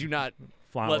 had you not,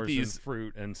 Flowers these- and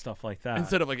fruit and stuff like that.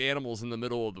 instead of like animals in the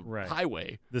middle of the Right.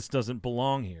 highway. This doesn't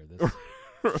belong here.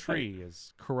 This tree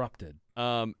is corrupted.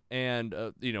 And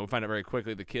we find out very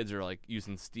quickly the kids are like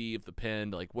using Steve the pen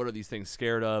to like, what are these things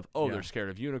scared of? Oh, Yeah. they're scared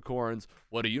of unicorns.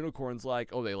 What are unicorns like?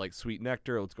 Oh, they like sweet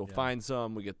nectar. Let's go Yeah. find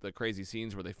some. We get the crazy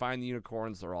scenes where they find the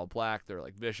unicorns. They're all black. They're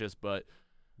like vicious, but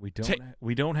We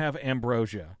don't have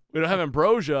ambrosia. we don't have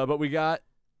ambrosia, but we got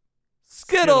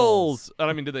Skittles. And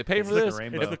I mean, did they pay It's for like a this?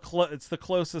 rainbow. It's the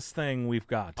closest thing we've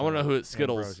got. I want to know who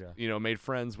Skittles, ambrosia. made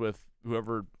friends with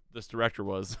whoever this director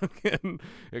was,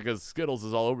 because Skittles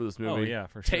is all over this movie. Oh yeah,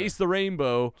 for sure. Taste the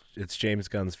rainbow. It's James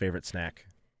Gunn's favorite snack.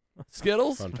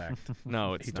 Skittles? Fun fact.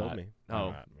 No, it's He not. told me.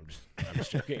 No, I'm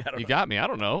just joking. I don't you know. got me. I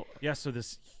don't know. Yeah, so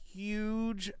this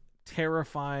huge,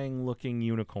 terrifying looking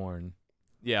unicorn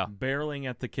Yeah. barreling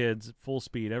at the kids full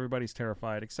speed. Everybody's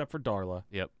terrified except for Darla.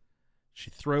 Yep. She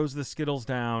throws the Skittles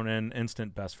down and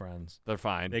instant best friends. They're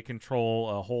fine. They control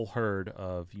a whole herd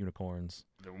of unicorns.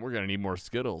 Then we're going to need more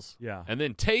Skittles. Yeah. And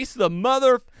then taste the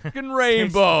motherfucking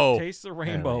rainbow. Taste the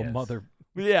rainbow, yes. mother.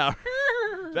 Yeah.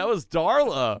 That was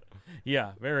Darla.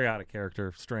 Yeah, very out of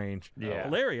character, strange. Yeah.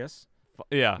 Hilarious.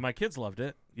 Yeah. My kids loved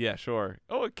it. Yeah, sure.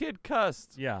 Oh, a kid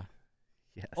cussed. Yeah.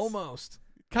 Yes. Almost.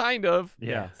 Kind of.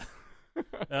 Yeah.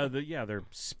 They're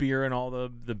spearing all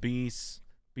the beasts.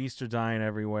 Beasts are dying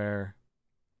everywhere.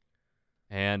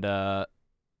 And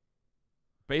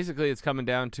basically it's coming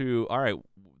down to, all right,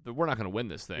 we're not going to win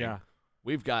this thing. Yeah.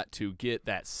 We've got to get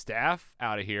that staff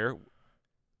out of here.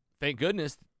 Thank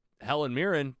goodness Helen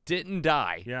Mirren didn't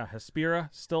die. Yeah, Hespera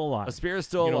still alive. Aspira's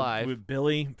still You know, alive.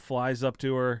 Billy flies up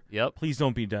to her. Yep. Please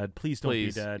don't be dead. Please don't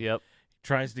Please. be dead. Yep.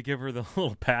 Tries to give her the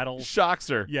little paddle. Shocks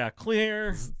her. Yeah,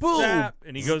 clear. Boom. Zap.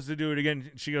 And he goes to do it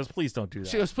again. She goes, please don't do that.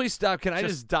 She goes, please stop. Can I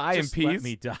just die in peace? Let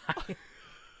me die.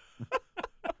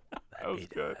 That was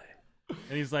good.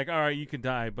 And he's like, all right, you can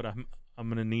die, but I'm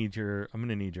gonna need your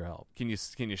help. Can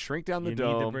you shrink down the You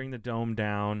dome? need to bring the dome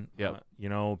down. Yep.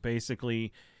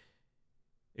 Basically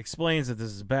explains that this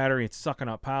is a battery. It's sucking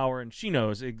up power, and she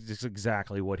knows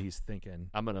exactly what he's thinking.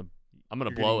 I'm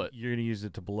gonna blow it. You're gonna use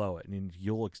it to blow it, and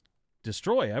you'll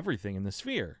destroy everything in the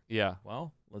sphere. Yeah.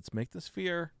 Well, let's make the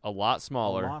sphere A lot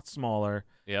smaller. a lot smaller.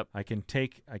 Yep. I can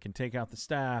take out the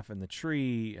staff and the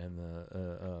tree and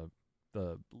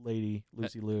the lady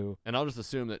Lucy Liu. And I'll just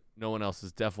assume that no one else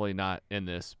is definitely not in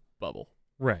this bubble.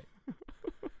 Right.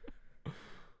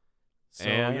 So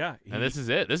and, yeah, and this is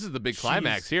it. This is the big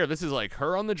climax here. This is like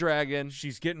her on the dragon.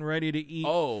 she's getting ready to eat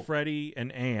Freddie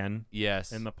and Anne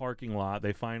Yes. in the parking lot.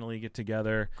 They finally get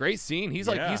together. Great scene. He's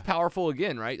Yeah. he's powerful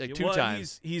again, right? Like two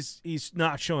times. He's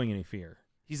not showing any fear.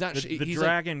 He's not. The he's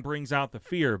dragon brings out the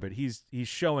fear, but he's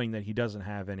showing that he doesn't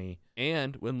have any.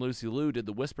 and when Lucy Liu did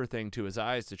the whisper thing to his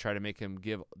eyes to try to make him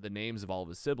give the names of all of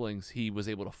his siblings, he was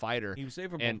able to fight her. He was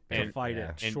able And- to and- fight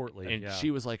yeah. it shortly. And yeah.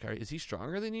 she was like, "Is he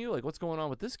stronger than you? Like, what's going on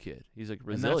with this kid? He's like And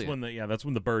resilient." that's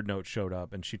when the bird note showed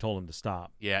up, and she told him to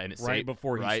stop yeah, and it right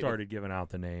before he right started giving out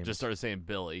the names. just started saying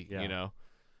Billy, Yeah. you know.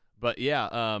 But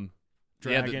yeah,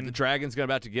 Dragon. the dragon's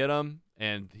about to get him,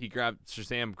 and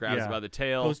Shazam grabs Yeah. him by the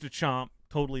tail. Goes to chomp,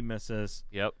 totally misses.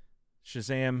 Yep,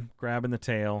 Shazam grabbing the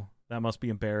tail. That must be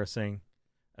embarrassing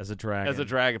as a dragon. as a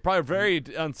dragon, probably very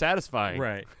unsatisfying,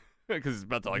 right? Because it's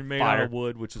about to like You're made fire. out of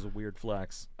wood, which is a weird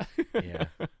flex. Yeah.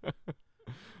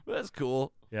 That's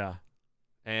cool. Yeah.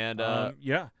 And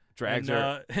Yeah. drags and,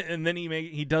 her. and then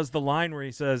he does the line where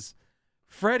he says,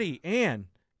 "Freddie, Anne,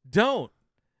 don't."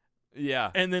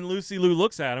 Yeah, And then Lucy Liu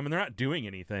looks at him, and they're not doing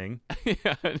anything.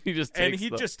 yeah. And he just takes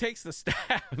just takes the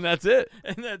staff, and that's it.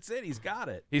 and that's it. He's got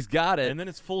it. He's got it. And then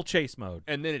it's full chase mode.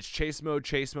 And then it's chase mode.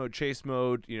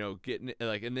 You know, getting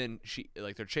like, and then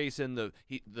they're chasing the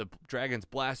dragon's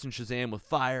blasting Shazam with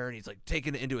fire, and he's like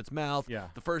taking it into its mouth. Yeah.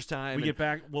 The first time We get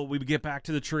back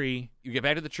to the tree. you get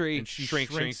back to the tree, and she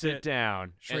shrinks it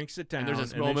down, Shrinks it down. And there's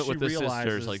this then moment she with the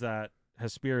realizes sisters, like, that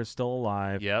Hespera is still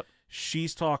alive. yep,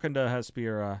 She's talking to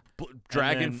Hespera,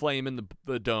 dragon then- flame in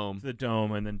the dome. the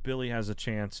dome, and then Billy has a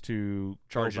chance to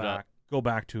Charge it up. go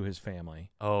back to his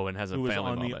family, Oh, and has a who was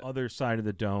family on moment. the other side of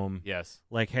the dome. Yes,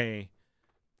 Like, hey,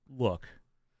 look,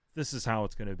 this is how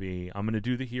it's going to be. I'm going to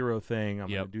do the hero thing. I'm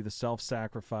Yep. going to do the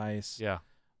self-sacrifice. yeah,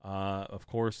 Of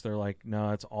course, they're like,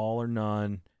 no, it's all or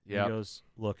none. Yep. He goes,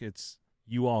 look, it's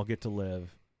you all get to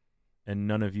live, and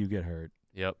none of you get hurt,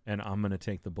 yep. and I'm going to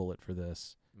take the bullet for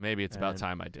this. Maybe it's about And-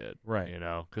 time I did. Right. You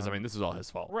know, because I mean, this is all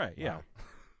his fault. Right, yeah. Wow.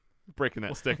 Breaking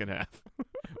that stick in half.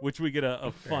 Which we get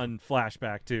a fun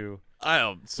flashback to.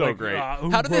 Oh, so Like, great. who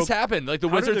How did this broke- happen? Like the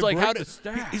how did wizard's they like, break how the did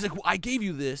staff? he's like, well, I gave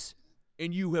you this,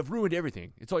 and you have ruined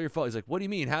everything. It's all your fault. He's like, what do you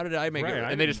mean? How did I make Right, it?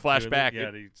 I And they didn't just flash do it. back. Yeah,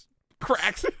 It he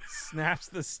cracks, snaps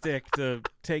the stick to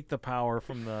take the power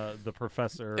from the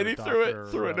professor. and he or threw doctor it or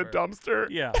threw it in a whatever. dumpster.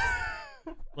 Yeah.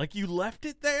 Like, you left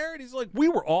it there? And he's like, we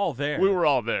were all there. We were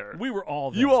all there. We were all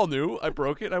there. You all knew. I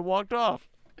broke it. I walked off.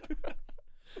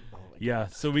 Yeah,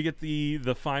 so we get the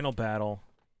final battle.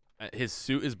 His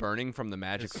suit is burning from the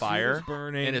magic His suit fire, is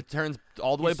burning. and it turns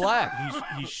all the way black.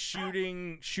 He's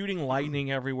shooting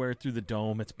lightning everywhere through the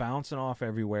dome. It's bouncing off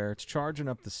everywhere. It's charging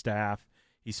up the staff.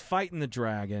 He's fighting the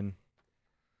dragon.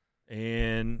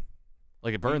 And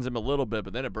Like it burns him a little bit,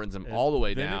 but then it burns him all the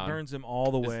way then down. it burns him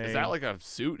all the Is- way. Is that like a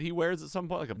suit he wears at some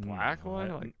point, like a black No, one?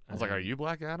 I- Like, I was like, I- are you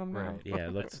Black Adam now? Right. Yeah,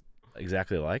 it looks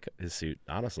exactly like his suit,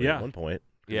 honestly, Yeah. at one point.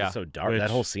 'Cause Yeah. It's so dark. Which- that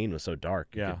whole scene was so dark.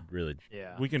 You Yeah. could really.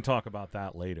 Yeah. We can talk about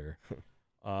that later.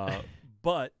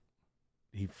 But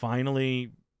he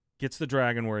finally gets the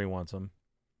dragon where he wants him.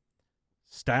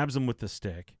 stabs him with the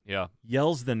stick, Yeah.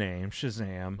 yells the name,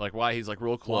 Shazam. Like why he's like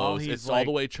real While close. he's, It's all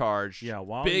the way charged. Yeah,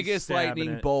 while he's Biggest stabbing lightning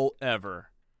it. bolt ever.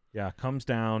 Yeah, comes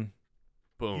down.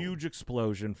 Boom. Huge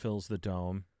explosion fills the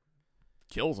dome.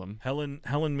 Kills him. Helen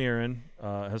Mirren,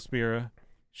 Hespera,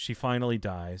 she finally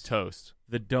dies. Toast.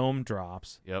 The dome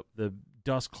drops. Yep. The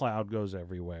dust cloud goes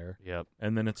everywhere. Yep.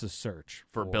 And then it's a search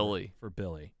For Billy. For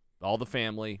Billy. All the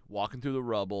family walking through the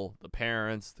rubble, the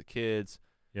parents, the kids,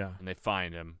 Yeah. and they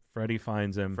find him. Freddy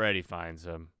finds him. Freddie finds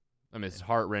him. I mean, it's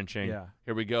heart-wrenching. Yeah.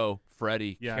 Here we go.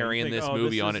 Freddie Yeah, you carrying think, this oh,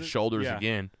 movie this on is its it? shoulders Yeah.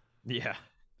 again. Yeah.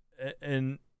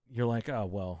 And you're like, oh,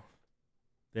 well,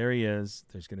 there he is.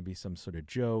 There's going to be some sort of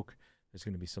joke. There's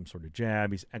going to be some sort of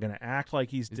jab. He's going to act like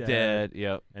he's He's dead. dead.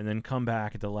 Yep. And then come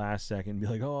back at the last second and be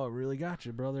like, oh, I really got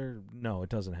you, brother. No, it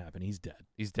doesn't happen. He's dead.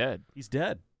 He's dead. He's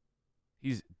dead.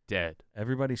 He's dead.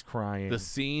 Everybody's crying. The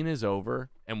scene is over,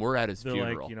 and we're at his They're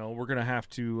funeral. like, we're going to have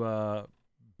to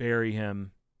bury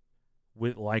him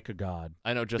with like a god.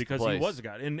 I know, just because the place. he was a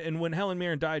god. And when Helen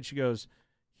Mirren died, she goes,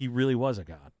 he really was a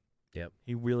god. Yep.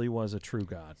 He really was a true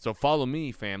god. So follow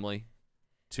me, family,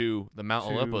 to the Mount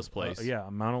To, Olympus place. yeah,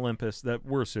 Mount Olympus. That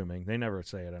we're assuming. They never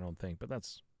say it, I don't think, but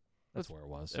that's where it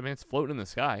was. I mean, it's floating in the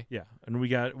sky. Yeah, and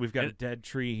we've got a dead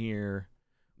tree here.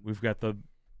 We've got the,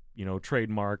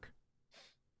 trademark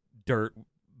dirt,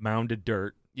 mounded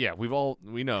dirt. Yeah,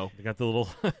 we know. They got the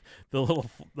little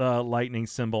lightning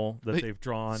symbol that they've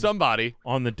drawn Somebody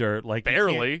on the dirt. Like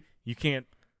barely. you can't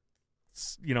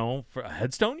for a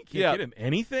headstone. You can't get him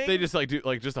anything. They just do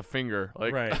just a finger,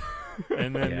 like right.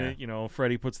 And then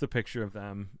Freddie puts the picture of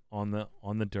them on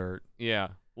the dirt. Yeah,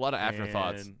 a lot of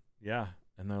afterthoughts. And,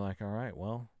 and they're like, all right,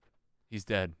 well, he's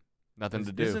dead. Nothing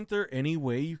to do. Isn't there any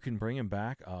way you can bring him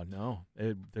back? Oh no,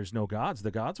 there's no gods.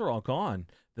 The gods are all gone.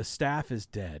 The staff is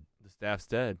dead. The staff's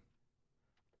dead.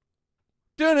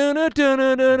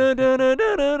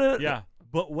 Yeah,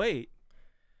 but wait.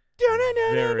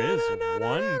 There is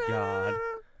one god.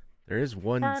 There is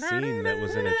one scene that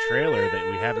was in a trailer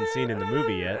that we haven't seen in the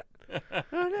movie yet.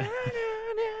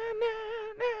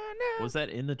 Was that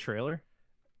in the trailer?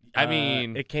 I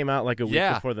mean, it came out like a week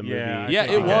before the movie. Yeah,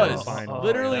 it was.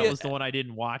 Literally, that was the one I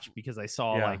didn't watch because I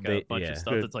saw a bunch of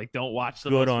stuff that's like, don't watch the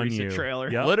Good most on recent you. trailer.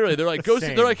 Yep. literally, they're like, go see.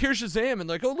 Same. They're like, here's Shazam, and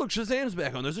like, oh look, Shazam's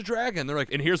back on. There's a dragon. They're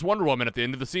like, and here's Wonder Woman at the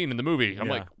end of the scene in the movie. I'm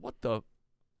Yeah. like, what the?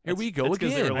 Here we go That's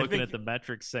because again. they were I looking think at the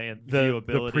metrics saying The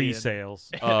viewability pre-sales.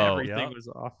 and Oh, everything yeah. was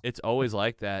off. It's always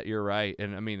like that. You're right,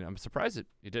 and I mean, I'm surprised it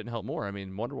didn't help more. I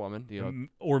mean, Wonder Woman,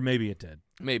 Or maybe it did.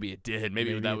 maybe it did. Maybe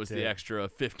Maybe that it was the did. extra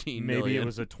 15 Maybe million. it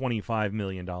was a $25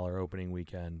 million opening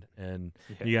weekend, and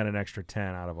you got an extra 10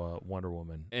 out of a Wonder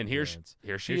Woman. And here appearance.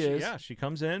 she is. Yeah, she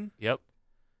comes in. Yep.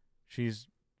 She's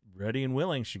ready and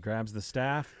willing. She grabs the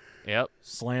staff, Yep.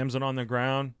 slams it on the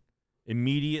ground,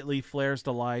 immediately flares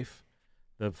to life.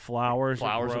 The flowers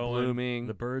are growing, blooming.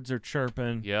 The birds are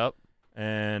chirping. Yep.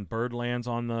 And bird lands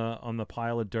on the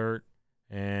pile of dirt,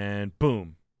 and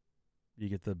boom, you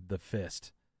get the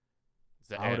fist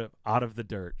out of the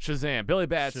dirt. Shazam, Billy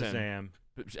Batson, Shazam.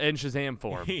 in Shazam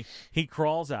form. He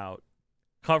crawls out,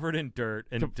 covered in dirt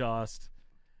and dust,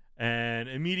 and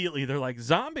immediately they're like,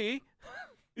 zombie.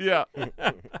 Yeah. And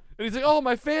he's like, "Oh,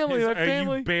 my family, my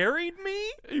family. You buried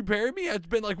me? You buried me? It's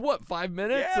been like what, 5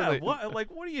 minutes?" Yeah. And What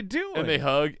are you doing? and they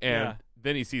hug, and Yeah.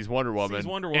 then he sees Wonder Woman, Sees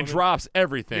Wonder and Woman. drops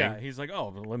everything. Yeah. He's like,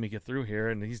 oh, but let me get through here,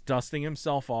 and he's dusting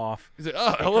himself off. He's like,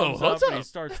 "Oh, He hello, comes what's up up?" and he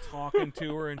starts talking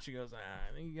to her, and she goes,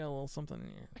 I think you got a little something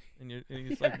in here. And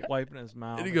he's like wiping his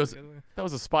mouth. And he goes, "That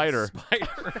was a spider." Spider.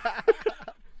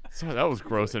 So that was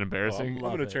gross and embarrassing. I'm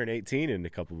love going it. to turn 18 in a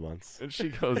couple months. And she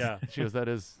goes, Yeah. "That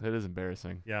is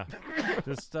embarrassing." Yeah.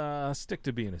 Just stick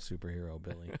to being a superhero,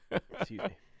 Billy. Excuse me.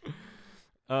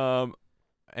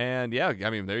 And yeah, I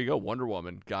mean, there you go. Wonder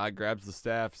Woman. God grabs the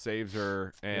staff, saves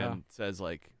her, and says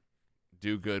like,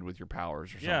 "Do good with your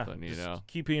powers" or something. You just know?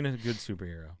 keep being a good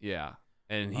superhero. Yeah.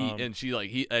 And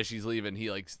she as she's leaving, he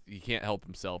can't help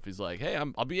himself. He's like, "Hey,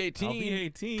 I'll be 18. I'll be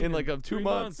 18 in like 2 3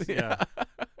 months." Yeah.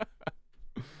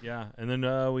 Yeah. And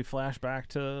then we flash back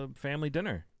to family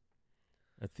dinner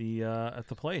at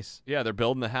the place. Yeah, they're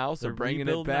building the house. They're bringing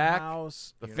it rebuilding back. The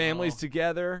house, The you family's know.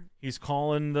 together. He's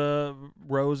calling the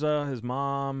Rosa, his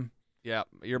mom. Yeah,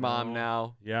 your mom No.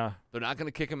 now. Yeah. They're not going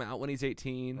to kick him out when he's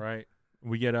 18. Right.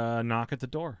 We get a knock at the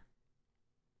door.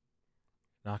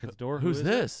 Knock at the door. Who's Who is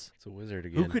this? It's a wizard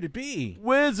again. Who could it be?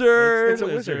 Wizard. It's a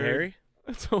wizard, Wizard. Harry.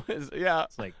 It's a wizard. Yeah.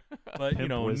 It's like, But Pimp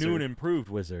new wizard. and improved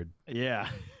wizard. yeah.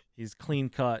 He's clean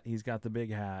cut. He's got the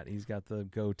big hat. He's got the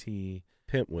goatee.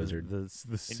 Pimp wizard. The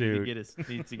He suit.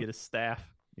 needs to get his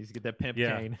staff. He's get that pimp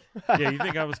Yeah. cane. Yeah, you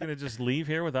think I was gonna just leave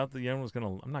here without the?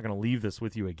 I'm not gonna leave this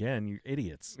with you again. You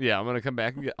idiots. Yeah, I'm gonna come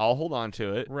back and I'll hold on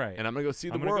to it. Right. And I'm gonna go see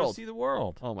the I'm gonna world. go see the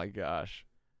world. Oh my gosh.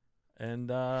 And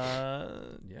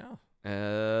yeah,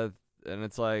 And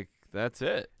it's like that's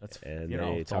it. that's And you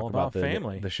know, they it's talk all about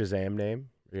family. the Shazam name.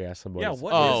 Yeah, somebody. Yeah,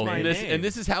 what Oh, is my this, name? and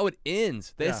this is how it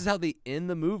ends. This Yeah. is how they end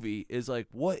the movie. Is like,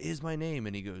 what is my name?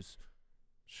 And he goes,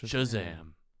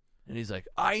 Shazam. And he's like,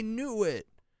 I knew it.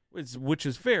 Which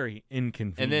is very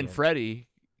inconvenient. And then Freddy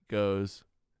goes,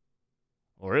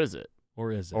 or is it?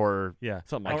 or is it? Or yeah,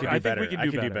 something I like could that. I do think better. we can I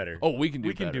do could do better. better. Oh, we can do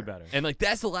we better. can do better. And like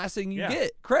that's the last thing you Yeah.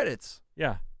 get. Credits.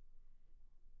 Yeah,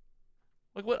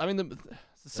 Like what? I mean,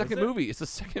 it's the second it? movie. It's the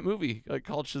second movie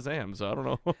called Shazam. So I don't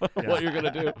know Yeah. what you're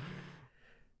gonna do.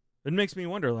 it makes me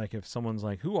wonder, like, if someone's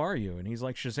like, "Who are you?" and he's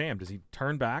like Shazam, does he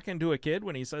turn back into a kid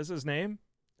when he says his name?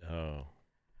 Oh,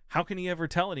 How can he ever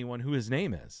tell anyone who his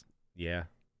name is? yeah.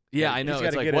 Yeah, I He's know. gotta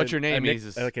It's like, get what's a- your name? A, He's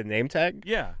just like a name tag.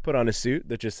 Yeah, Put on a suit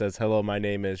that just says "Hello, my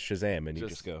name is Shazam," and you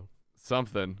Just- just go.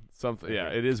 something. Yeah,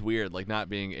 it is weird, like not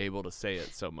being able to say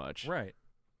it so much. right.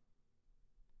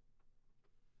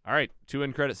 All right, 2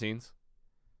 end credit scenes.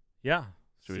 Yeah.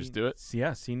 Should we just do it?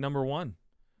 Yeah, scene number 1.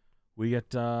 We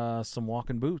get some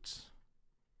walking boots.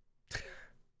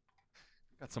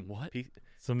 Got some what?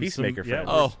 Some Peacemaker yeah, friends.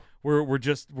 Oh,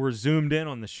 we're zoomed in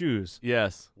on the shoes.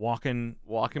 yes. Walking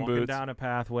Walking boots. down a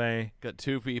pathway, Got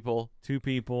 2 people. 2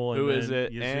 people. Who and is then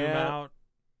it? You zoom And- out.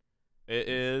 It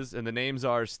is, and the names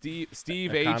are Steve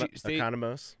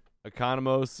Economos,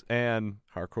 Economos, and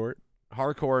Harcourt.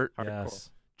 Harcourt,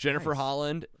 Yes. Jennifer Nice.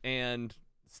 Holland, and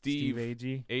Steve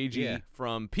Agee. Agee Yeah.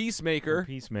 from Peacemaker,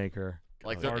 Peacemaker.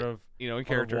 like part they're of in part of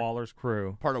character, Waller's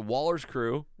crew. part of Waller's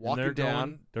crew, And walking they're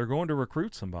down. They're going to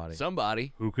recruit somebody.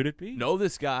 Somebody Who could it be? know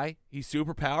this guy. He's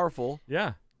super powerful.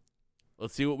 Yeah.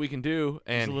 Let's see what we can do.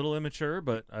 He's And a little immature,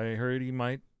 but I heard he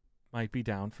might be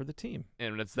down for the team.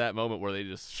 and it's that moment where they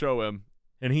just show him.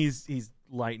 And he's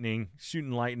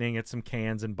shooting lightning at some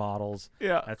cans and bottles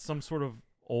Yeah, at some sort of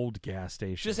old gas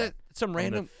station. just at some in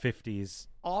random the 50s.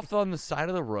 off on the side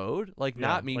of the road, like Yeah,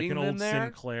 not meeting like an them old there.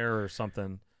 Sinclair or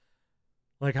something.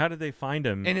 Like, how did they find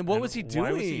him? And what was he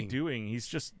Why was he doing? doing? He's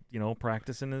just,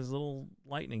 practicing his little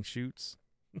lightning shoots.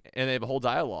 And they have a whole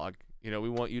dialogue. We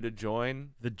want you to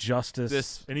join. The Justice.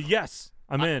 This- And yes,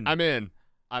 I'm in. I'm in.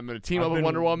 I'm going to team I've up with been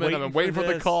Wonder Woman. I've been waiting waiting for for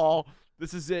the this. call.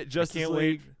 This is it. I Justice can't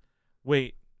League.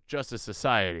 Wait, Justice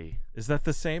Society. is that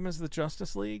the same as the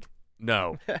Justice League?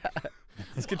 No.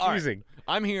 It's confusing.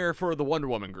 I'm here for the Wonder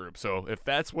Woman group. So if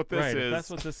that's what this right, is. if that's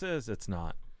what this is, it's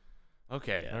not.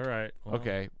 Okay. All right. Well,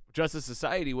 Okay. Justice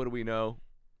Society, what do we know?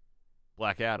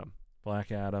 Black Adam.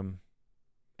 Black Adam,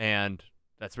 And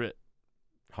that's it.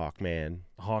 Hawkman.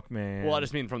 Hawkman. Well, I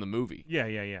just mean from the movie.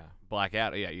 Yeah. Black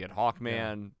Adam. Yeah, you had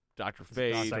Hawkman, Dr.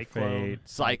 Fate, Cyclone.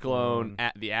 Cyclone,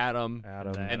 the Atom.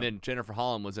 Adam. And then Jennifer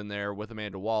Holland was in there with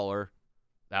Amanda Waller.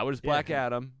 That was Black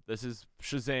Adam. This is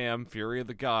Shazam, Fury of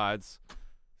the Gods.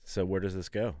 So where does this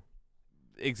go?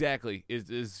 Exactly. Is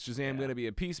Shazam going to be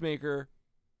a peacemaker?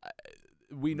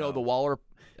 We know the Waller.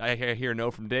 I hear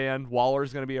no from Dan.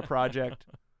 Waller's going to be a project.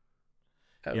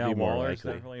 That would Yeah, be more Waller's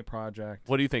likely. definitely a project.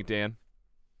 What do you think, Dan?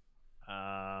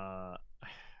 I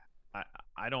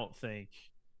don't think.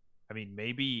 I mean,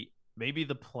 maybe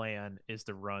the plan is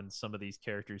to run some of these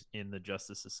characters in the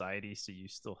Justice Society, so you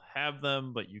still have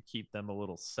them, but you keep them a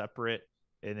little separate,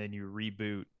 and then you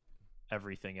reboot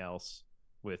everything else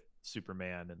with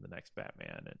Superman and the next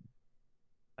Batman, and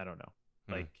I don't know.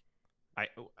 Like,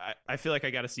 I feel like I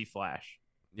got to see Flash,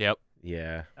 Yep.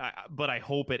 Yeah. but I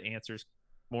hope it answers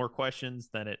more questions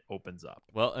than it opens up.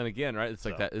 Well, and again, right? It's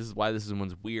like So. that. This is why this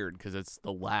one's weird because it's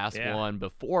the last Yeah. one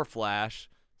before Flash.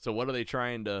 So what are they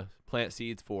trying to plant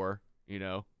seeds for?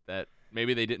 That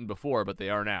maybe they didn't before, but they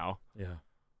are now. Yeah.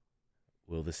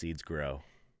 Will the seeds grow?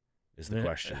 Is the Yeah.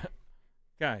 question.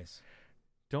 Guys,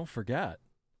 don't forget,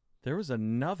 there was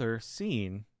another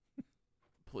scene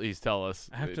Please tell us.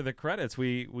 after the credits.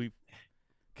 We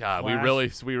God,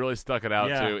 Flash. we really stuck it out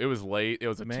Yeah. too. It was late. It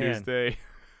was a Man. Tuesday.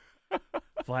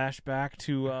 flash back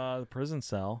to the prison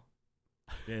cell,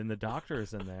 and the doctor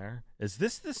is in there. Is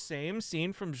this the same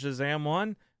scene from Shazam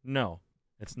 1? No,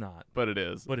 it's not, But it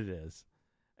is. but it is.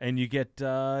 And you get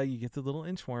the little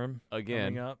inchworm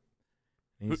Again. coming up.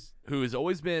 Who, who has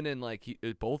always been in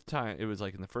both times. It was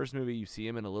like in the first movie, you see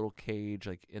him in a little cage,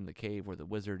 like in the cave where the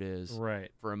wizard is, Right.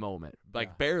 for a moment, like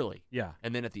Yeah. barely. Yeah.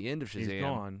 And then at the end of He's Shazam,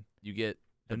 gone. you get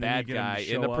the And then you bad get him to guy in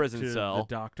show the up prison to cell. The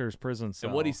doctor's prison cell.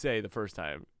 And what would he say the first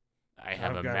time? I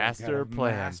have I've a got master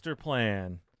plan. Master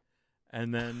plan.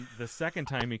 And then the second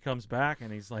time he comes back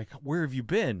and he's like, "Where have you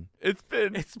been? It's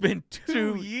been It's been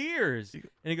 2 2 years." And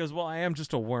he goes, "Well, I am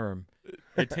just a worm."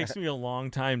 It takes me a long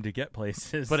time to get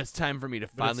places. But it's time for me to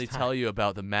finally tell you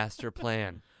about the master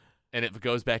plan. And it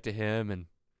goes back to him, and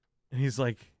he's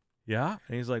like, yeah?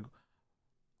 And he's like,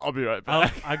 I'll be right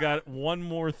back. I got one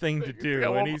more thing to do.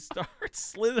 And he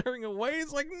starts slithering away.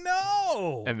 He's like,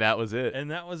 no. And that was it.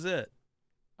 And that was it.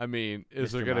 I mean,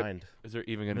 is there even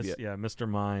going to be Yeah, Mr.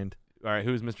 Mind. All right,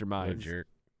 who's Mr. What a Mind? jerk.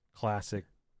 Classic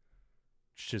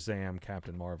Shazam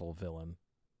Captain Marvel villain.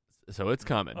 So it's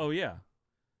coming. Oh, yeah.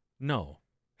 No.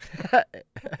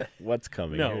 What's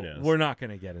coming? Who knows? We're not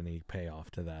going to get any payoff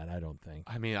to that, I don't think.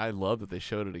 I mean, I love that they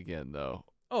showed it again, though.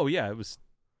 Oh, yeah, it was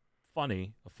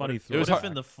funny. A funny It was throwback.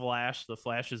 in the Flash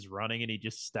is running and he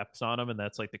just steps on him, and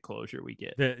that's like the closure we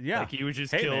get. Yeah. Like he was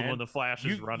just Hey, killed man, when the Flash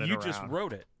is running You around. just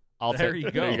wrote it. There you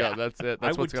you go. go. That's it. That's I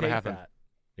what's would going to take happen. that.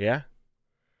 Yeah,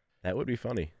 that would be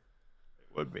funny.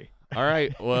 It would be. All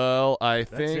right. Well, I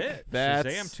That's think it. that's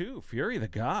Shazam 2, Fury of the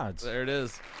Gods. There it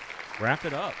is. Wrap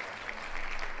it up.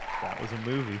 That was a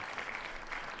movie.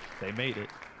 They made it.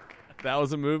 That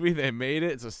was a movie. They made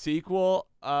it. It's a sequel.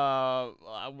 I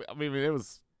mean, it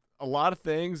was a lot of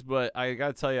things, but I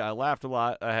got to tell you, I laughed a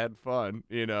lot. I had fun.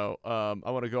 I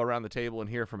want to go around the table and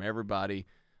hear from everybody.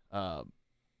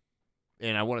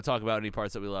 And I want to talk about any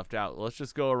parts that we left out. Let's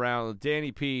just go around.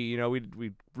 Danny P,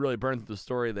 we really burned through the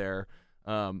story there.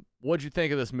 What'd you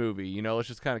think of this movie? Let's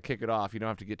just kind of kick it off. You don't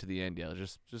have to get to the end yet.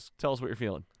 Just tell us what you're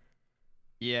feeling.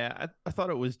 Yeah, I thought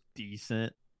it was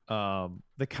decent.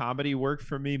 The comedy worked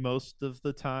for me most of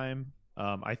the time.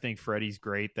 I think Freddie's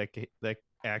great. That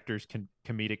actor's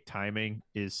comedic timing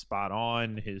is spot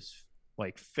on. His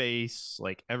face,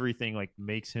 everything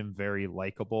makes him very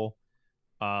likable.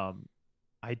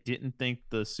 I didn't think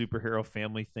the superhero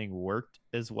family thing worked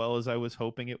as well as I was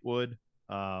hoping it would.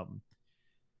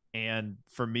 And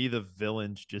for me, the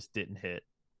villains just didn't hit.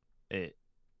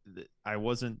 I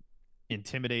wasn't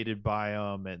intimidated by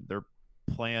them, and their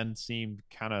plan seemed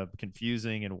kind of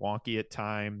confusing and wonky at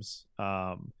times.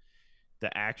 The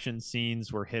action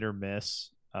scenes were hit or miss.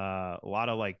 A lot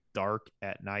of dark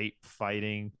at night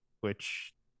fighting,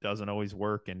 which doesn't always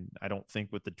work, and I don't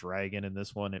think with the dragon in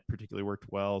this one it particularly worked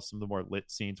well. Some of the more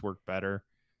lit scenes worked better.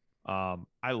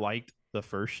 I liked the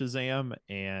first Shazam,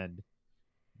 and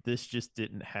this just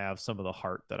didn't have some of the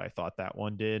heart that I thought that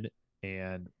one did.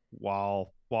 And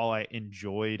while I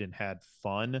enjoyed and had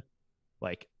fun,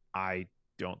 I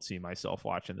don't see myself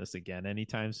watching this again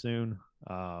anytime soon.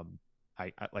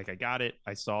 I got it,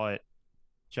 I saw it,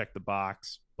 checked the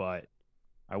box, but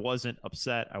I wasn't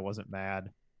upset, I wasn't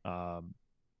mad. I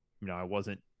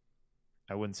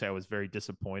wouldn't say I was very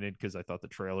disappointed, because I thought the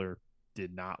trailer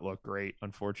did not look great,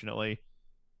 unfortunately.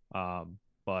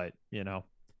 But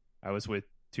I was with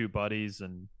two buddies,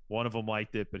 and one of them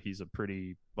liked it, but he's a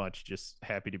pretty much just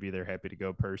happy to be there, happy to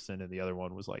go person, and the other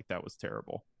one was like, that was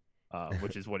terrible,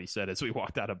 which is what he said as we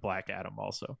walked out of Black Adam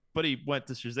also. But he went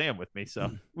to Shazam with me,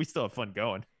 so we still have fun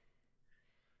going.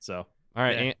 So all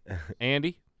right, yeah.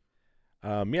 Andy.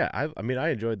 Yeah, I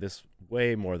enjoyed this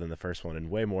way more than the first one, and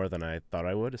way more than I thought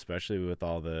I would, especially with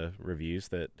all the reviews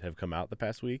that have come out the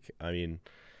past week. I mean,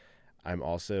 I'm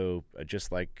also,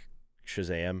 just like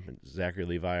Shazam, Zachary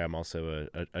Levi, I'm also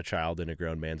a child in a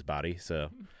grown man's body, so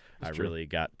That's I true. really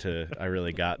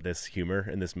got this humor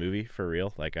in this movie for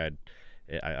real.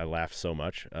 I laughed so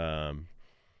much.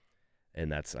 And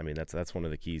that's one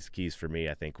of the keys for me,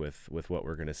 I think, with what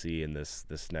we're going to see in this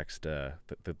next the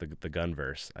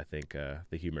Gunverse. I think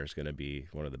the humor is going to be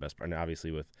one of the best. And obviously,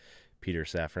 with Peter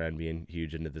Safran being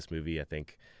huge into this movie, I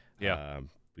think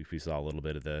we saw a little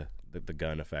bit of the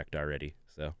gun effect already.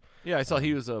 So Yeah, I saw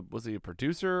he was he a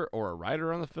producer or a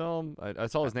writer on the film? I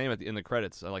saw his name in the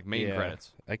credits, main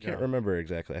credits. I can't Yeah. remember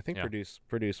exactly. I think Yeah.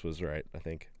 produce was right. I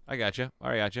think. I gotcha. All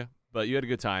right, gotcha. But you had a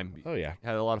good time. Oh yeah,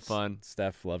 Had a lot of fun.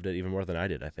 Steph loved it even more than I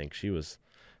did. I think she was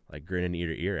grinning ear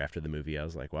to ear after the movie. I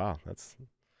was like, wow, that's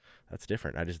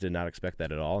different. I just did not expect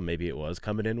that at all. And maybe it was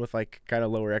coming in with kind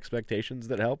of lower expectations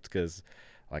that helped, because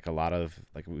a lot of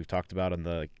we've talked about on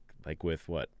the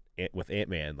with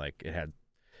Ant-Man, it had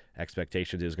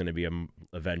expectations it was going to be a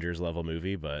Avengers level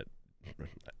movie, but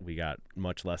we got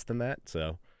much less than that.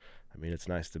 So I mean, it's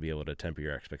nice to be able to temper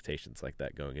your expectations like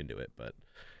that going into it, but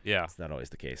Yeah. it's not always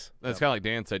the case. That's kind of like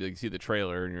Dan said. You see the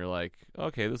trailer and you're like,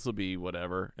 okay, this will be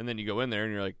whatever. And then you go in there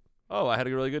and you're like, oh, I had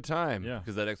a really good time. Yeah.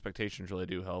 Because that expectations really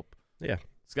do help. Yeah.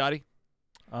 Scotty,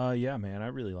 Yeah, man, I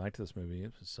really liked this movie.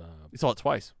 It was you saw it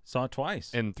twice saw it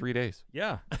twice. in 3 days.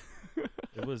 Yeah.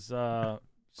 It was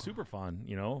super fun,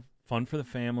 fun for the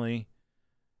family.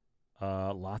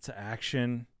 Lots of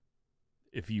action.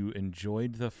 If you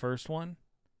enjoyed the first one,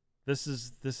 this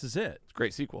is it. It's a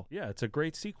great sequel. Yeah, it's a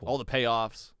great sequel. All the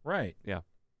payoffs. Right. Yeah.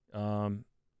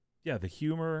 yeah, the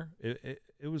humor,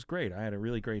 it was great. I had a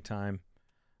really great time.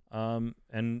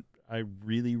 And I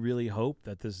really, really hope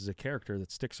that this is a character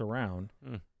that sticks around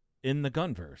in the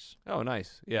Gunverse. Oh,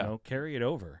 nice. Yeah. You know, carry it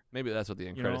over. Maybe that's what the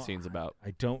end credit scene's about.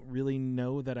 I don't really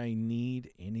know that I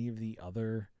need any of the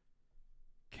other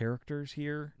characters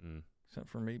here, except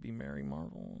for maybe Mary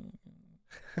Marvel.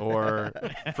 Or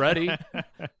Freddy.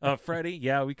 Freddy,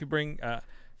 yeah, we could bring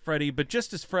Freddy, but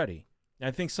just as Freddy. I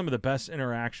think some of the best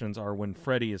interactions are when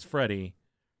Freddy is Freddy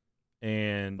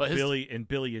and Billy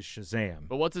is Shazam.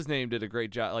 But what's his name did a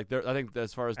great job. Like I think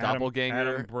as far as doppelganger,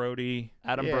 Adam Brody.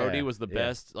 Brody was the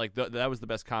best. Like that was the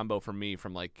best combo for me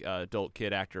from like adult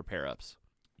kid actor pair ups.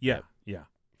 Yeah,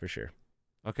 for sure.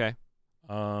 Okay.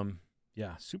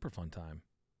 Yeah, super fun time.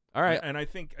 All right. And I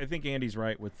think Andy's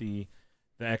right with the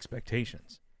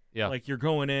expectations. Yeah. Like you're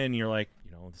going in, you're like,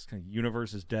 this kind of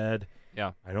universe is dead.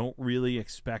 Yeah. I don't really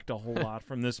expect a whole lot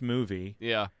from this movie.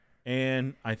 Yeah.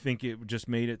 And I think it just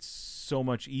made it so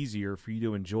much easier for you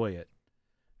to enjoy it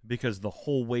because the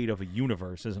whole weight of a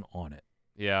universe isn't on it.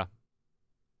 Yeah.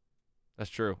 That's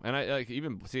true. And I like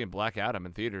even seeing Black Adam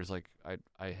in theaters, like I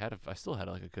still had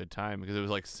like a good time because it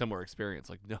was like similar experience,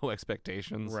 like no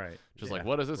expectations. Right. Just like,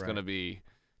 what is this going to be?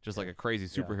 Just like a crazy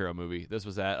superhero movie. This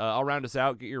was that. I'll round us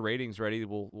out. Get your ratings ready.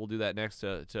 We'll do that next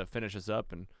to finish us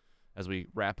up. And as we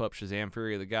wrap up Shazam!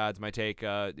 Fury of the Gods, my take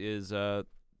is start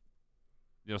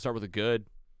with a good.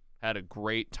 Had a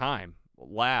great time.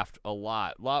 Laughed a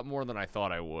lot more than I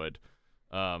thought I would.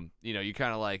 You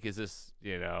kind of like, is this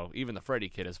even the Freddy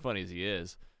kid, as funny as he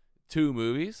is, 2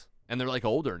 movies. And they're like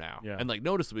older now, and like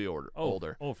noticeably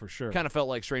older. Oh, for sure. Kind of felt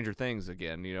like Stranger Things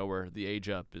again, where the age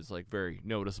up is like very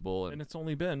noticeable. And it's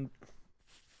only been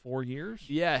 4 years.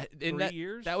 Yeah, and 3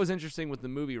 years. That was interesting with the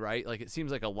movie, right? Like it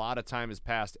seems like a lot of time has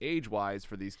passed age-wise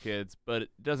for these kids, but it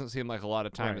doesn't seem like a lot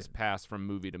of time has passed from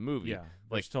movie to movie. Yeah,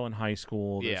 they're still in high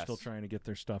school. They're Yes. still trying to get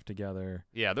their stuff together.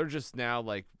 Yeah, they're just now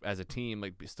like as a team,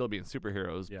 like still being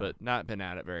superheroes, but not been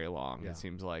at it very long. It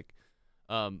seems like.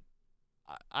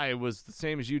 I was the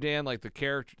same as you, Dan. Like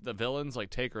the villains,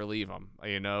 like take or leave them.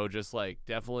 Just like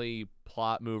definitely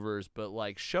plot movers, but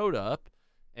like showed up,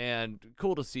 and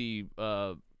cool to see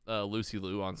Lucy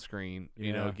Liu on screen.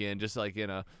 Again, just like in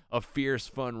a fierce,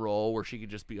 fun role where she could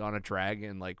just be on a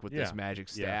dragon, like with this magic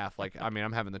staff. Like I'm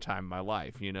having the time of my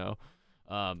life.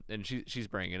 And she's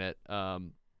bringing it.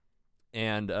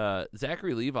 And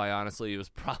Zachary Levi, honestly, was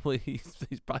probably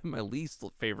he's probably my least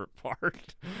favorite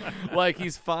part. Like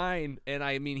he's fine, and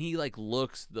I mean he like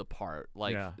looks the part.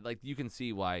 Like you can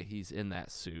see why he's in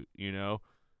that suit.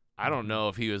 I don't know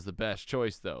if he was the best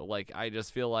choice though. Like I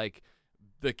just feel like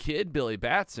the kid Billy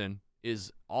Batson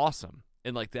is awesome,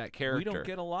 and like that character. We don't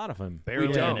get a lot of him.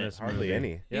 Barely hardly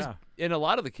any. Yeah, and a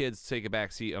lot of the kids take a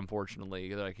back seat.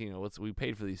 Unfortunately, they're like we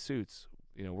paid for these suits.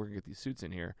 We're gonna get these suits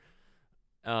in here.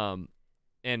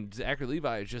 And Zachary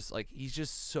Levi is just like he's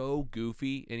just so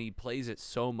goofy, and he plays it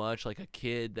so much like a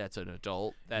kid that's an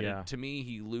adult that to me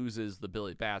he loses the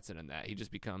Billy Batson in that. He just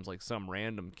becomes like some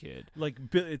random kid. Like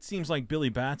it seems like Billy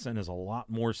Batson is a lot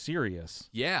more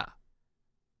serious. Yeah.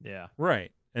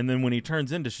 Right. And then when he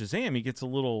turns into Shazam, he gets a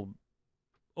little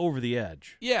over the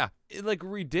edge. Yeah, like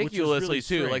ridiculously really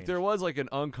too. Like strange. there was like an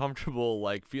uncomfortable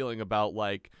like feeling about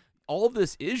like all of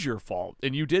this is your fault,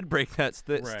 and you did break that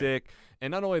stick. And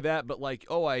not only that, but like,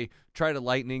 I tried to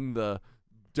lightning the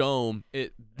dome.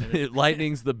 It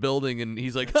lightnings the building, and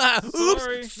he's like,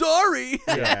 oops, sorry.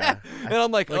 Yeah. And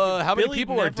I'm like, how many Billy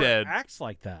people never are dead? Acts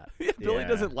like that. Billy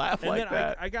doesn't laugh And like then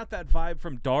that. I got that vibe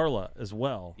from Darla as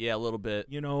well. Yeah, a little bit.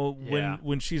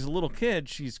 When she's a little kid,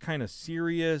 she's kind of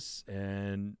serious,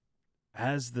 and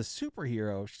as the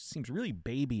superhero, she seems really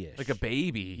babyish. Like a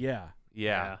baby.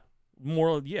 Yeah.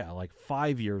 More, like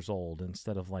 5 years old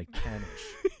instead of like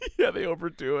 10ish. Yeah, they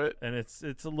overdo it, and it's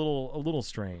a little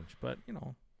strange. But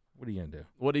what are you gonna do?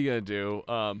 What are you gonna do?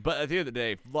 But at the end of the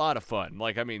day, a lot of fun.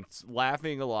 Like I mean,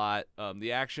 laughing a lot.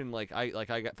 The action,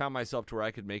 found myself to where I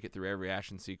could make it through every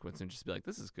action sequence and just be like,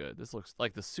 this is good. This looks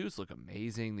like the suits look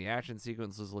amazing. The action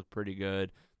sequences look pretty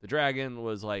good. The dragon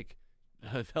was like,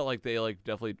 I felt like they like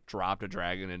definitely dropped a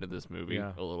dragon into this movie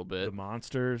a little bit.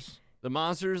 The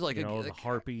monsters, like the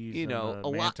harpies, and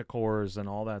the manticores, and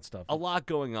all that stuff. A lot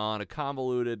going on, a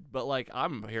convoluted, but like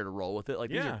I'm here to roll with it. Like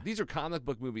these are comic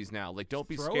book movies now. Like don't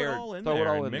be scared. Throw it all in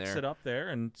there, mix it up there,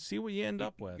 and see what you end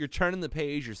up with. You're turning the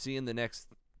page. You're seeing the next,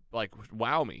 like,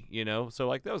 wow me, So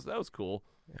like that was cool.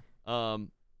 Yeah.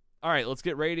 All right, let's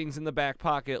get ratings in the back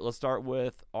pocket. Let's start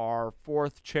with our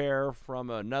fourth chair from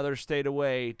another state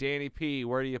away, Danny P.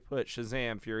 Where do you put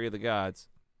Shazam! Fury of the Gods?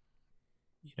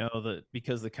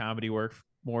 Because the comedy worked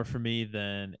more for me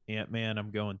than Ant-Man,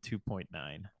 I'm going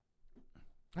 2.9.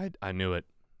 I knew it.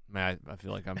 Man, I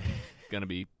feel like I'm gonna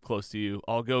be close to you.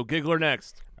 I'll go Giggler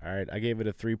next. All right, I gave it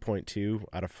a 3.2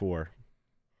 out of 4.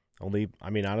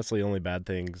 Honestly, only bad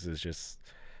things is just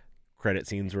credit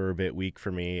scenes were a bit weak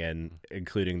for me, and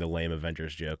including the lame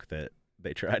Avengers joke that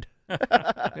they tried. Yeah,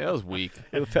 that was weak.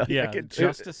 It felt Yeah, like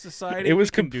Justice Society. It was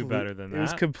we can do better than that. It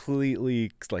was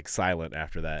completely like silent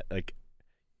after that. Like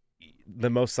the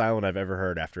most silent I've ever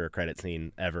heard after a credit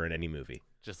scene ever in any movie.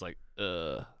 Just like,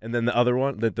 And then the other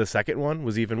one, the second one,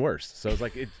 was even worse. So it's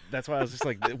like, that's why I was just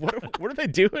like, what are they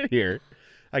doing here?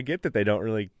 I get that they don't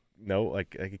really know,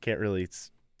 like you can't really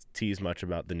tease much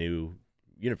about the new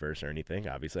universe or anything.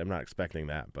 Obviously, I'm not expecting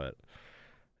that, but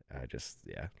I just,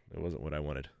 it wasn't what I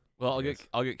wanted. well,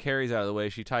 I'll get Carrie's out of the way.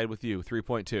 She tied with you,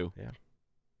 3.2. Yeah,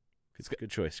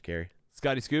 good choice, Carrie.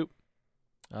 Scotty Scoop.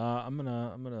 I'm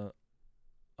gonna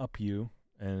up you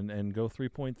and go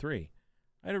 3.3.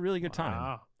 I had a really good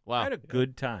time. Wow, I had a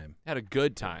good time. had a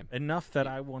good time. Enough that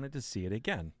I wanted to see it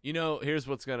again. You know, here's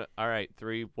what's gonna. All right,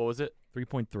 3. What was it?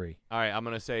 3.3. All right, I'm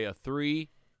gonna say a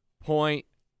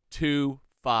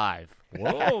 3.25.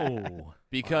 Whoa.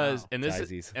 Because Wow. and this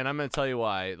Ties. is, and I'm gonna tell you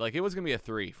why. Like, it was gonna be a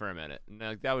 3 for a minute. And,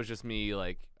 like, that was just me.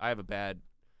 Like, I have a bad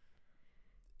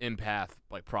empath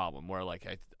like problem where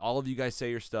like all of you guys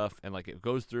say your stuff and like it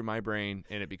goes through my brain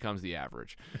and it becomes the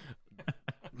average.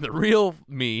 The real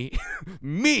me,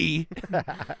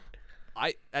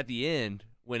 I at the end,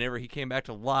 whenever he came back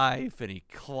to life and he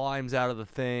climbs out of the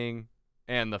thing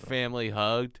and the family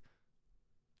hugged,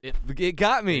 it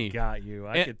got me. It got you.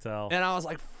 I could tell. And I was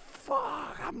like,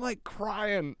 fuck, I'm like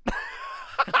crying.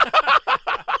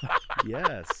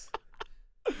 Yes.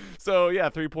 So yeah,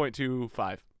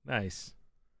 3.25. Nice.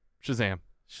 Shazam.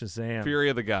 Shazam. Fury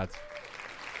of the Gods.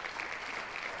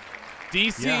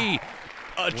 DC, Yeah.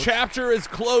 a chapter is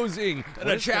closing and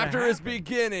a is gonna chapter is happen?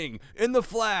 beginning in The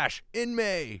Flash in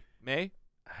May. May?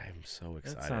 I'm so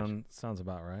That excited. sounds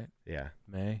about right. Yeah,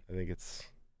 May. I think it's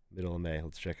middle of May.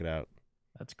 Let's check it out.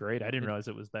 That's great. I didn't realize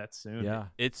it was that soon. Yeah.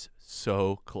 It's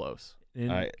so close. In,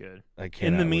 Good. I in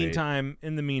cannot the wait. meantime,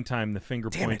 the finger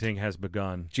Damn it. pointing has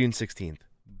begun June 16th.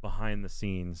 behind the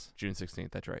scenes June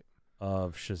 16th, that's right.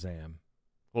 of Shazam.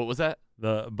 What was that?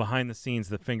 The behind the scenes,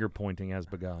 the finger pointing has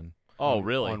begun. Oh, on-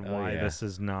 really? On Oh, why yeah. this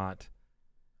is not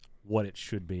what it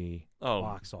should be Oh,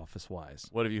 box office wise.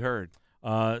 what have you heard?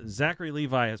 Zachary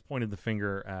Levi has pointed the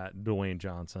finger at Dwayne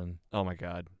Johnson Oh, my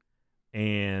God.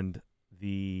 and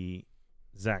the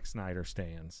Zack Snyder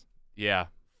stands Yeah.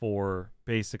 for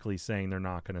basically saying they're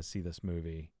not going to see this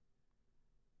movie.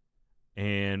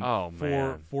 And Oh,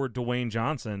 man. for Dwayne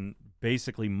Johnson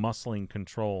basically muscling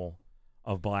control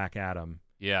of Black Adam,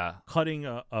 Yeah. cutting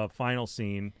a final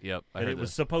scene Yep. I that heard it was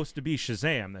this, supposed to be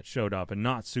Shazam that showed up and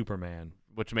not Superman,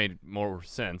 which made more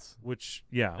sense. which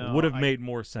No, would have I- made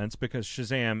more sense because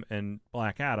Shazam and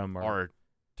Black Adam Are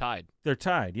tied. they're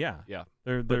tied. Yeah, Yeah.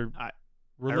 they're I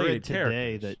related read today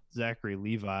characters. that Zachary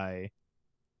Levi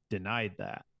denied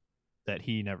that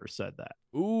he never said that.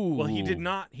 Ooh. Well, he did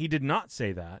not. He did not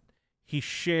say that. He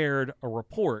shared a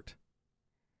report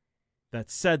that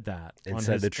said that And on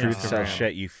said his the truth shall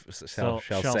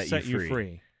Instagram. set you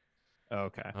free.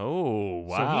 Okay. Oh,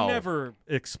 wow. So he never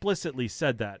explicitly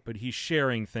said that, but he's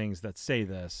sharing things that say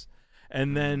this.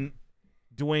 And then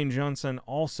Dwayne Johnson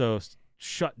also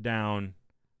shut down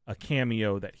a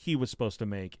cameo that he was supposed to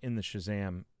make in the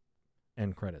Shazam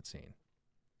end credit scene.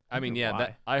 I mean, Wonder yeah, why.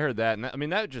 that, I heard that,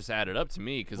 and that just added up to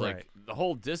me because Right. like the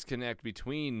whole disconnect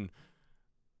between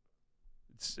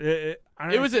It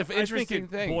was an I interesting think it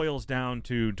thing. boils down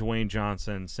to Dwayne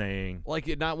Johnson saying like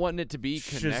it not wanting it to be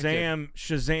connected.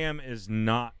 Shazam is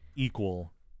not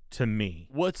equal to me.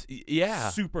 Yeah,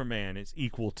 Superman is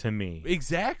equal to me.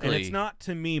 exactly. And it's not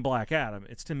to me Black Adam,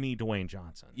 it's to me Dwayne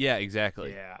Johnson. Yeah,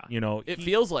 exactly. Yeah. You know, It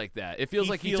feels like that. It feels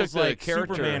like he took the like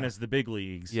character. Superman is the big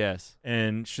leagues, Yes.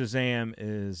 and Shazam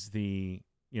is the,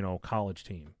 college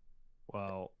team.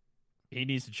 Well, he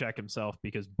needs to check himself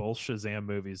because both Shazam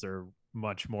movies are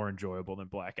much more enjoyable than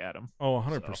Black Adam. Oh,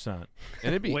 100%. And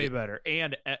it'd be Way better.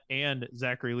 And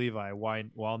Zachary Levi,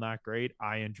 while not great,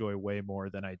 I enjoy way more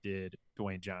than I did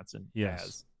Dwayne Johnson Yes.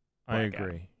 as I Black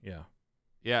agree. Yeah.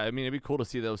 Yeah, I mean, it'd be cool to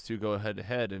see those two go head to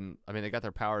head, and I mean, they got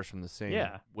their powers from the same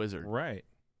wizard, Right.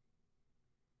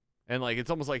 and like it's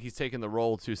almost like he's taking the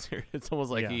role too serious. It's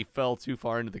almost like Yeah. he fell too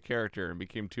far into the character and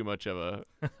became too much of a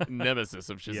nemesis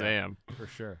of Shazam. For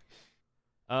sure.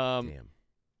 Damn.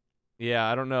 Yeah,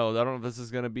 I don't know. I don't know if this is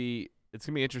gonna be. It's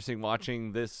gonna be interesting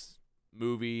watching this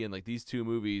movie and like these two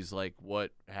movies, like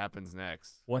what happens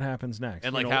next? What happens next?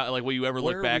 And You like know, how, like, will you ever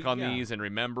look where back we- on yeah. these and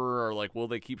remember, or like will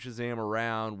they keep Shazam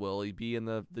around? Will he be in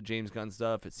the James Gunn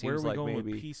stuff? It where are seems we like going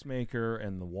maybe. with Peacemaker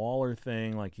and the Waller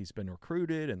thing? Like he's been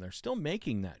recruited, and they're still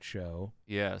making that show.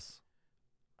 Yes.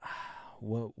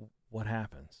 What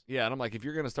happens? Yeah, and I'm like, if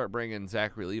you're gonna start bringing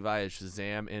Zachary Levi as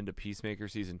Shazam into Peacemaker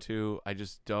season 2, I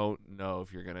just don't know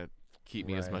if you're gonna keep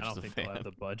me as Right. much I as don't a think they'll fan. have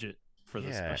the budget for the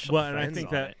Yeah. special Well, and I effects think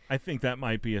on that it.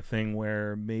 might be a thing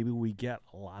where maybe we get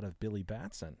a lot of Billy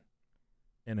Batson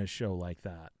in a show like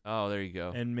that, Oh, there you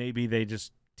go. and maybe they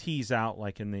just tease out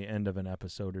like in the end of an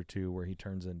episode or two where he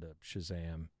turns into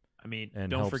Shazam. I mean, and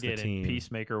don't helps the forget in team.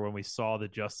 Peacemaker when we saw the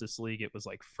Justice League, it was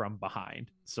like from behind.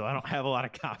 So I don't have a lot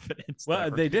of confidence. Well,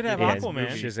 that we're they did gonna have get Aquaman.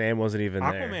 this movie. Shazam wasn't even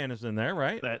there. Aquaman is in there,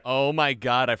 right? That Oh my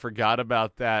God, I forgot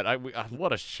about that.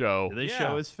 What a show. did they Yeah.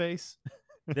 show his face?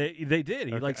 They did.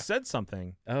 He like Okay. said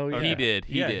something. Oh yeah. He did.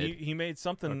 He yeah, did. He made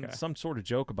something, Okay. some sort of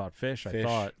joke about fish. I Fish.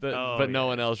 thought. Oh, But no yeah.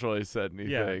 one else really said anything.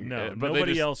 Yeah, no, But nobody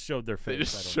they just, else showed their They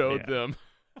face. just I don't showed think. them.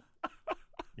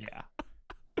 Yeah.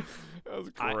 That was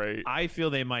great. I feel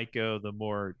they might go the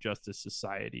more Justice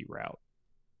Society route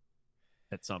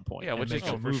at some point. Yeah, and which make is-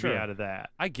 a oh, for movie sure. out of that.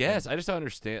 I guess. I just don't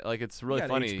understand. Like, it's really You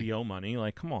got funny. HBO money,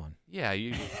 like, come on, Yeah,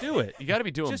 you do it. you got to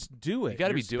be doing. Just do it. you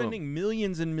gotta You're be doing- spending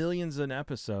millions and millions an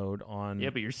episode on.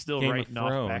 Yeah, but you're still Game of writing off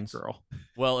Thrones. Batgirl.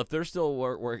 Well, if they're still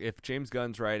work, if James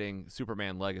Gunn's writing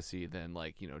Superman Legacy, then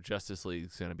like Justice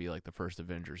League's gonna be like the first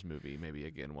Avengers movie, maybe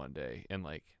again one day, and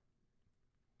like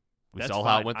we That's saw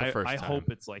how fine. it went the first I time. hope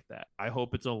it's like that. I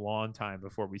hope it's a long time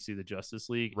before we see the Justice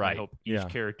League. Right. I hope each Yeah.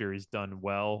 character is done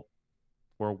well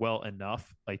or well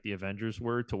enough, like the Avengers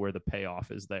were, to where the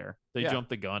payoff is there. They Yeah. jumped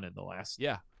the gun in the last.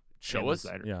 Yeah, show in the us.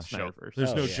 Yeah. Snyderverse.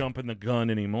 There's Oh, no yeah. jumping the gun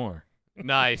anymore.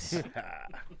 Nice.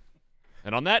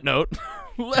 And on that note,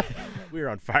 let, We were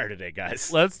on fire today,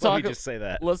 guys. let's Let talk. me just say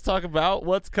that. Let's talk about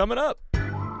what's coming up.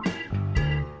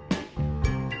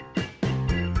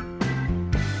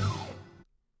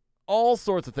 All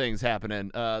sorts of things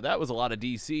happening. That was a lot of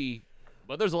DC,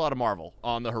 but there's a lot of Marvel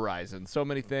on the horizon. So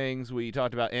many things. We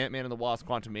talked about Ant-Man and the Wasp: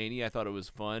 Quantumania. I thought it was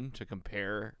fun to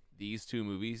compare these two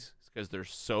movies because they're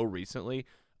so recently.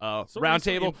 So Roundtable.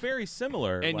 recently, very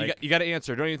similar. And like, you got to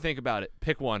answer. Don't even think about it.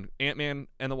 Pick one: Ant-Man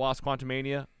and the Wasp: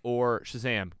 Quantumania or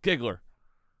Shazam. Giggler.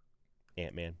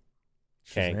 Ant-Man.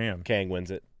 Kang. Shazam. Kang wins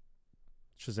it.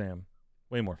 Shazam.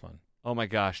 Way more fun. Oh my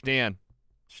gosh, Dan.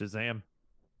 Shazam.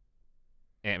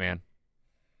 Ant-Man.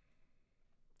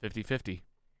 50-50.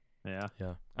 Yeah.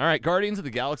 All right, Guardians of the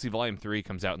Galaxy Volume 3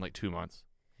 comes out in like 2 months.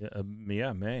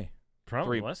 Yeah, May.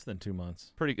 Probably Three- less than 2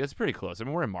 months. It's pretty close. I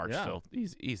mean, we're in March Yeah. still.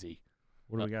 Easy.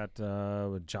 What do we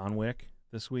got with John Wick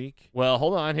this week? Well,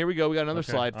 hold on. Here we go. We got another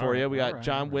Okay, slide all for you. right, We got all right,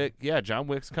 John all right. Wick. Yeah, John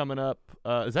Wick's coming up.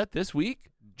 Is that this week?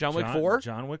 John Wick 4?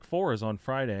 John Wick 4 is on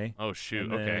Friday. Oh, shoot.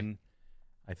 And Okay. then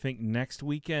I think next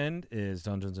weekend is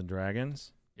Dungeons and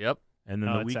Dragons. Yep. And then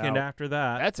No, the it's weekend out. after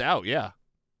that, That's out, yeah.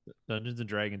 Dungeons and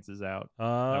Dragons is out.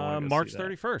 wanna go March see that.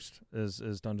 31st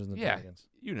is Dungeons and Yeah. Dragons.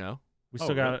 You know. We Oh,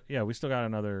 still got really? yeah, we still got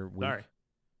another week. Sorry.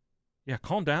 Yeah,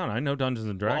 calm down. I know Dungeons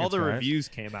and Dragons. Well, all the guys. reviews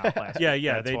came out last Yeah, week.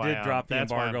 yeah, That's they why did I'm- drop the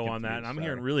that's why I'm embargo on that, and I'm confused,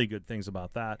 hearing sorry. really good things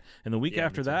about that. And the week Yeah, me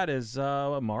after too. that is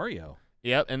Mario.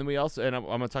 Yep. And then we also, and I'm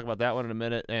going to talk about that one in a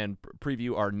minute and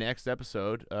preview our next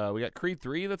episode. We got Creed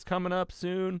 3 that's coming up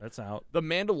soon. That's out. The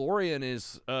Mandalorian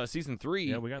is season 3.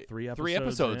 Yeah, we got 3 episodes. 3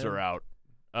 episodes in. are out.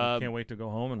 Can't wait to go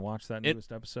home and watch that it-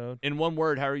 newest episode. In one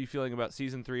word, how are you feeling about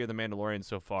season 3 of The Mandalorian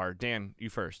so far? Dan,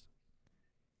 you first.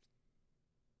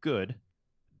 Good.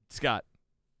 Scott,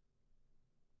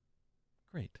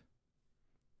 Great.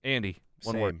 Andy,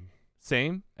 one Same. word.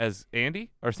 Same as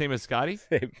Andy or same as Scotty?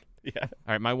 Same. Yeah. All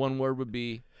right, my one word would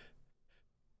be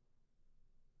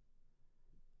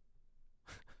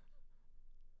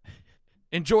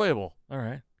enjoyable. All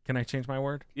right. Can I change my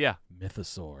word? Yeah.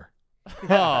 Mythosaur.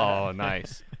 Oh,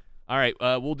 nice. All right,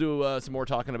 we'll do some more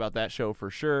talking about that show for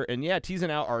sure. And yeah, teasing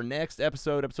out our next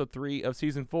episode, episode 3 of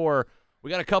season 4.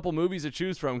 We got a couple movies to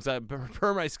choose from because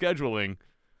per my scheduling,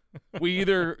 we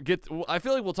either get. I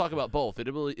feel like we'll talk about both.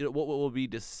 What will be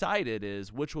decided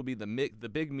is which will be the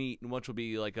big meat and which will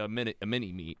be like a mini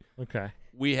meat. Okay.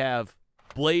 We have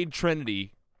Blade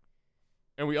Trinity,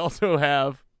 and we also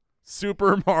have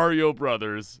Super Mario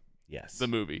Brothers, Yes. the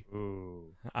movie.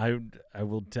 Ooh. I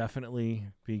will definitely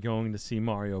be going to see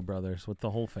Mario Brothers with the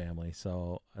whole family,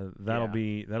 so that'll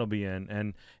Yeah. be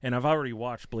in. And I've already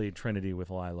watched Blade Trinity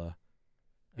with Lila.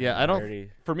 Yeah, I don't.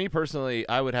 Already- For me personally,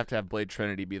 I would have to have Blade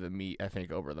Trinity be the meat. I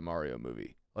think over the Mario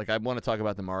movie. Like, I want to talk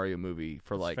about the Mario movie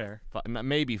for That's like fair.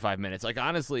 maybe 5 minutes. Like,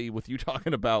 honestly, with you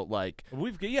talking about like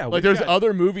We've got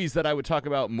other movies that I would talk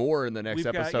about more in the next we've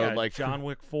got, episode. yeah, like John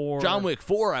Wick 4. John Wick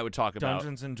 4, I would talk about.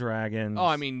 Dungeons and Dragons. Oh,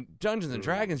 I mean, Dungeons and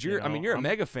Dragons. You're a I'm-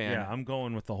 mega fan. Yeah, I'm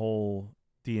going with the whole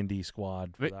D&D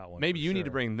squad for Ma- that one. Maybe for you need to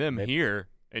sure. bring them here,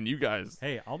 and you guys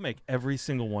Hey, I'll make every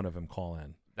single one of them call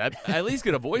in that at least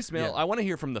get a voicemail. Yeah. I want to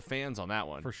hear from the fans on that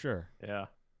one. for sure. Yeah.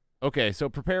 Okay, so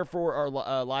prepare for our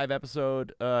live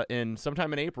episode in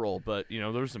sometime in April. But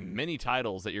there's some many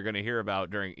titles that you're going to hear about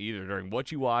during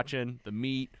What You Watching, The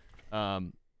Meet,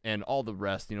 and all the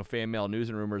rest. Fan mail, news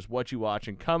and rumors, What You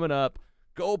Watching coming up.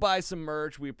 Go buy some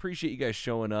merch. We appreciate you guys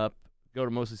showing up. Go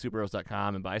to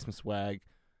mostlysuperheroes.com and buy some swag.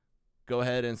 Go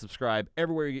ahead and subscribe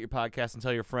everywhere you get your podcast and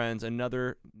tell your friends.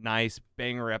 Another nice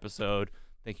banger episode.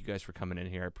 Thank you guys for coming in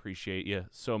here. I appreciate you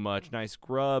so much. Nice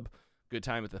grub. Good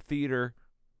time at the theater.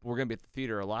 We're going to be at the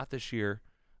theater a lot this year.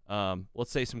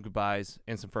 Let's say some goodbyes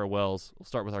and some farewells. We'll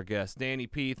start with our guest, Danny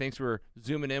P. Thanks for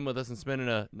zooming in with us and spending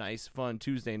a nice, fun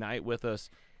Tuesday night with us.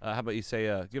 How about you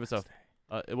say, give us a,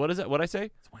 what is it? What'd I say?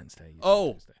 It's Wednesday. You said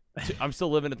Oh. Tuesday. I'm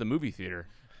still living at the movie theater.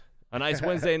 A nice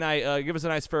Wednesday night. Give us a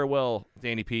nice farewell,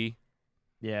 Danny P.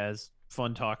 Yeah, it's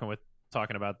fun talking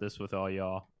about this with all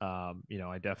y'all. I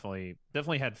definitely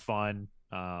had fun.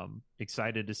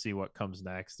 Excited to see what comes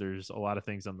next. There's a lot of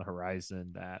things on the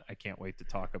horizon that I can't wait to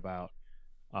talk about.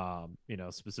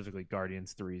 Specifically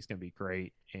Guardians 3 is going to be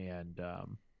great. And,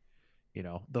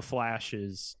 The Flash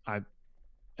is, I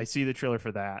see the trailer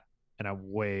for that and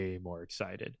I'm way more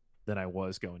excited than I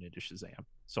was going into Shazam.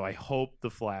 So I hope The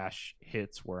Flash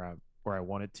hits where I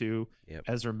want it to. Yep.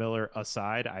 Ezra Miller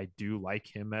aside, I do like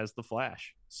him as the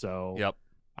Flash. So Yep.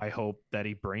 I hope that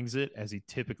he brings it as he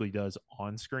typically does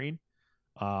on screen.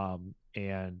 I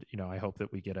hope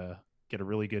that we get a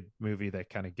really good movie that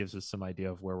kind of gives us some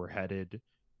idea of where we're headed,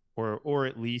 or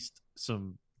at least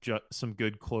some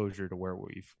good closure to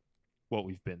what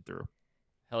we've been through.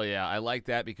 Hell yeah. I like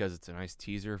that because it's a nice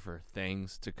teaser for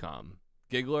things to come.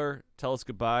 Giggler, tell us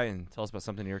goodbye and tell us about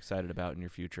something you're excited about in your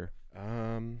future.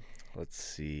 Let's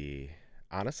see.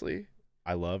 Honestly,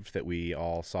 I loved that we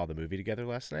all saw the movie together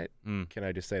last night. Can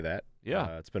I just say that?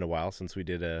 Yeah. It's been a while since we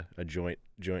did a joint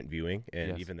viewing,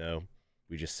 and Yes. even though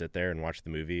we just sit there and watch the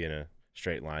movie in a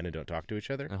straight line and don't talk to each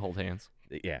other, And hold hands.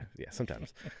 yeah,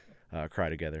 sometimes cry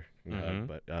together. Mhm.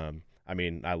 But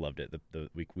I loved it.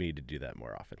 We need to do that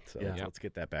more often. So Yeah. let's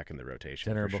get that back in the rotation.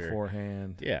 Dinner for sure.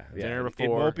 beforehand. Yeah, Dinner It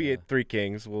before. won't be at Three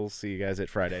Kings. We'll see you guys at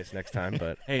Fridays next time.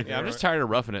 But Hey, Yeah, I'm just tired of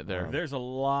roughing it there. There's a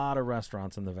lot of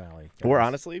restaurants in the valley. or guys.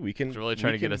 honestly, we can It's really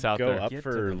trying we to get can us out go there. up Get to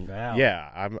for the valley. yeah.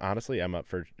 I'm up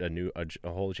for a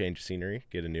whole change of scenery.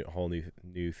 Get a whole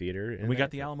new theater. And we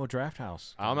got the Alamo Draft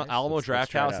House. guys. Alamo let's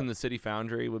Draft try it House out. and the City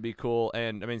Foundry would be cool.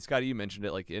 And I mean, Scotty, you mentioned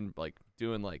it,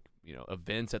 doing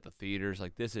events at the theaters.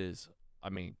 Like, this is,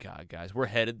 God, guys, we're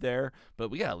headed there, but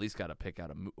we at least got to pick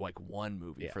out one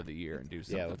movie Yeah. for the year and do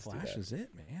something. Yeah, The let's do Flash that. is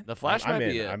it, man. The Flash I'm might in.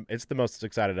 be it. It's the most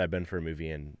excited I've been for a movie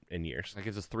in years. That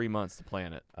gives us 3 months to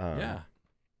plan it. Yeah.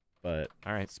 But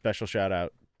All right. special shout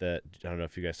out that I don't know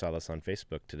if you guys saw this on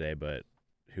Facebook today, but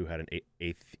who had an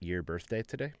 8th year birthday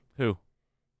today? Who?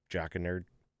 Jock and Nerd.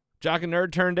 Jock and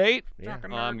Nerd turned 8? Yeah.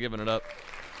 Oh, I'm giving it up.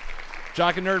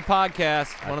 Jock and Nerd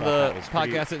podcast, I one of thought the that was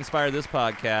pretty- podcasts that inspired this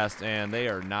podcast, and they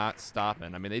are not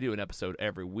stopping. I mean, they do an episode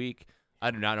every week.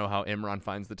 I do not know how Imran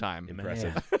finds the time.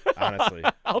 Impressive, honestly.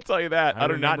 I'll tell you that. I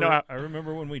do not know how. I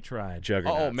remember when we tried.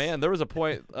 Juggernauts. Oh man, there was a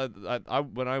point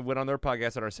when I went on their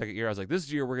podcast in our second year. I was like,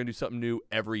 this year we're gonna do something new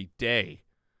every day.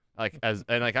 I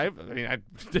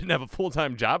didn't have a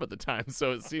full-time job at the time,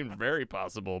 so it seemed very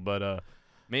possible. But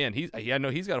man, he's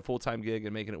got a full-time gig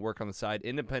and making it work on the side.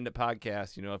 Independent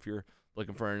podcast. If you're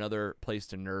looking for another place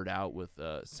to nerd out with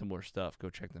similar stuff, go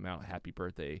check them out. Happy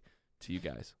birthday to you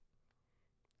guys,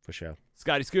 For sure.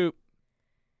 Scotty Scoop.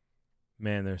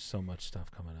 Man, there's so much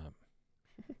stuff coming up.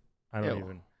 I don't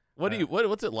even.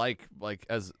 What's it like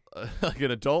as like an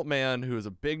adult man who was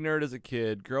a big nerd as a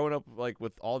kid, growing up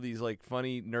with all these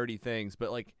funny nerdy things,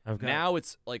 but now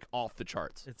it's off the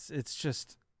charts.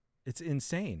 It's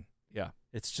insane. Yeah.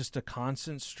 It's just a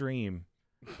constant stream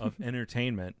of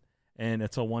entertainment, and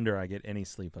it's a wonder I get any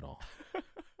sleep at all.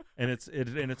 And it's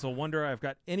a wonder I've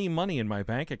got any money in my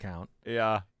bank account.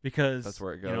 Yeah. Because That's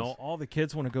where it goes. all the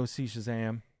kids want to go see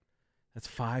Shazam. That's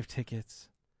 5 tickets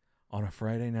on a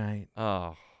Friday night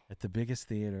Oh, at the biggest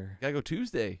theater, gotta go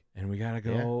Tuesday. and we gotta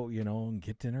go, and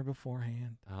get dinner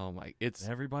beforehand. Oh my, it's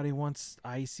Everybody wants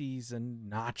ices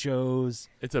and nachos,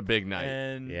 a big night.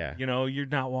 and Yeah. you're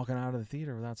not walking out of the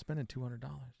theater without spending $200.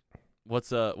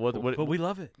 What's what? But we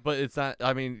love it. But it's not.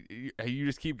 I mean, you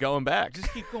just keep going back.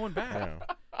 Just keep going I back.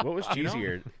 know. What was You know?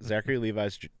 cheesier, Zachary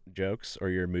Levi's jokes or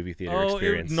your movie theater Oh,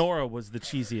 experience? Nora was the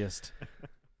cheesiest.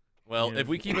 Well, Yeah. if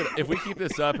we keep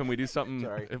this up and we do something,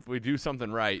 Sorry. if we do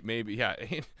something right, maybe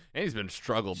Andy's been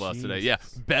struggle bus today.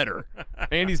 Jesus. Yeah, better.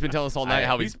 Andy's been telling us all night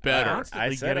how he's better. constantly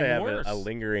I said I getting have worse. a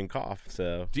lingering cough,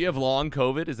 so Do you have long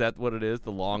COVID? Is that what it is?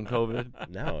 The long COVID?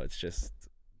 no, it's just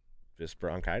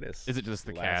bronchitis. Is it just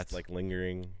the Last, cats? like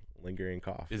lingering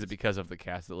cough? Is it because of the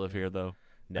cats that live here though?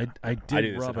 No, I do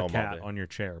did this at rub a home all cat day. on your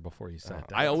chair before you sat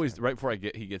down. I always right before he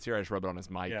gets here, I just rub it on his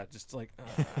mic. Yeah, just like.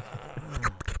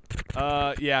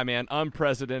 Yeah, man,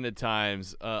 unprecedented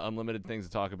times, unlimited things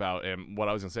to talk about. And what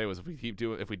I was gonna say was,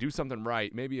 if we do something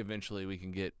right, maybe eventually we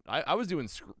can get. I was doing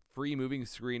free movie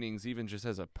screenings, even just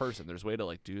as a person. There's a way to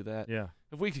like do that. Yeah.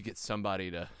 If we could get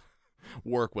somebody to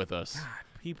work with us, God,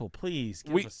 people, please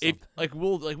give we us if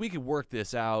something. we could work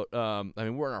this out. I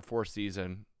mean, we're in our 4th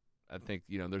season. I think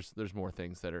there's more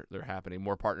things that are happening,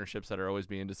 more partnerships that are always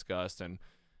being discussed, and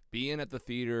being at the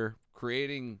theater,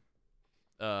 creating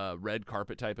red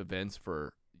carpet type events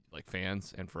for like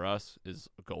fans and for us is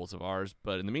goals of ours.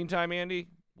 But in the meantime, Andy,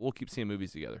 we'll keep seeing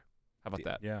movies together. How about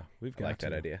that? Yeah, we've I got like that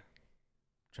to. idea.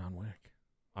 John Wick.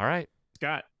 All right.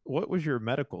 Scott, what was your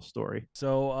medical story?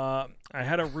 So I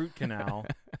had a root canal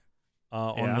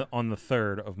Yeah. on the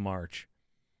 3rd of March,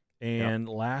 and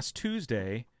last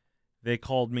Tuesday they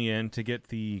called me in to get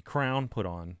the crown put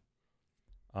on.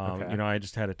 Okay. I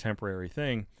just had a temporary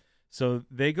thing, so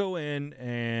they go in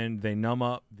and they numb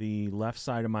up the left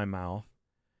side of my mouth,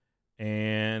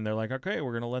 and they're like, "Okay,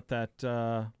 we're gonna let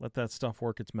that stuff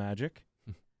work its magic,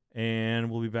 and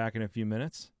we'll be back in a few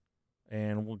minutes,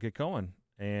 and we'll get going."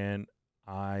 And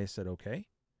I said, "Okay."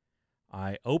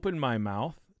 I opened my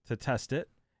mouth to test it,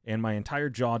 and my entire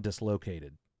jaw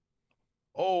dislocated.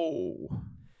 Oh.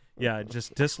 Yeah, it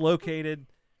just dislocated.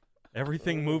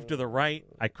 Everything moved to the right.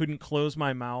 I couldn't close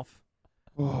my mouth.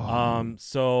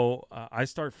 So I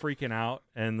start freaking out,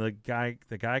 and the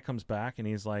guy comes back, and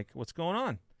he's like, "What's going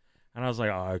on?" And I was like,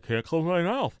 "I can't close my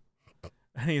mouth."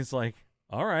 And he's like,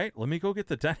 "All right, let me go get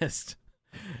the dentist."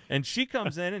 And she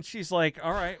comes in, and she's like,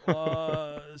 "All right,"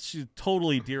 she's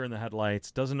totally deer in the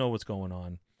headlights, doesn't know what's going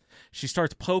on. She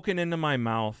starts poking into my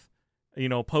mouth,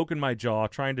 poking my jaw,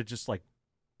 trying to just like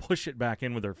push it back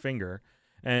in with her finger.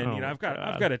 And I've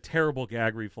got a terrible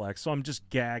gag reflex, so I'm just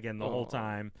gagging the whole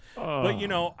time. But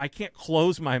I can't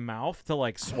close my mouth to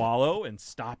like swallow and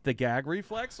stop the gag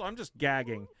reflex, so I'm just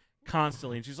gagging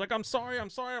constantly. And she's like, I'm sorry. I'm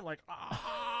like,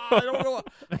 I don't know.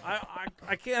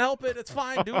 I can't help it. It's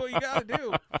fine. Do what you gotta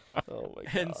do. Oh my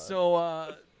god. And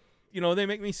so they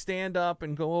make me stand up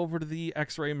and go over to the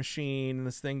X-ray machine, and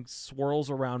this thing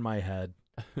swirls around my head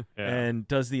and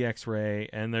does the X-ray,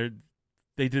 and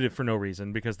they did it for no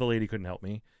reason because the lady couldn't help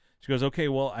me. She goes, "Okay,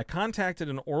 well, I contacted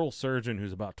an oral surgeon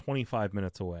who's about 25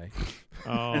 minutes away."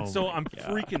 And so I'm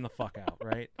freaking the fuck out,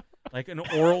 right? Like, an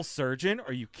oral surgeon?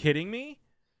 Are you kidding me?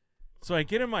 So I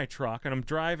get in my truck and I'm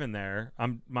driving there.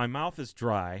 My mouth is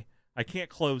dry. I can't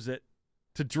close it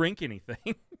to drink anything.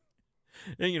 And,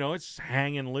 it's just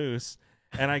hanging loose.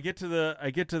 And I get to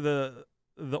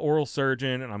the oral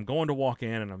surgeon, and I'm going to walk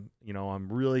in, and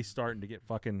I'm really starting to get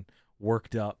fucking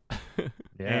worked up.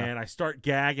 And I start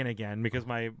gagging again because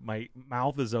my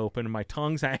mouth is open and my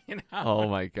tongue's hanging out. Oh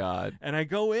my god. And I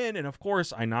go in, and of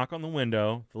course I knock on the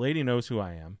window. The lady knows who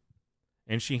I am,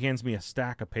 and she hands me a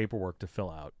stack of paperwork to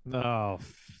fill out. Oh.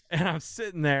 And I'm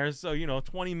sitting there, so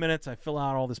 20 minutes, I fill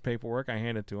out all this paperwork, I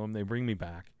hand it to them, they bring me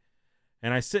back,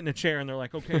 and I sit in a chair, and they're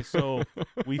like, "Okay, so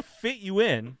we fit you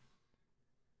in,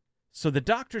 so the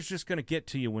doctor's just going to get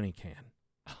to you when he can."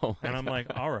 Oh my And I'm God. like,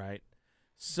 "All right."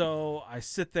 So I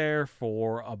sit there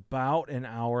for about an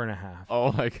hour and a half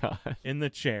Oh my god. in the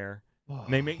chair.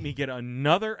 And they make me get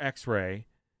another X-ray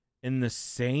in the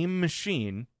same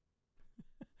machine.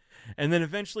 And then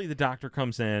eventually the doctor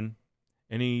comes in,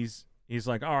 and he's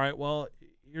like, "All right, well,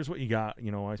 here's what you got.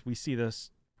 We see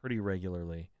this pretty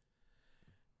regularly.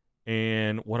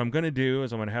 And what I'm going to do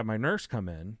is I'm going to have my nurse come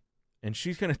in, and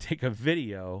she's going to take a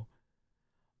video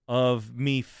of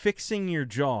me fixing your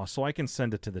jaw so I can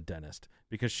send it to the dentist,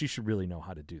 because she should really know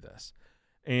how to do this."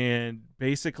 And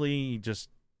basically, he just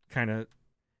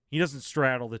he doesn't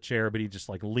straddle the chair, but he just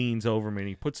like leans over me, and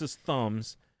he puts his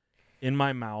thumbs in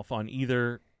my mouth on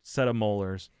either set of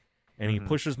molars, and he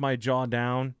pushes my jaw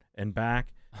down and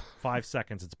back. 5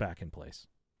 seconds, it's back in place.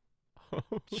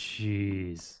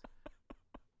 Jeez.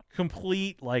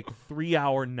 Complete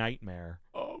 3-hour nightmare.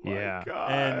 Oh Yeah.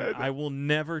 And I will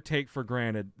never take for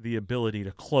granted the ability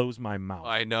to close my mouth.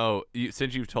 I know.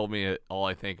 Since you've told me it, all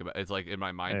I think about it's like in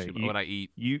my mind Hey, too. When I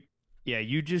eat, Yeah,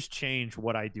 you just change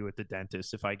what I do at the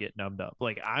dentist if I get numbed up.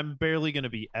 Like I'm barely going to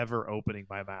be ever opening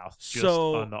my mouth just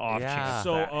on the off Yeah. chance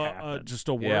So, that happens. just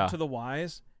a word Yeah. to the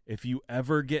wise: if you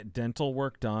ever get dental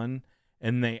work done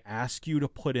and they ask you to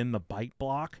put in the bite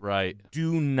block, Right.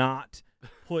 do not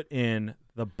put in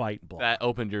the bite block That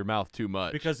opened your mouth too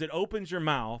much. because it opens your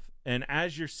mouth, and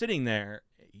as you're sitting there,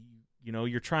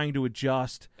 you're trying to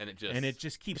adjust, and it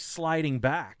just keeps sliding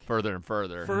back. further and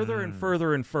further. Further and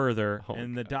further and further, Oh,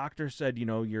 and the God. doctor said,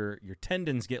 your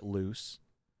tendons get loose,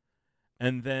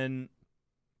 and then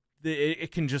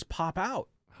it can just pop out.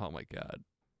 Oh my God.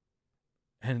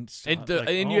 And so, And like,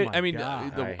 oh you, my I mean,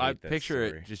 God. I I hate that picture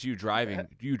story. it. Just you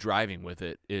driving with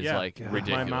it is Yeah, like with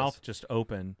ridiculous. my mouth just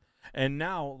open, and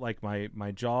now like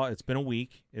my jaw. It's been a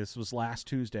week. This was last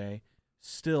Tuesday.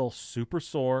 Still super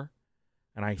sore,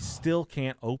 and I still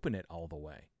can't open it all the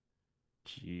way.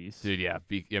 Jeez. Dude, yeah. I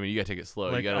mean, you gotta take it slow.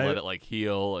 Like, you gotta I- let it like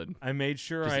heal and I made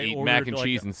sure just I eat ordered mac and like,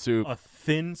 cheese and soup. a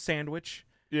thin sandwich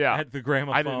Yeah, at the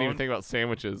gramophone. I didn't even think about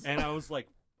sandwiches. And I was like,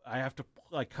 I have to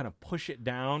like kind of push it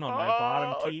down on my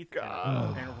bottom teeth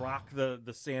God. and rock the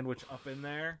sandwich up in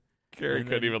there. Carrie and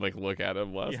couldn't then- even like look at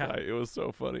him last Yeah. night. It was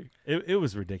so funny. It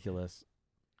was ridiculous.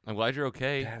 I'm glad you're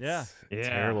okay. That's Yeah.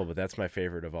 terrible, but that's my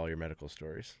favorite of all your medical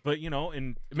stories. But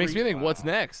in It makes me think, what's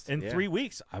next? in Yeah. 3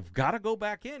 weeks, I've got to go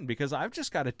back in because I've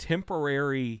just got a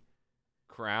temporary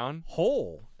Crown?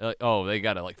 hole. Oh, they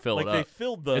gotta like fill Like it they up.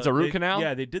 filled the It's a root they- canal?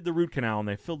 Yeah, they did the root canal and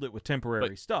they filled it with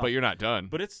temporary stuff. But you're not done.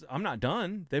 But I'm not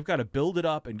done. They've got to build it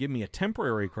up and give me a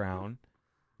temporary crown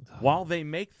while they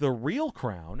make the real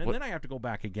crown, and What- then I have to go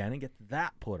back again and get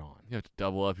that put on. You have to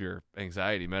double up your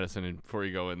anxiety medicine before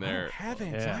you go in I there. don't have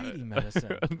anxiety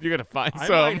medicine. You're gonna find I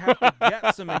some might have to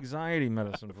get some anxiety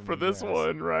medicine from for you this guys.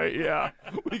 one, right? Yeah,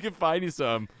 we can find you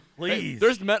some. Hey, Please.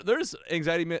 there's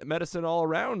anxiety medicine all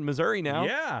around Missouri now.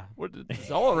 Yeah. It's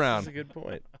all That's around. a good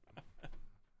point.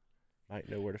 Might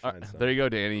know where to find some. There you go,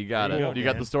 Danny. You got There it. you go, You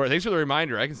got man. the story. Thanks for the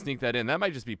reminder. I can sneak that in. That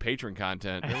might just be patron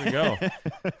content. There we go.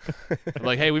 I'm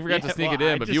like, hey, we forgot to Yeah, sneak well, it in,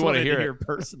 I but if just you want to wanted hear it,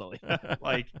 personally,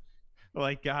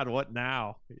 like God, what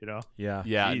now? Yeah.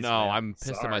 yeah, Jeez, no, man. I'm pissed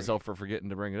at Sorry. myself for forgetting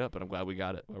to bring it up, but I'm glad we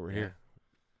got it while we're Yeah. here.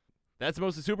 That's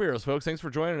Mostly Superheroes, folks. Thanks for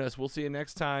joining us. We'll see you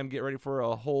next time. Get ready for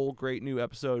a whole great new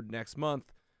episode next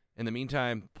month. In the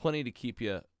meantime, plenty to keep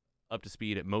you up to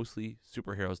speed at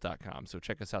mostlysuperheroes.com. So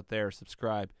check us out there,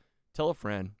 subscribe, tell a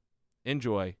friend,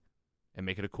 enjoy, and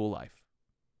make it a cool life.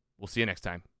 We'll see you next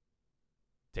time.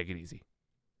 Take it easy.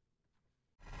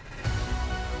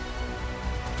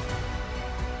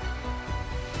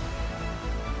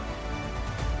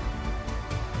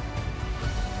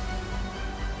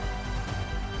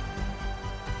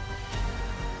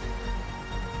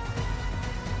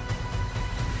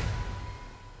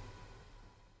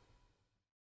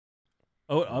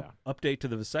 Oh, update to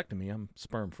the vasectomy. I'm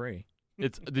sperm free.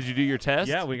 Did you do your test?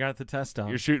 Yeah, we got the test done.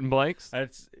 You're shooting blanks?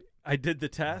 I did the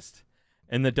test,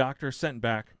 and the doctor sent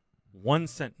back one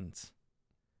sentence.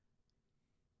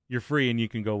 You're free and you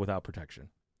can go without protection.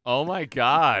 Oh my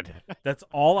God. That's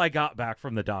all I got back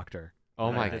from the doctor. Oh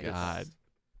when I my did this. God.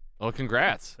 Well,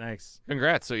 congrats. Thanks.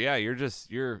 Congrats. So yeah,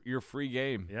 you're free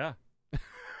game. Yeah,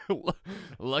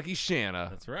 Lucky Shanna.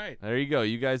 that's right. There you go.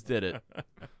 You guys did it.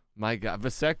 My God,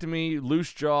 vasectomy,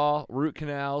 loose jaw, root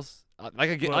canals. Like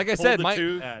I said, Pulled the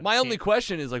tooth. my only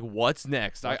question is like, what's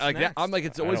next? What's I'm next? like,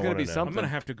 it's I always don't going to wanna be know. something. I'm gonna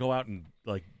have to go out and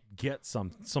like get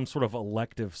some sort of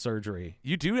elective surgery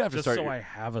You do have to just start. so I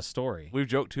have a story. We've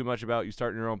joked too much about you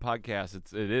starting your own podcast.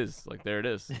 It is like there it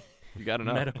is. You got to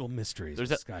know. Medical mysteries. There's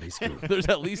with a- Scotty Scoop. There's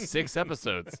at least 6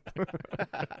 episodes.